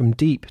run from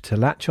deep to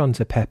latch on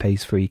to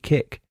Pepe's free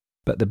kick,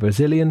 but the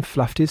Brazilian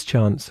fluffed his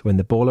chance when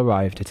the ball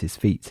arrived at his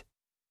feet.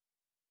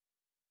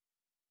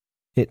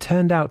 It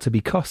turned out to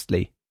be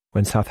costly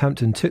when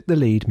Southampton took the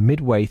lead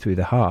midway through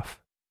the half.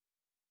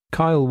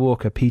 Kyle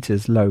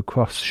Walker-Peters' low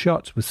cross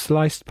shot was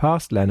sliced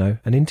past Leno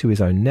and into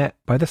his own net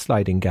by the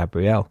sliding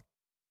Gabriel.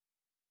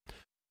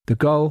 The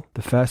goal,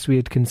 the first we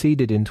had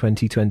conceded in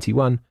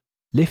 2021,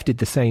 lifted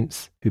the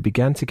Saints, who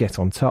began to get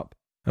on top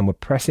and were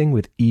pressing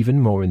with even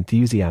more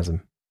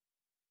enthusiasm.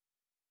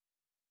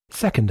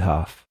 Second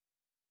half.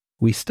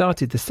 We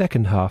started the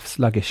second half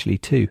sluggishly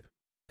too,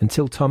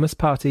 until Thomas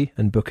Partey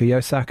and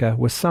Bukayo Saka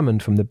were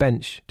summoned from the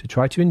bench to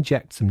try to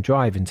inject some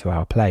drive into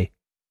our play.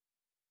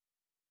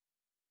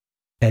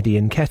 Eddie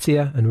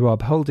Nketiah and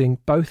Rob Holding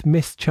both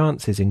missed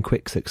chances in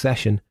quick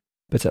succession,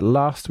 but at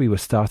last we were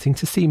starting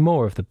to see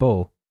more of the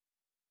ball.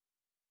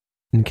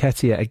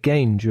 Nketiah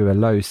again drew a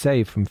low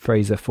save from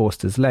Fraser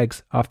Forster's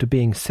legs after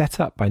being set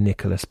up by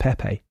Nicolas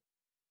Pepe.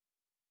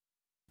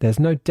 There's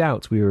no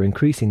doubt we were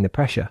increasing the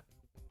pressure,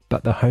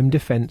 but the home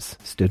defence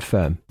stood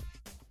firm.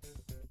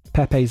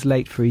 Pepe's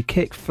late free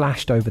kick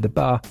flashed over the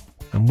bar,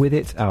 and with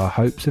it our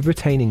hopes of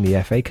retaining the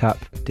FA Cup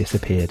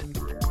disappeared.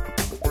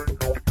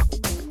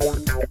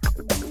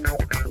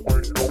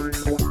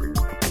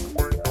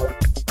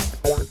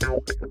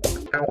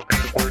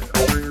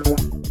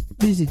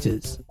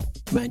 Visitors,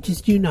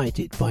 Manchester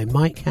United by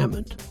Mike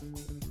Hammond.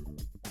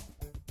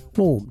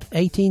 Formed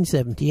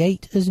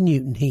 1878 as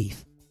Newton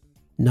Heath,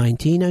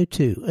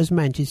 1902 as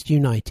Manchester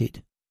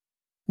United.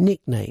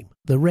 Nickname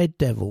the Red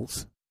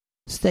Devils.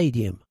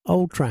 Stadium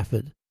Old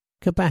Trafford.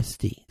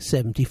 Capacity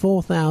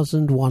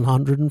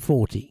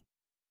 74,140.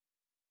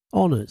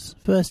 Honours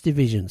First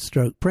Division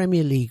 /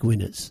 Premier League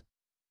winners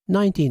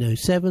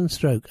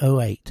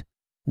 1907/08,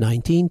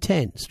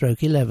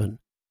 1910/11,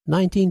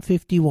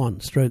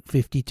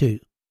 1951/52,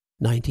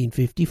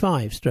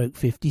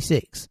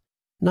 1955/56,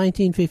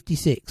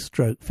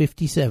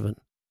 1956/57,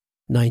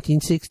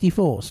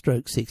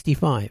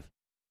 1964/65,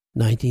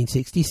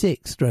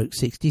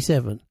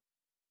 1966/67,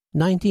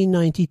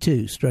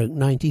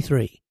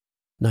 1992/93,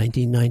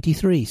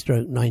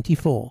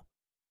 1993/94,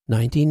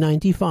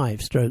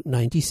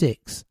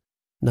 1995-96,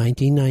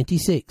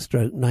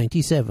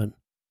 1996-97,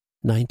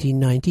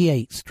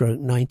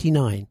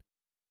 1998-99,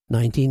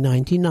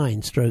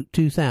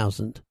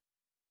 1999-2000,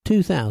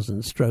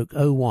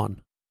 2000-01,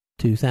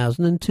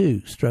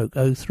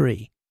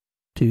 2002-03,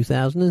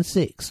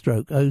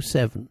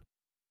 2006-07,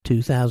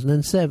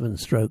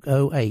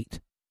 2007-08,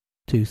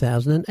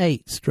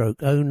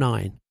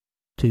 2008-09,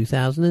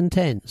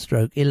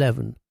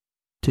 2010-11,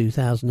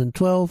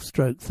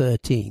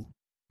 2012-13.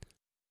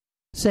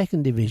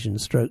 Second Division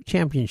 /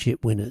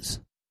 Championship winners: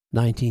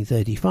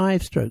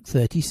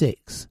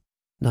 1935-36,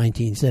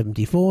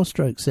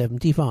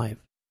 1974-75.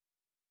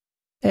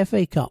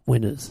 FA Cup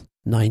winners: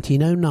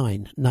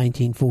 1909,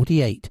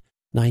 1948,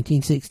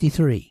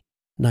 1963,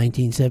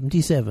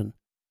 1977,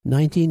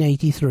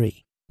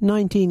 1983,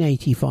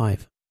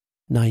 1985,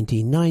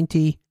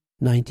 1990,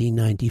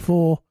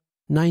 1994,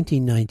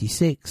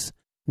 1996,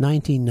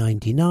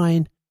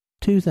 1999,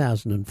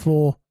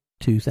 2004,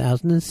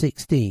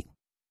 2016.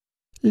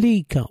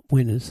 League Cup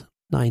winners: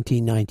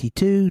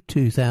 1992,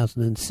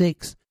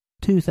 2006,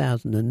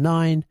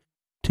 2009,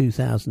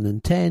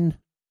 2010,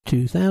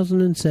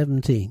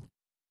 2017.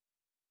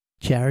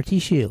 Charity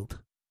Shield: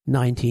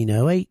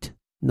 1908,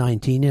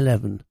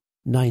 1911,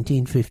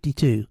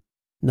 1952,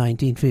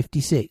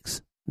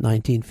 1956,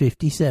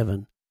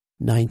 1957,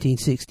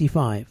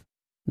 1965,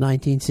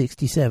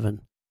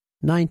 1967,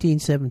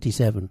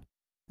 1977,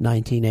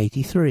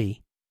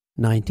 1983,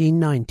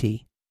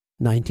 1990,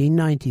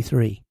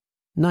 1993,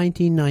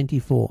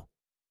 1994,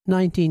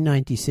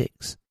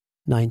 1996,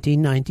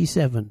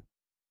 1997,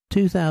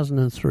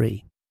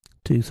 2003,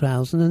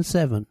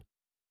 2007,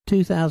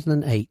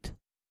 2008,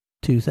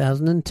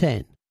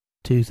 2010,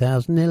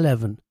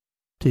 2011,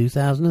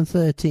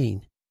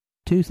 2013,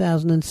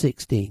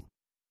 2016.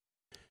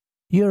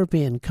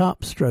 European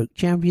Cup /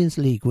 Champions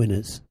League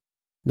winners: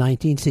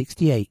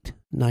 1968,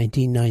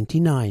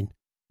 1999,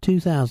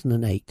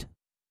 2008.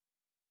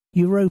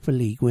 Europa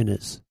League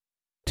winners: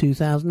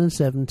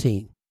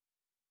 2017.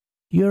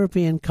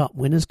 European Cup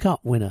Winners'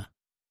 Cup winner: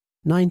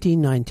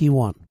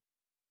 1991.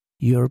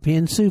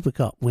 European Super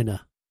Cup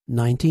winner: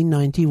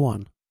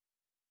 1991.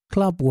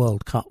 Club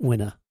World Cup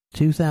winner: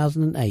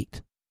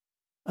 2008.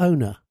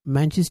 Owner: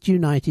 Manchester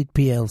United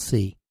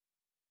plc.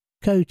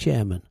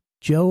 Co-chairman: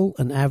 Joel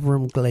and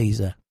Avram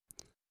Glazer.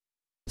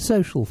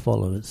 Social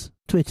followers: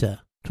 Twitter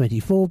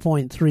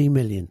 24.3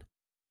 million,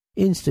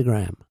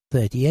 Instagram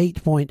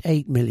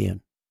 38.8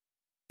 million,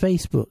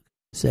 Facebook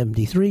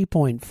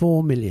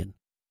 73.4 million.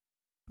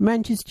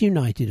 Manchester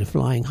United are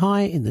flying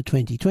high in the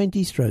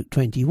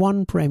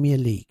 2020-21 Premier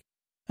League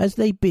as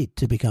they bid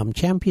to become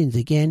champions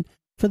again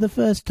for the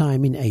first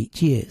time in 8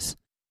 years,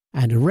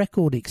 and a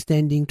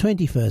record-extending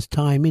 21st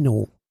time in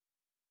all.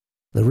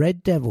 The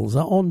Red Devils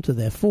are on to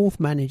their fourth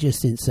manager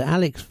since Sir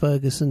Alex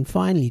Ferguson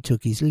finally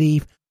took his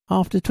leave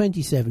after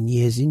 27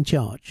 years in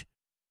charge,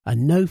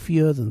 and no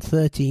fewer than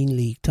 13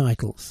 league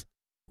titles,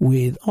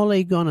 with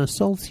Ole Gunnar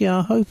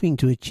Solskjaer hoping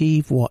to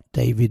achieve what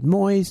David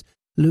Moyes,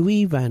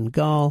 Louis van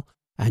Gaal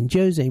and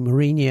Jose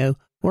Mourinho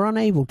were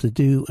unable to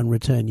do and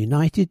return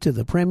United to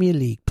the Premier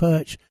League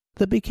perch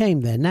that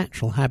became their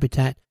natural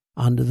habitat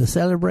under the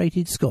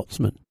celebrated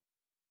Scotsman.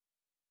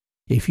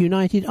 If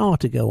United are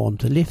to go on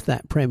to lift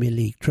that Premier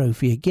League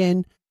trophy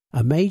again,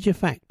 a major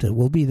factor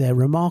will be their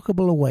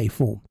remarkable away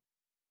form.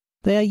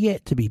 They are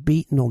yet to be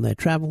beaten on their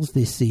travels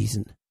this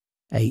season,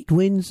 8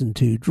 wins and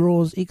 2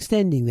 draws,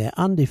 extending their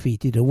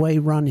undefeated away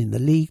run in the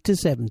league to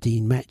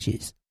 17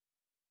 matches.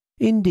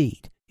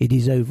 Indeed, it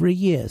is over a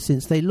year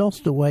since they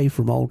lost away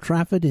from Old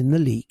Trafford in the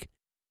league,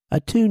 a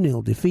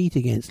 2-0 defeat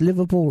against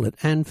Liverpool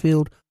at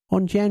Anfield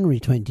on January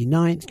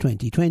 29,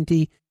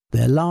 2020,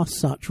 their last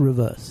such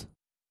reverse.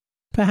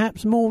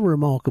 Perhaps more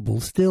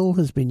remarkable still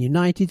has been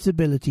United's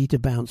ability to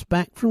bounce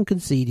back from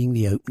conceding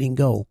the opening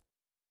goal.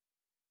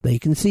 They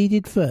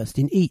conceded first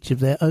in each of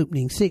their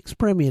opening 6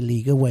 Premier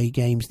League away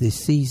games this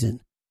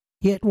season,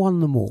 yet won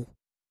them all.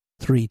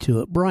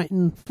 3-2 at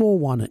Brighton,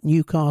 4-1 at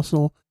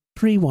Newcastle,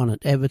 3-1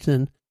 at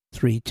Everton,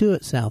 3-2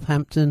 at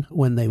Southampton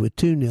when they were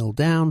 2-0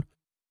 down,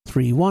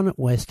 3-1 at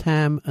West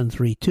Ham and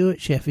 3-2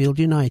 at Sheffield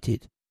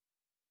United.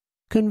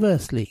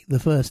 Conversely, the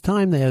first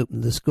time they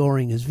opened the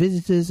scoring as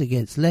visitors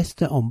against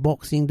Leicester on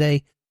Boxing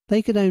Day,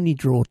 they could only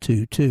draw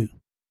 2-2.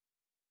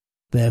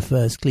 Their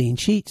first clean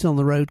sheets on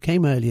the road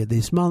came earlier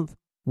this month,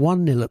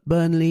 1-0 at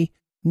Burnley,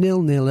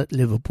 0-0 at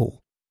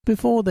Liverpool,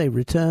 before they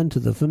returned to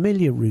the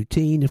familiar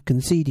routine of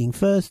conceding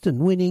first and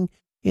winning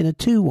in a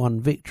 2-1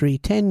 victory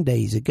 10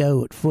 days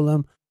ago at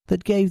Fulham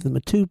that gave them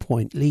a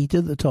 2-point lead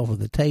at the top of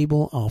the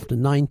table after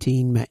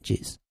 19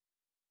 matches.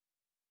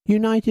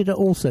 United are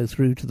also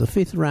through to the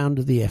 5th round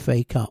of the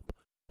FA Cup,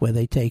 where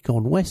they take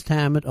on West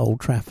Ham at Old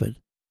Trafford,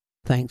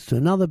 thanks to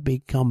another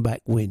big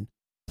comeback win,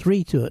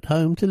 3-2 at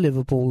home to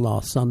Liverpool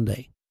last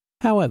Sunday.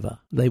 However,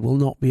 they will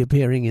not be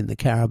appearing in the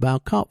Carabao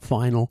Cup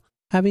final,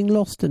 having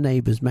lost to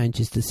neighbours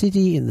Manchester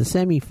City in the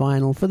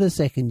semi-final for the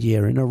second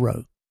year in a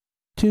row,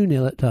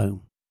 2-0 at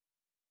home.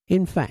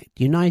 In fact,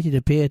 United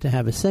appear to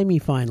have a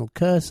semi-final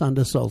curse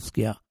under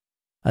Solskjaer,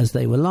 as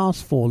they were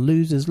last four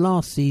losers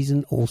last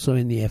season also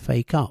in the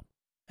FA Cup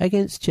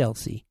against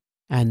Chelsea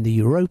and the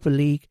Europa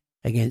League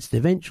against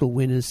eventual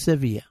winners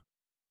Sevilla.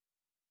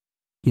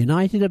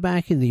 United are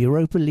back in the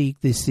Europa League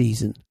this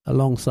season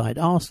alongside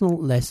Arsenal,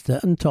 Leicester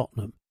and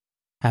Tottenham,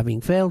 having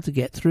failed to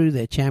get through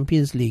their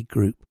Champions League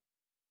group.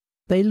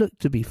 They looked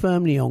to be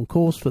firmly on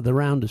course for the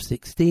round of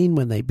 16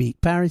 when they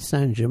beat Paris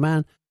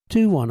Saint-Germain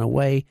 2-1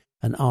 away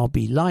and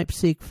RB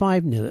Leipzig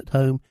 5-0 at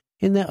home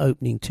in their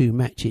opening two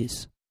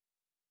matches.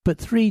 But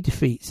 3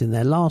 defeats in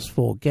their last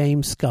 4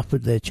 games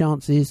scuppered their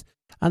chances,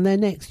 and their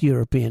next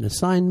European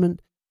assignment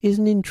is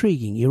an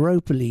intriguing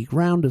Europa League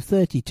round of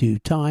 32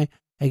 tie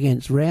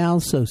against Real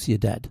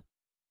Sociedad.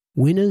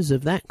 Winners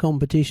of that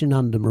competition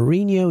under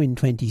Mourinho in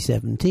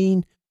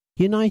 2017,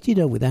 United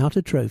are without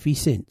a trophy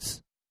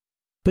since.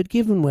 But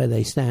given where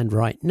they stand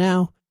right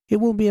now, it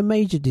will be a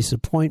major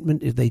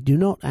disappointment if they do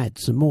not add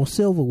some more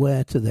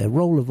silverware to their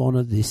roll of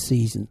honour this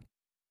season.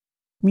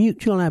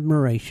 Mutual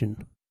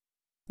admiration.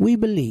 We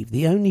believe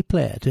the only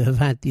player to have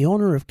had the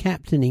honour of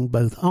captaining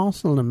both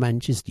Arsenal and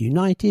Manchester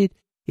United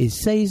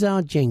is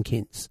Cesar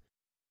Jenkins,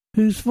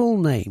 whose full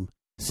name,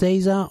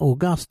 Cesar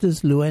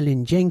Augustus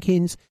Llewellyn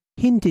Jenkins,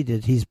 hinted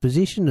at his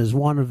position as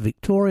one of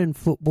Victorian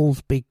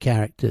football's big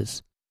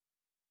characters.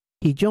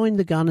 He joined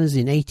the Gunners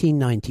in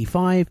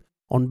 1895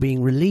 on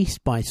being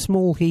released by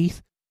Small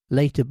Heath,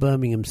 later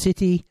Birmingham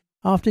City,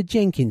 after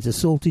Jenkins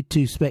assaulted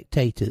 2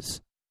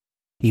 spectators.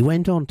 He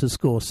went on to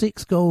score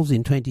 6 goals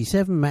in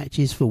 27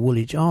 matches for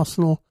Woolwich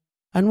Arsenal,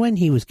 and when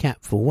he was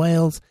capped for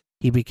Wales,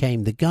 he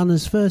became the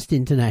Gunners' first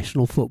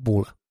international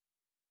footballer.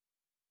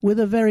 With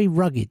a very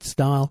rugged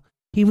style,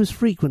 he was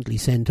frequently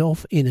sent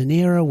off in an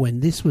era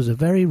when this was a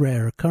very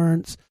rare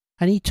occurrence,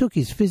 and he took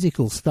his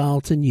physical style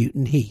to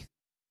Newton Heath,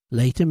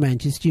 later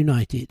Manchester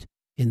United,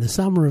 in the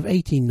summer of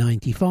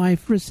 1895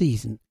 for a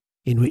season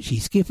in which he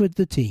skippered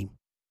the team.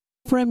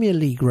 Premier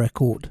League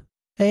record: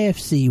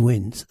 AFC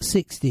wins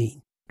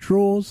 16,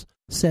 draws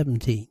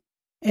 17,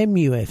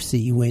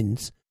 MUFC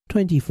wins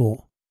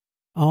 24,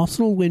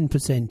 Arsenal win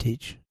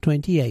percentage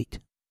 28.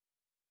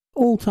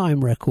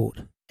 All-time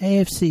record: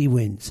 AFC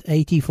wins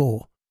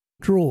 84,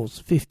 draws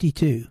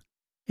 52,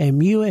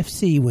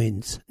 MUFC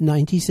wins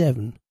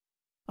 97,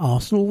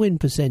 Arsenal win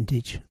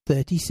percentage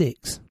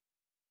 36.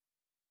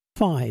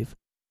 5.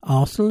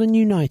 Arsenal and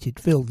United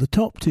filled the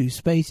top 2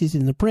 spaces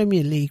in the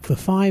Premier League for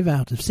 5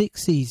 out of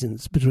 6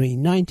 seasons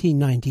between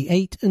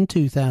 1998 and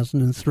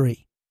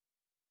 2003.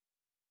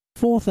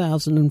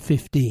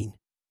 4015.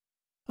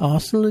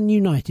 Arsenal and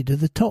United are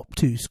the top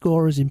 2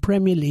 scorers in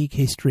Premier League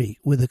history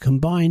with a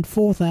combined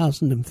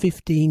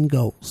 4,015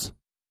 goals.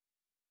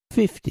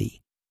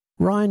 50.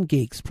 Ryan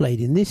Giggs played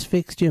in this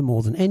fixture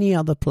more than any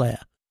other player,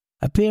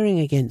 appearing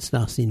against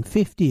us in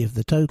 50 of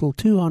the total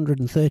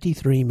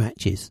 233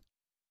 matches.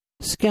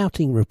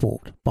 Scouting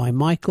report by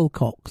Michael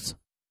Cox.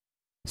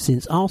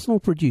 Since Arsenal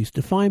produced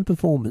a fine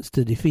performance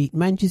to defeat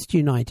Manchester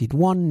United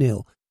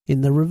 1-0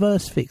 in the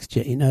reverse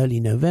fixture in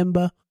early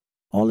November,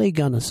 Ole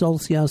Gunnar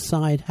Solskjaer's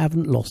side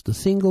haven't lost a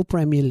single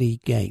Premier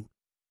League game.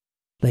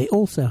 They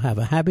also have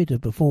a habit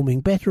of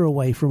performing better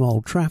away from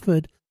Old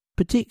Trafford,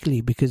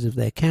 particularly because of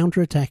their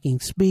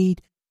counter-attacking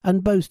speed,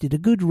 and boasted a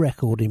good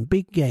record in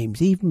big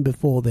games even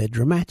before their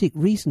dramatic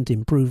recent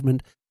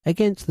improvement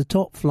against the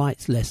top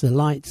flight's lesser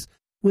lights,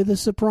 with a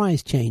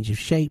surprise change of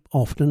shape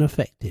often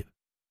effective.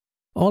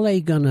 Ole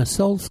Gunnar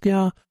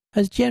Solskjaer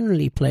has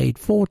generally played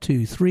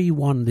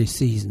 4-2-3-1 this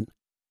season,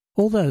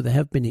 although there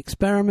have been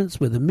experiments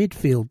with a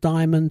midfield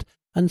diamond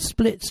and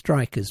split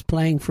strikers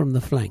playing from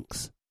the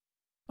flanks.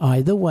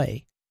 Either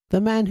way,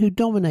 the man who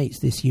dominates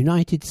this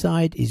United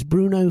side is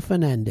Bruno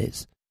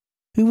Fernandes,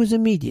 who was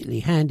immediately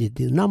handed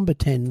the number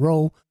 10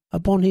 role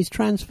upon his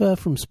transfer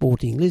from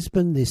Sporting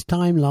Lisbon this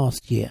time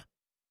last year,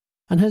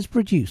 and has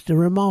produced a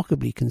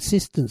remarkably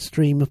consistent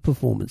stream of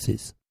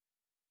performances.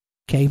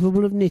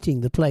 Capable of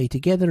knitting the play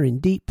together in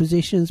deep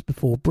positions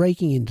before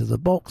breaking into the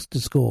box to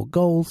score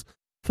goals,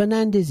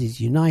 Fernandes is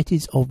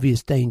United's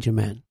obvious danger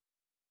man.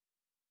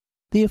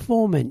 The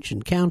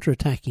aforementioned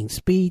counter-attacking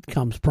speed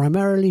comes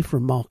primarily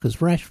from Marcus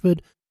Rashford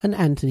and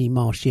Anthony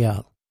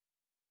Martial.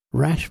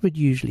 Rashford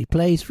usually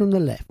plays from the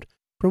left,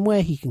 from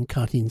where he can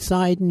cut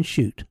inside and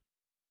shoot,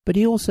 but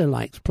he also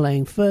likes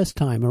playing first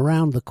time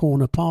around the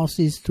corner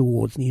passes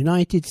towards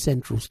United's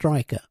central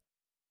striker.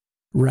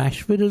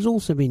 Rashford has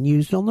also been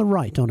used on the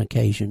right on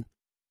occasion,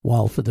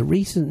 while for the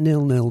recent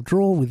 0-0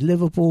 draw with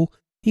Liverpool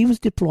he was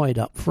deployed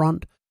up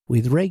front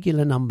with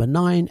regular number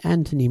 9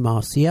 Anthony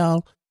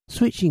Martial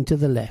switching to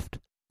the left,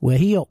 where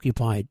he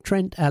occupied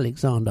Trent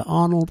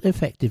Alexander-Arnold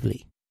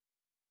effectively.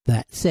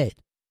 That said,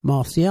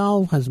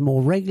 Martial has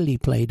more regularly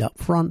played up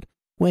front,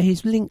 where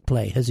his link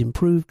play has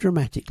improved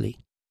dramatically.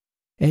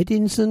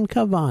 Edinson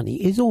Cavani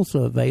is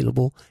also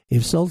available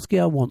if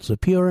Solskjaer wants a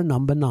purer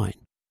number 9.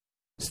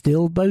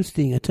 Still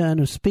boasting a turn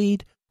of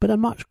speed, but a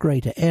much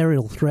greater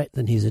aerial threat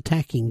than his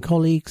attacking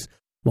colleagues,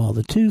 while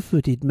the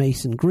 2-footed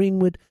Mason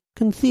Greenwood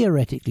can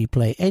theoretically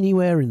play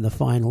anywhere in the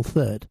final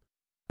third,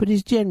 but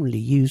is generally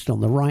used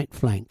on the right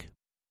flank.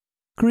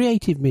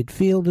 Creative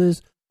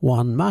midfielders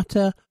Juan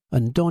Mata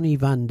and Donny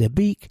van der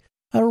Beek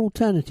are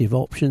alternative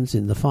options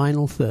in the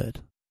final third.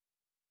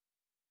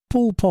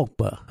 Paul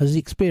Pogba has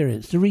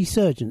experienced a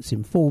resurgence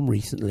in form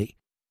recently,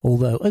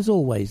 although as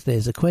always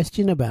there's a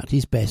question about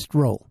his best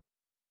role.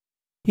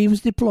 He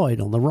was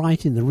deployed on the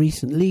right in the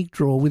recent league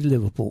draw with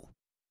Liverpool.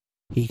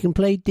 He can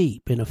play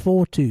deep in a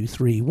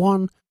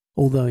 4-2-3-1,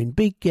 although in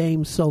big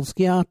games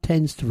Solskjaer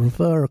tends to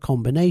prefer a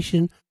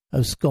combination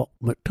of Scott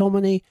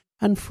McTominay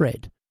and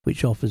Fred,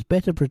 which offers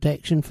better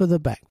protection for the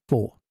back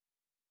four.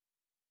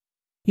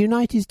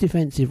 United's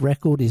defensive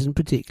record isn't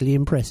particularly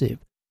impressive,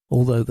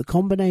 although the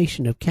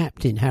combination of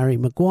captain Harry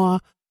Maguire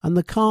and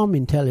the calm,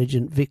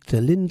 intelligent Victor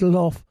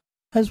Lindelof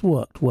has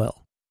worked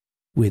well,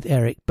 with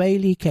Eric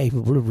Bailly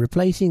capable of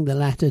replacing the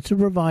latter to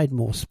provide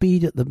more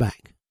speed at the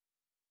back.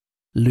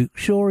 Luke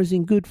Shaw is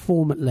in good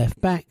form at left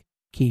back,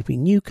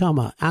 keeping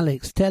newcomer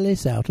Alex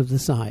Telles out of the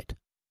side,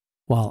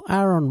 while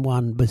Aaron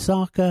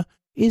Wan-Bissaka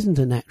isn't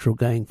a natural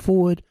going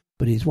forward,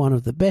 but is one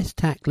of the best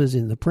tacklers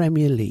in the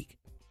Premier League.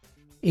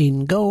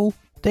 In goal,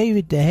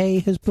 David De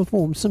Gea has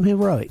performed some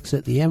heroics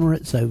at the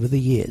Emirates over the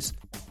years,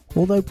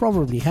 although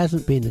probably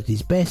hasn't been at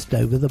his best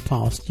over the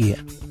past year.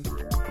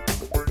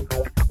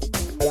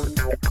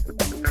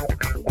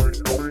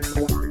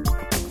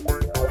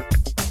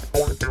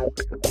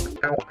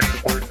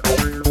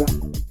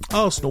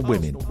 Arsenal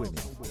women.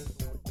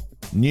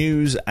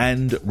 News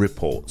and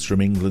reports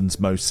from England's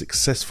most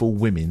successful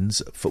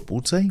women's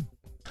football team.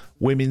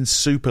 Women's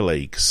Super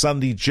League,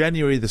 Sunday,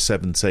 January the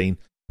 17th,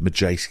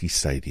 Madejski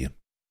Stadium.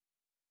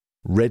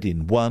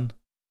 Reading 1,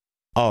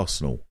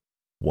 Arsenal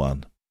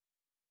 1.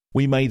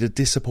 We made a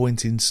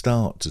disappointing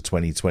start to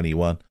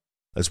 2021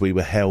 as we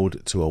were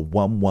held to a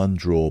 1-1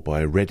 draw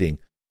by Reading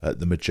at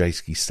the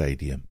Madejski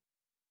Stadium.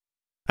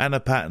 Anna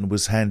Patten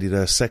was handed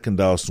her second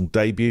Arsenal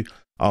debut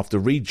after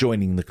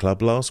rejoining the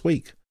club last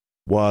week,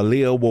 while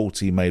Leah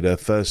Walty made her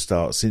first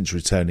start since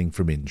returning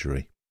from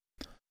injury.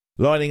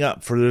 Lining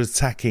up for an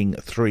attacking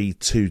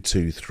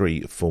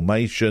 3-2-2-3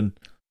 formation,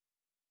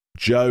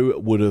 Joe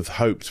would have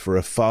hoped for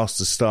a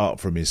faster start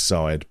from his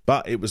side,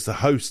 but it was the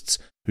hosts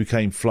who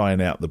came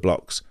flying out the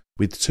blocks,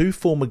 with two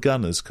former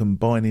Gunners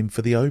combining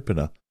for the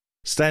opener.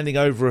 Standing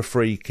over a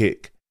free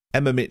kick,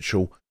 Emma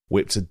Mitchell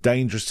whipped a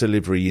dangerous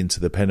delivery into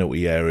the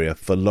penalty area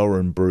for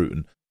Lauren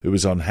Bruton, who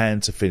was on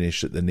hand to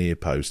finish at the near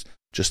post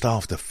just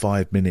after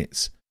 5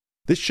 minutes.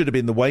 This should have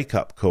been the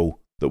wake-up call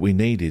that we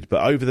needed,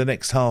 but over the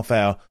next half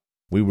hour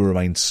we will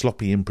remain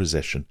sloppy in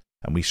possession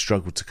and we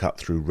struggled to cut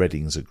through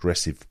Reading's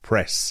aggressive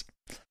press.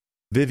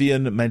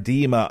 Vivian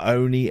Miedema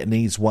only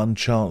needs one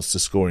chance to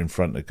score in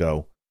front of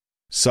goal.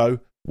 So,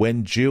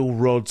 when Jill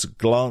Rod's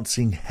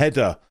glancing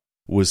header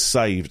was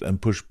saved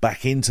and pushed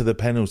back into the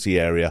penalty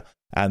area,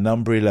 our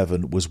number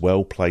 11 was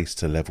well placed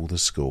to level the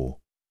score.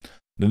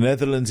 The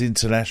Netherlands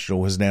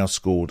international has now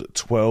scored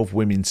 12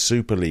 Women's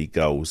Super League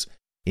goals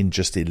in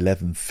just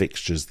 11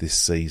 fixtures this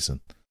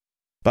season.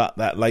 But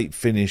that late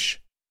finish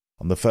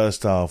on the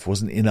first half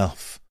wasn't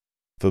enough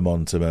for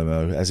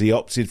Montememo, as he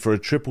opted for a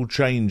triple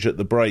change at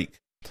the break.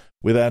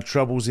 With our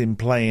troubles in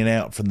playing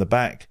out from the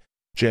back,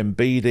 Jem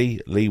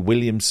Beattie, Lee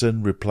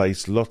Williamson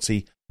replaced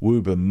Lottie,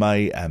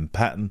 Wooburn-May and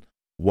Patten,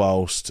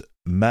 whilst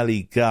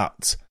Mally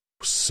Gutt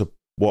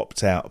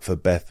swapped out for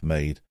Beth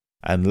Mead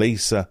and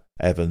Lisa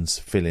Evans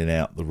filling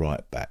out the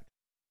right back.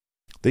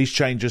 These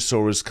changes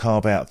saw us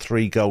carve out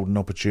 3 golden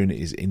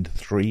opportunities in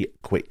 3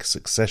 quick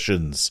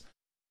successions.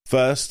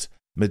 First,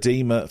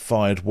 Miedema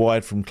fired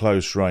wide from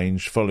close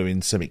range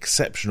following some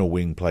exceptional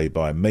wing play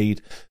by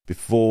Mead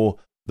before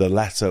the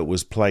latter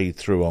was played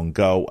through on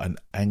goal and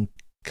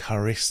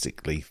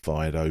uncharacteristically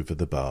fired over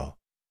the bar.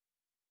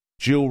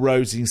 Jill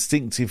Rowe's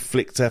instinctive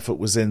flicked effort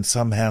was then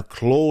somehow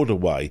clawed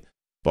away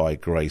by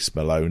Grace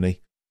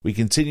Maloney. We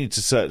continued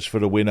to search for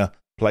the winner,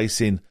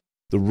 placing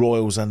the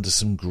Royals under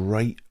some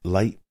great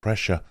late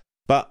pressure,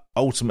 but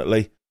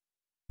ultimately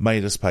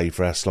made us pay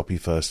for our sloppy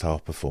first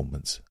half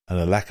performance and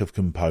a lack of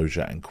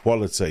composure and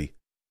quality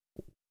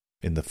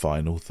in the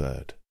final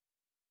third.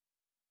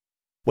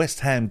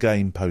 West Ham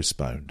game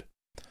postponed.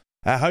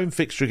 Our home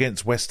fixture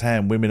against West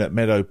Ham women at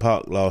Meadow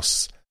Park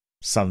last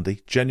Sunday,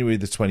 January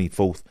the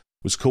 24th,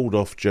 was called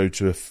off due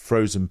to a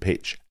frozen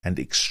pitch and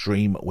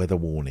extreme weather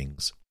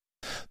warnings.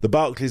 The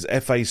Barclays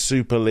FA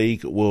Super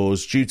League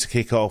was due to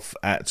kick off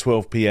at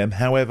 12 p.m.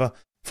 However,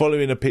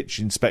 following a pitch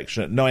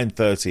inspection at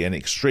 9:30 and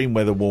extreme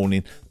weather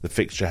warning, the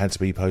fixture had to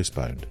be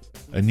postponed.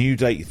 A new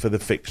date for the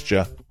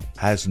fixture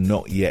has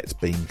not yet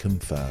been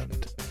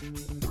confirmed.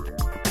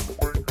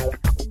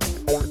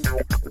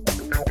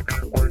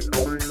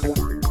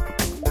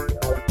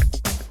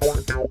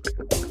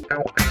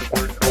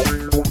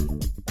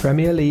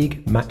 Premier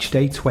League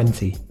Matchday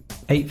 20,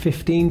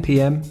 8:15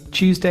 p.m,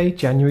 Tuesday,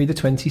 January the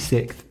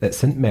 26th at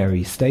St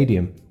Mary's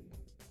Stadium.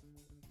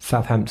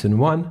 Southampton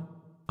 1,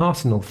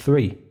 Arsenal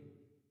 3.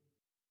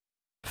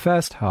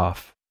 First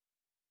half.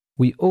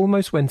 We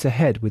almost went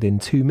ahead within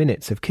 2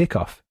 minutes of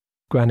kick-off.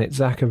 Granit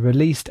Xhaka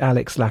released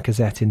Alex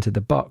Lacazette into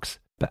the box,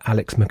 but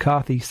Alex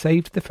McCarthy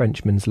saved the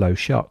Frenchman's low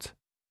shot.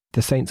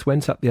 The Saints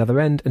went up the other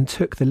end and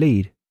took the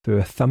lead, through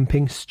a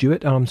thumping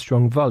Stuart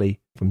Armstrong volley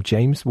from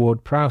James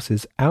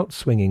Ward-Prowse's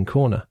out-swinging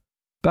corner.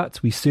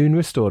 But we soon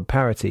restored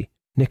parity,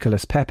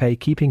 Nicolas Pepe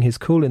keeping his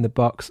cool in the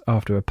box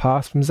after a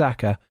pass from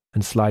Xhaka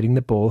and sliding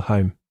the ball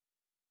home.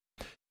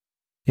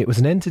 It was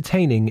an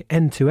entertaining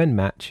end-to-end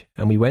match,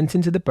 and we went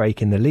into the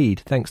break in the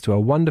lead thanks to a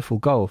wonderful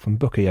goal from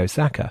Bukayo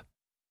Saka.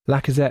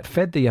 Lacazette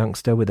fed the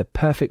youngster with a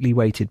perfectly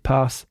weighted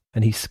pass,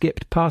 and he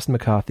skipped past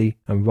McCarthy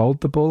and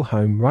rolled the ball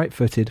home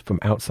right-footed from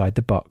outside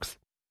the box.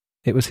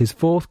 It was his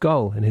 4th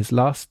goal in his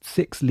last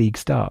 6 league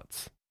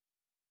starts.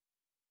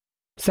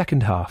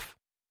 Second half.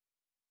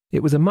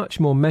 It was a much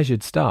more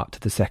measured start to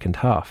the second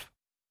half.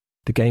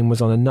 The game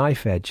was on a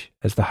knife edge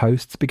as the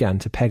hosts began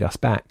to peg us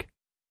back.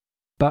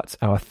 But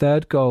our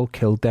 3rd goal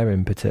killed their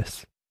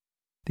impetus.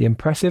 The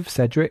impressive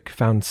Cedric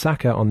found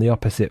Saka on the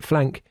opposite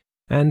flank,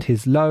 and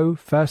his low,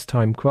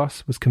 first-time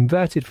cross was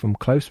converted from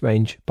close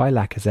range by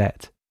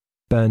Lacazette.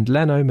 Bernd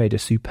Leno made a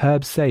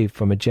superb save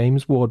from a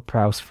James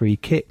Ward-Prowse free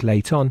kick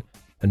late on,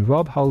 and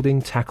Rob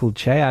Holding tackled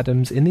Che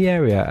Adams in the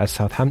area as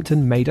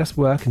Southampton made us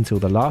work until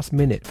the last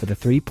minute for the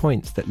 3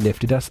 points that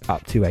lifted us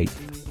up to 8th.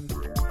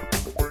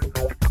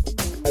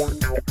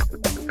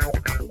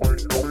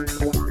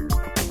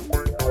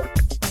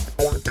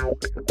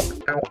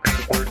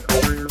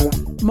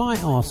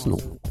 My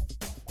Arsenal.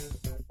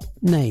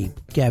 Name,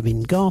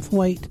 Gavin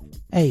Garthwaite.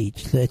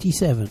 Age,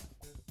 37.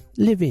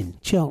 Live in,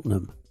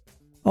 Cheltenham.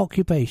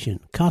 Occupation,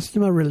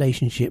 Customer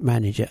Relationship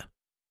Manager.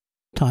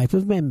 Type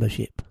of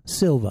membership,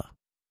 Silver.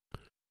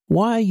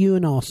 Why are you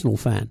an Arsenal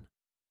fan?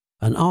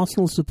 An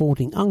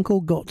Arsenal-supporting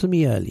uncle got to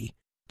me early,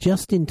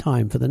 just in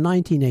time for the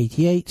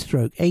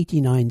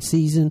 1988-89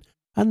 season,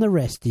 and the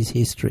rest is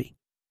history.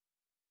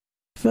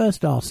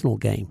 First Arsenal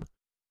game.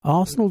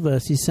 Arsenal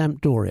vs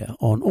Sampdoria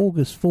on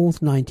August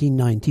 4th,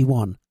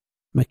 1991.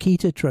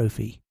 Makita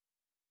Trophy.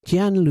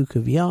 Gianluca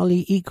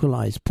Vialli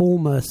equalised Paul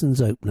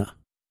Merson's opener.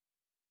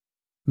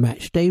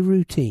 Matchday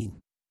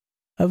routine.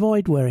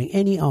 Avoid wearing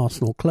any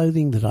Arsenal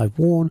clothing that I've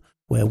worn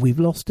where we've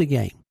lost a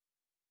game.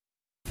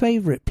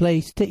 Favourite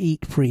place to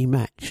eat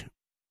pre-match.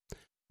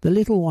 The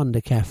Little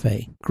Wonder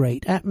Cafe.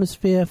 Great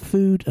atmosphere,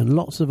 food and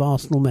lots of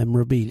Arsenal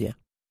memorabilia.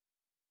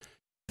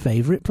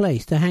 Favourite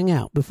place to hang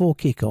out before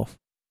kick-off.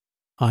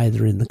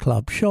 Either in the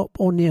club shop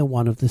or near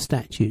one of the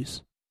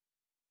statues.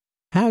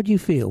 How do you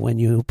feel when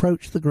you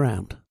approach the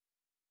ground?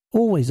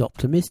 Always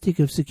optimistic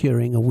of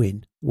securing a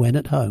win when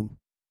at home.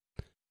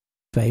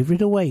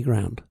 Favourite away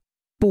ground?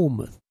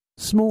 Bournemouth.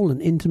 Small and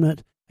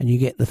intimate, and you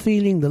get the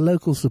feeling the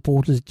local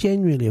supporters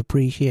genuinely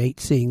appreciate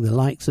seeing the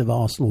likes of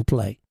Arsenal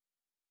play.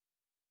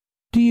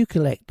 Do you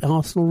collect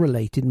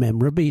Arsenal-related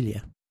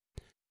memorabilia?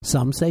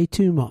 Some say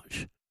too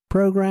much.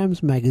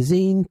 Programmes,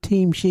 magazine,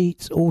 team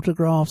sheets,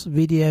 autographs,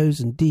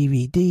 videos and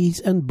DVDs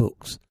and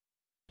books.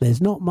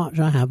 There's not much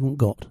I haven't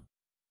got.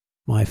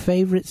 My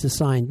favourite's a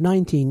signed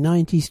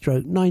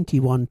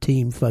 1990/91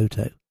 team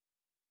photo.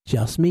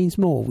 Just means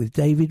more with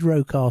David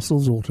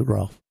Rocastle's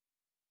autograph.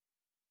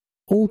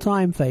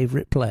 All-time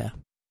favourite player?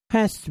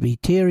 Has to be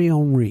Thierry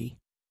Henry.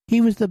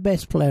 He was the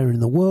best player in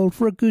the world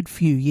for a good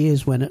few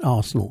years when at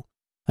Arsenal,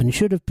 and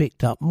should have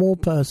picked up more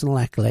personal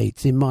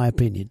accolades in my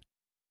opinion.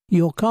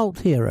 Your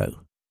cult hero?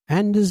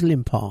 Anders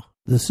Limpar,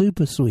 the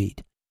Super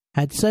Swede,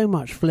 had so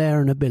much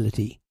flair and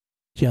ability.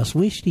 Just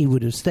wished he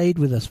would have stayed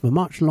with us for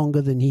much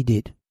longer than he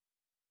did.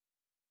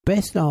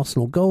 Best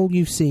Arsenal goal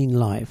you've seen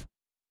live?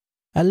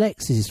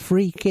 Alexis'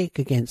 free kick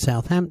against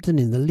Southampton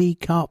in the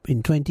League Cup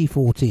in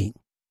 2014.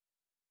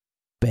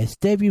 Best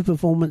debut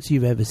performance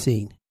you've ever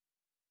seen?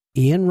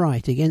 Ian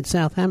Wright against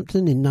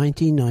Southampton in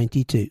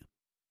 1992.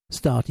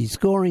 Started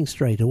scoring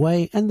straight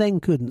away and then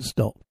couldn't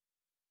stop.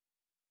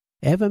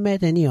 Ever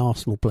met any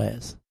Arsenal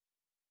players?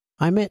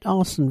 I met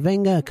Arsene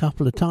Wenger a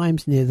couple of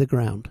times near the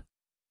ground.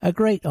 A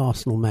great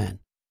Arsenal man.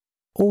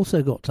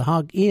 Also got to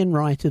hug Ian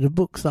Wright at a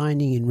book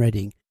signing in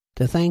Reading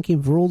to thank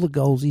him for all the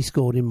goals he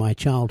scored in my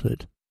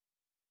childhood.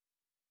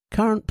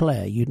 Current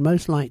player you'd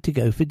most like to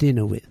go for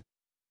dinner with?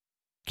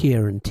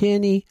 Kieran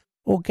Tierney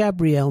or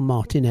Gabriel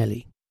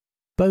Martinelli.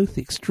 Both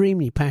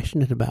extremely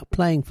passionate about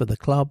playing for the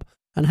club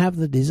and have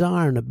the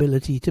desire and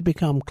ability to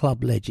become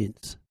club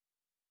legends.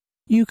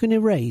 You can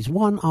erase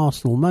one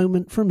Arsenal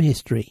moment from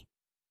history.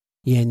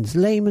 Jens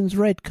Lehmann's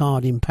red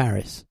card in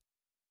Paris.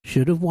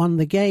 Should have won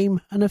the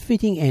game and a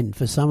fitting end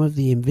for some of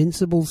the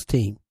Invincibles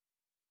team.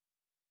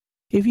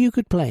 If you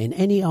could play in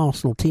any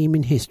Arsenal team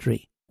in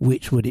history,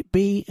 which would it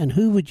be and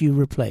who would you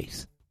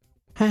replace?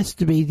 Has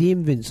to be the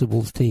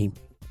Invincibles team.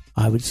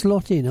 I would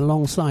slot in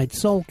alongside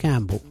Sol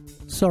Campbell,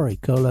 sorry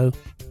Colo,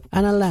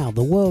 and allow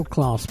the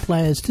world-class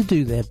players to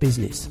do their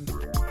business.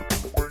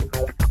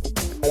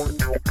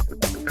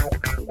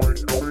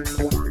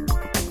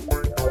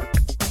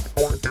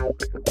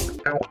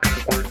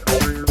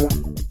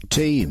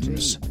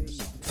 Teams.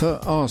 For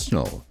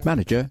Arsenal,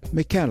 manager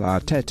Mikel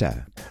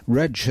Arteta.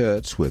 Red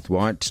shirts with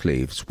white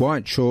sleeves,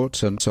 white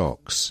shorts and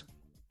socks.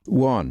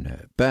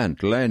 1.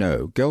 Bernd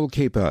Leno,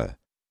 goalkeeper.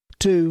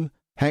 2.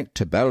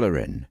 Hector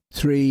Bellerin.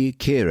 3.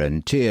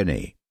 Kieran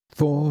Tierney.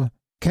 4.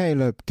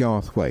 Caleb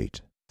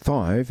Garthwaite.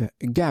 5.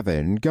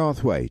 Gavin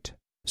Garthwaite.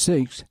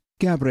 6.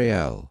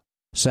 Gabriel.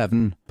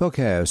 7.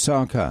 Bukayo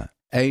Saka.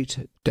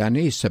 8.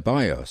 Dani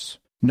Ceballos.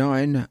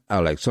 9.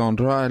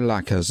 Alexandre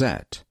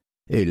Lacazette.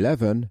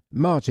 11.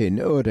 Martin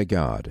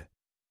Odegaard.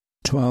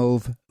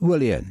 12.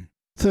 Willian.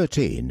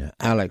 13.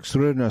 Alex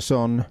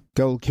Runarsson,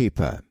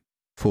 goalkeeper.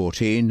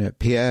 14.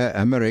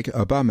 Pierre-Emerick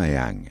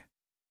Aubameyang.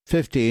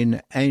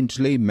 15.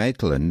 Ainsley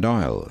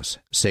Maitland-Niles.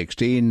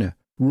 16.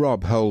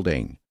 Rob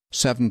Holding.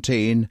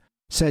 17.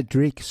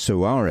 Cedric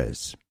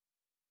Soares.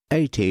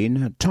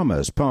 18.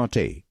 Thomas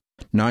Partey.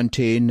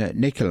 19.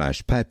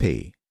 Nicolas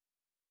Pepe.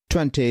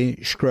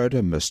 20.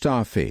 Schroeder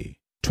Mustafi.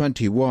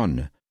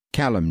 21.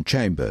 Callum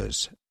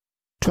Chambers.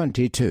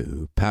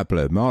 22.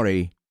 Pablo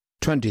Mori.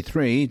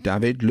 23.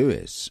 David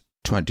Luiz.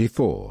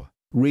 24.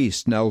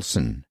 Reece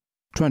Nelson.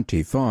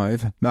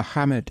 25.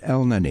 Mohamed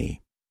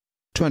Elneny.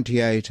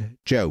 28.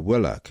 Joe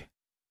Willock.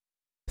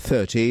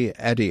 30.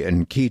 Eddie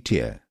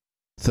Nketiah.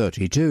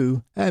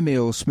 32.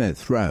 Emile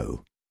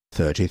Smith-Rowe.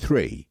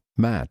 33.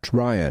 Matt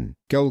Ryan,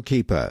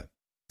 goalkeeper.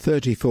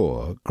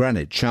 34.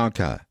 Granit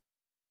Xhaka.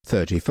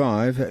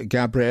 35.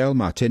 Gabriel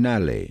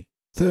Martinelli.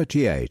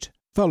 38.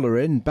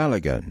 Folarin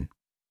Balogun.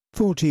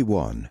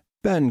 41.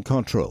 Ben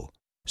Cottrell.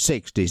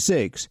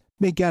 66.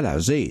 Miguel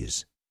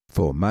Aziz.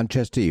 For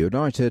Manchester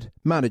United,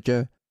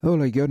 manager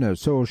Ole Gunnar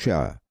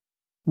Solskjaer.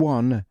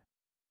 1.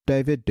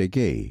 David De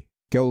Gea,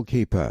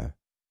 goalkeeper.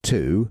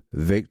 2.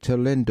 Victor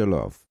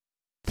Lindelof.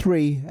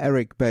 3.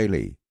 Eric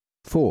Bailly.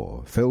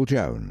 4. Phil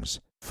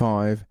Jones.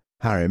 5.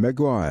 Harry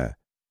Maguire.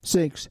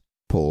 6.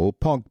 Paul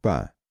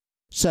Pogba.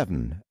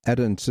 7.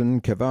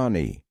 Edinson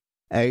Cavani.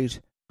 8.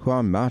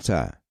 Juan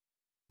Mata.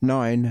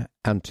 9.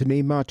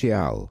 Anthony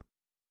Martial.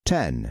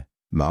 10.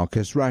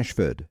 Marcus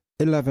Rashford.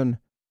 11.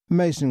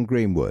 Mason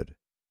Greenwood.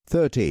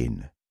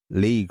 13.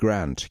 Lee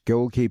Grant,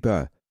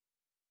 goalkeeper.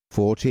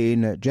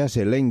 14.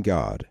 Jesse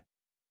Lingard.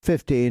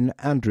 15.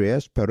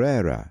 Andreas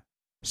Pereira.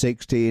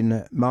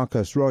 16.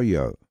 Marcos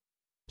Royo.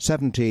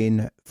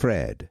 17.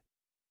 Fred.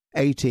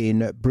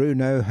 18.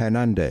 Bruno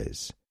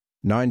Hernandez.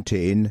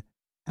 19.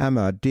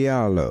 Amad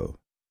Diallo.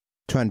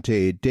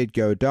 20.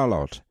 Didgo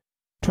Dalot.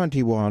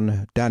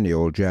 21.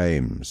 Daniel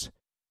James.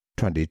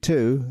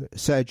 22.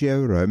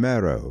 Sergio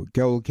Romero,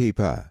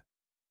 goalkeeper.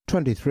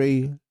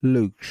 23.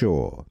 Luke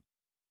Shaw.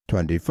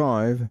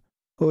 25.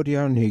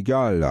 Odion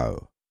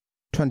Higuaín.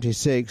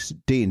 26.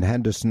 Dean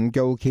Henderson,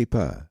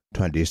 goalkeeper.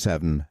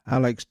 27.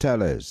 Alex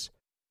Telles.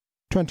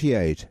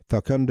 28.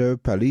 Facundo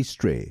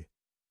Pellistri.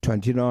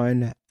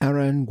 29.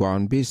 Aaron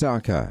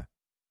Wan-Bissaka.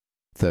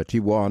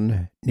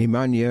 31.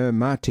 Nemanja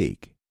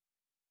Matic.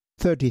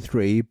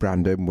 33.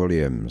 Brandon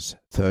Williams.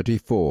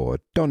 34.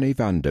 Donny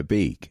van der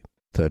Beek.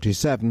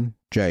 37.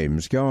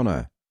 James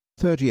Garner.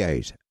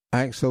 38.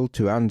 Axel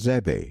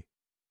Tuanzebe.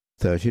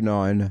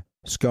 39.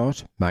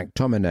 Scott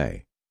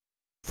McTominay.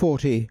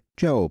 40.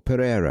 Joel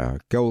Pereira,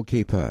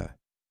 goalkeeper.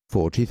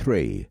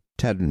 43.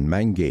 Teden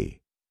Mengi.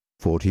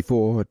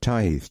 44.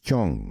 Tahith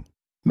Chong.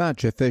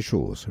 Match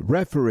officials: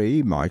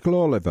 referee Michael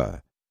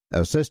Oliver.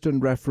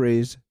 Assistant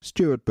referees: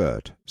 Stuart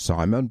Burt,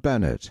 Simon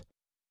Bennett.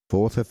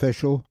 Fourth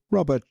official: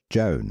 Robert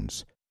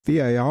Jones.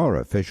 VAR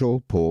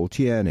official: Paul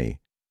Tierney.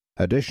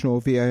 Additional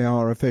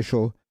VAR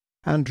official: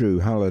 Andrew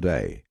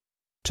Halliday.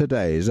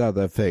 Today's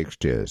other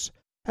fixtures: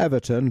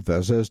 Everton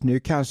versus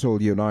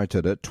Newcastle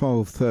United at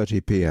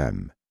 12:30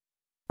 p.m.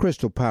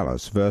 Crystal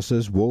Palace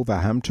versus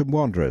Wolverhampton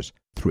Wanderers,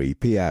 3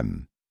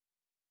 p.m.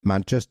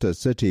 Manchester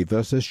City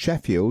versus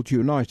Sheffield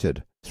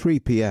United, 3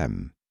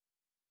 p.m.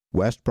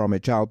 West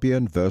Bromwich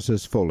Albion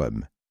versus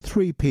Fulham,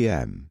 3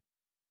 p.m.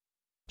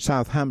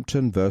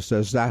 Southampton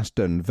versus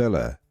Aston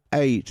Villa,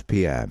 8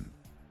 p.m.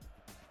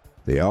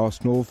 The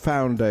Arsenal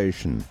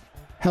Foundation,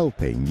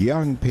 helping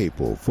young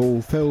people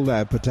fulfil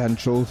their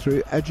potential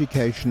through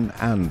education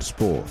and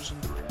sport.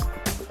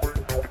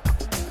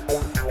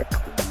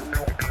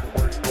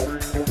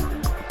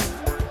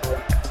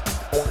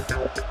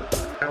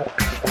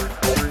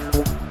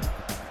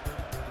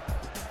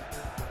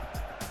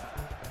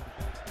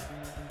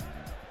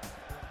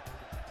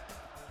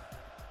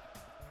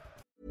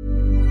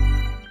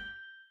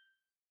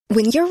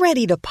 When you're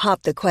ready to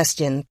pop the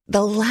question,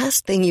 the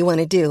last thing you want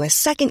to do is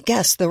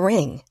second-guess the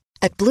ring.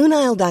 At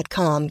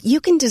BlueNile.com, you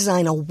can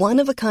design a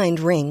one-of-a-kind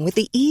ring with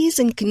the ease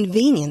and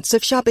convenience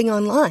of shopping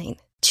online.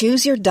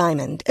 Choose your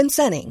diamond and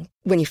setting.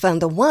 When you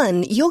find the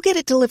one, you'll get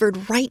it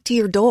delivered right to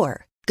your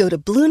door. Go to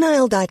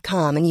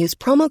BlueNile.com and use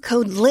promo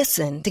code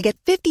LISTEN to get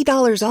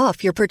 $50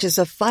 off your purchase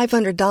of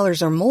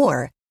 $500 or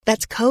more.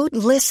 That's code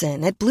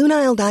LISTEN at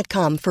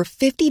BlueNile.com for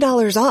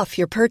 $50 off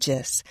your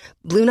purchase.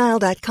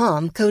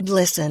 BlueNile.com, code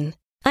LISTEN.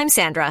 I'm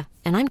Sandra,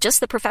 and I'm just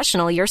the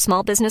professional your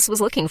small business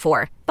was looking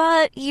for.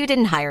 But you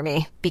didn't hire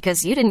me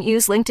because you didn't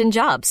use LinkedIn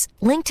Jobs.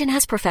 LinkedIn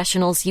has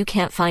professionals you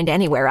can't find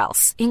anywhere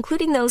else,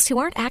 including those who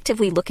aren't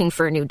actively looking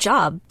for a new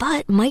job,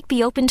 but might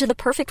be open to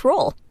the perfect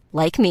role,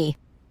 like me.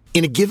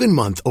 In a given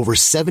month, over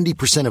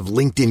 70% of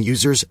LinkedIn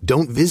users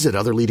don't visit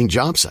other leading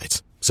job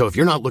sites. So if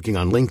you're not looking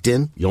on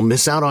LinkedIn, you'll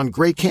miss out on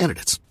great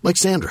candidates, like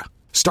Sandra.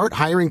 Start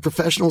hiring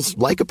professionals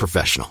like a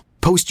professional.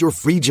 Post your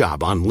free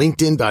job on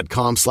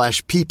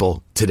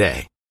linkedin.com/people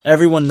today.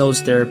 Everyone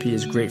knows therapy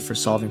is great for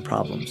solving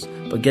problems,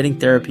 but getting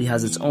therapy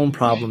has its own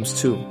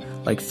problems too,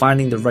 like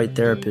finding the right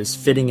therapist,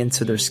 fitting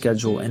into their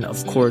schedule, and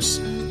of course,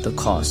 the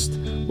cost.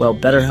 Well,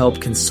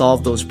 BetterHelp can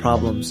solve those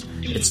problems.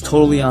 It's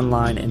totally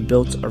online and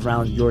built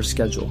around your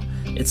schedule.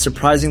 It's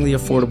surprisingly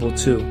affordable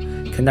too.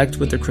 Connect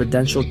with a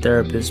credentialed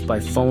therapist by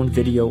phone,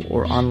 video,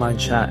 or online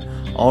chat,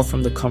 all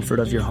from the comfort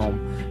of your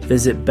home.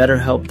 Visit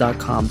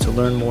BetterHelp.com to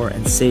learn more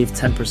and save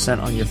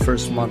 10% on your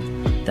first month.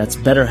 That's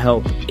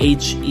BetterHelp,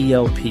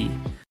 H-E-L-P.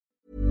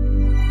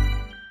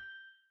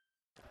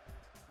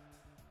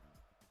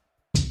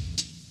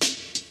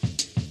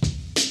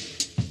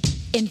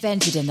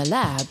 Invented in the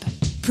lab,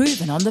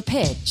 proven on the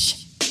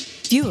pitch.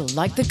 Fuel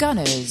like the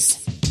Gunners.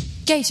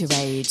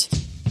 Gatorade,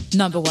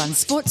 #1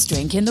 sports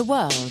drink in the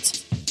world.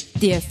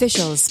 The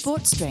official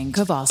sports drink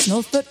of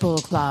Arsenal Football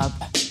Club.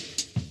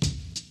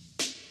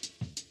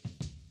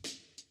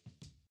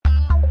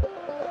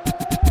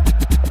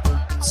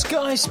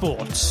 Sky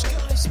Sports.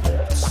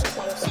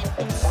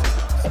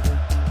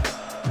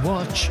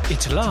 Watch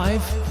it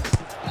live.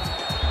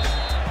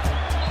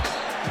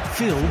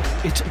 Feel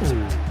it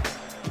all.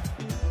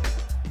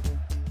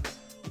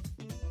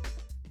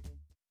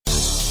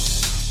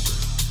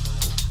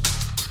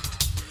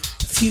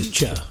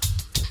 Future.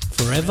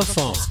 Forever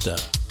faster.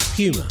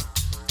 Puma.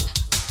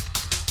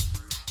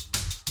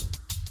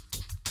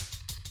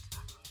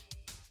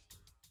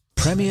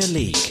 Premier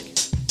League.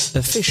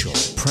 Official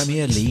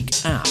Premier League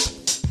app.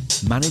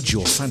 Manage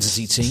your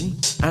fantasy team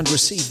and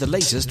receive the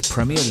latest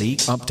Premier League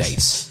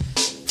updates.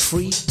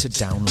 Free to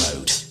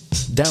download.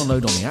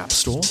 Download on the App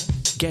Store.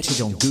 Get it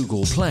on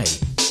Google Play.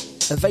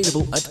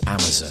 Available at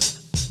Amazon.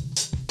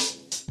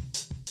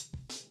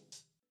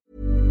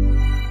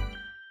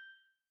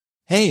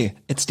 Hey,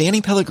 it's Danny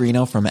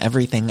Pellegrino from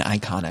Everything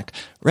Iconic.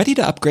 Ready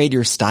to upgrade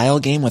your style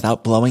game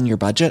without blowing your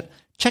budget?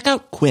 Check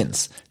out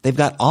Quince. They've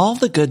got all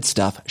the good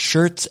stuff,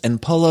 shirts and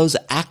polos,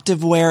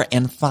 activewear,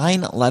 and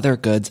fine leather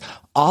goods,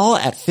 all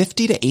at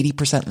 50 to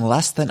 80%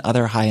 less than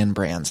other high-end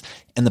brands.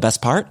 And the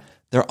best part?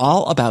 They're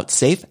all about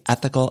safe,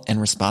 ethical, and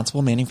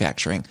responsible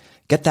manufacturing.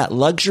 Get that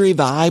luxury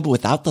vibe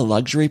without the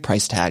luxury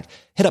price tag.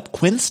 Hit up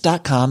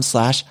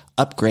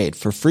quince.com/upgrade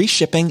for free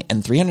shipping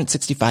and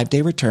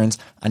 365-day returns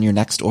on your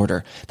next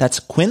order. That's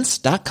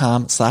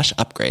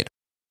quince.com/upgrade.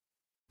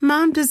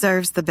 Mom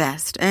deserves the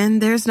best,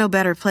 and there's no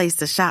better place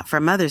to shop for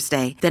Mother's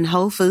Day than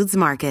Whole Foods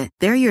Market.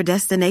 They're your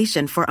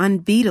destination for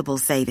unbeatable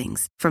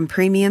savings, from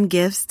premium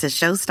gifts to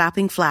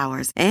show-stopping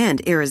flowers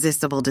and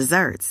irresistible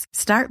desserts.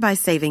 Start by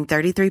saving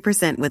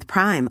 33% with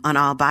Prime on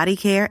all body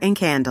care and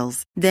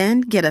candles.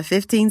 Then get a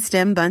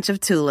 15-stem bunch of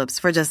tulips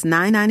for just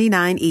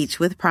 $9.99 each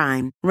with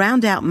Prime.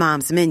 Round out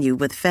Mom's menu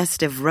with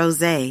festive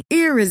rosé,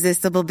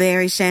 irresistible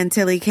berry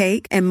chantilly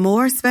cake, and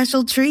more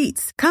special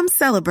treats. Come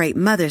celebrate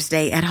Mother's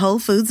Day at Whole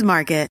Foods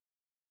Market.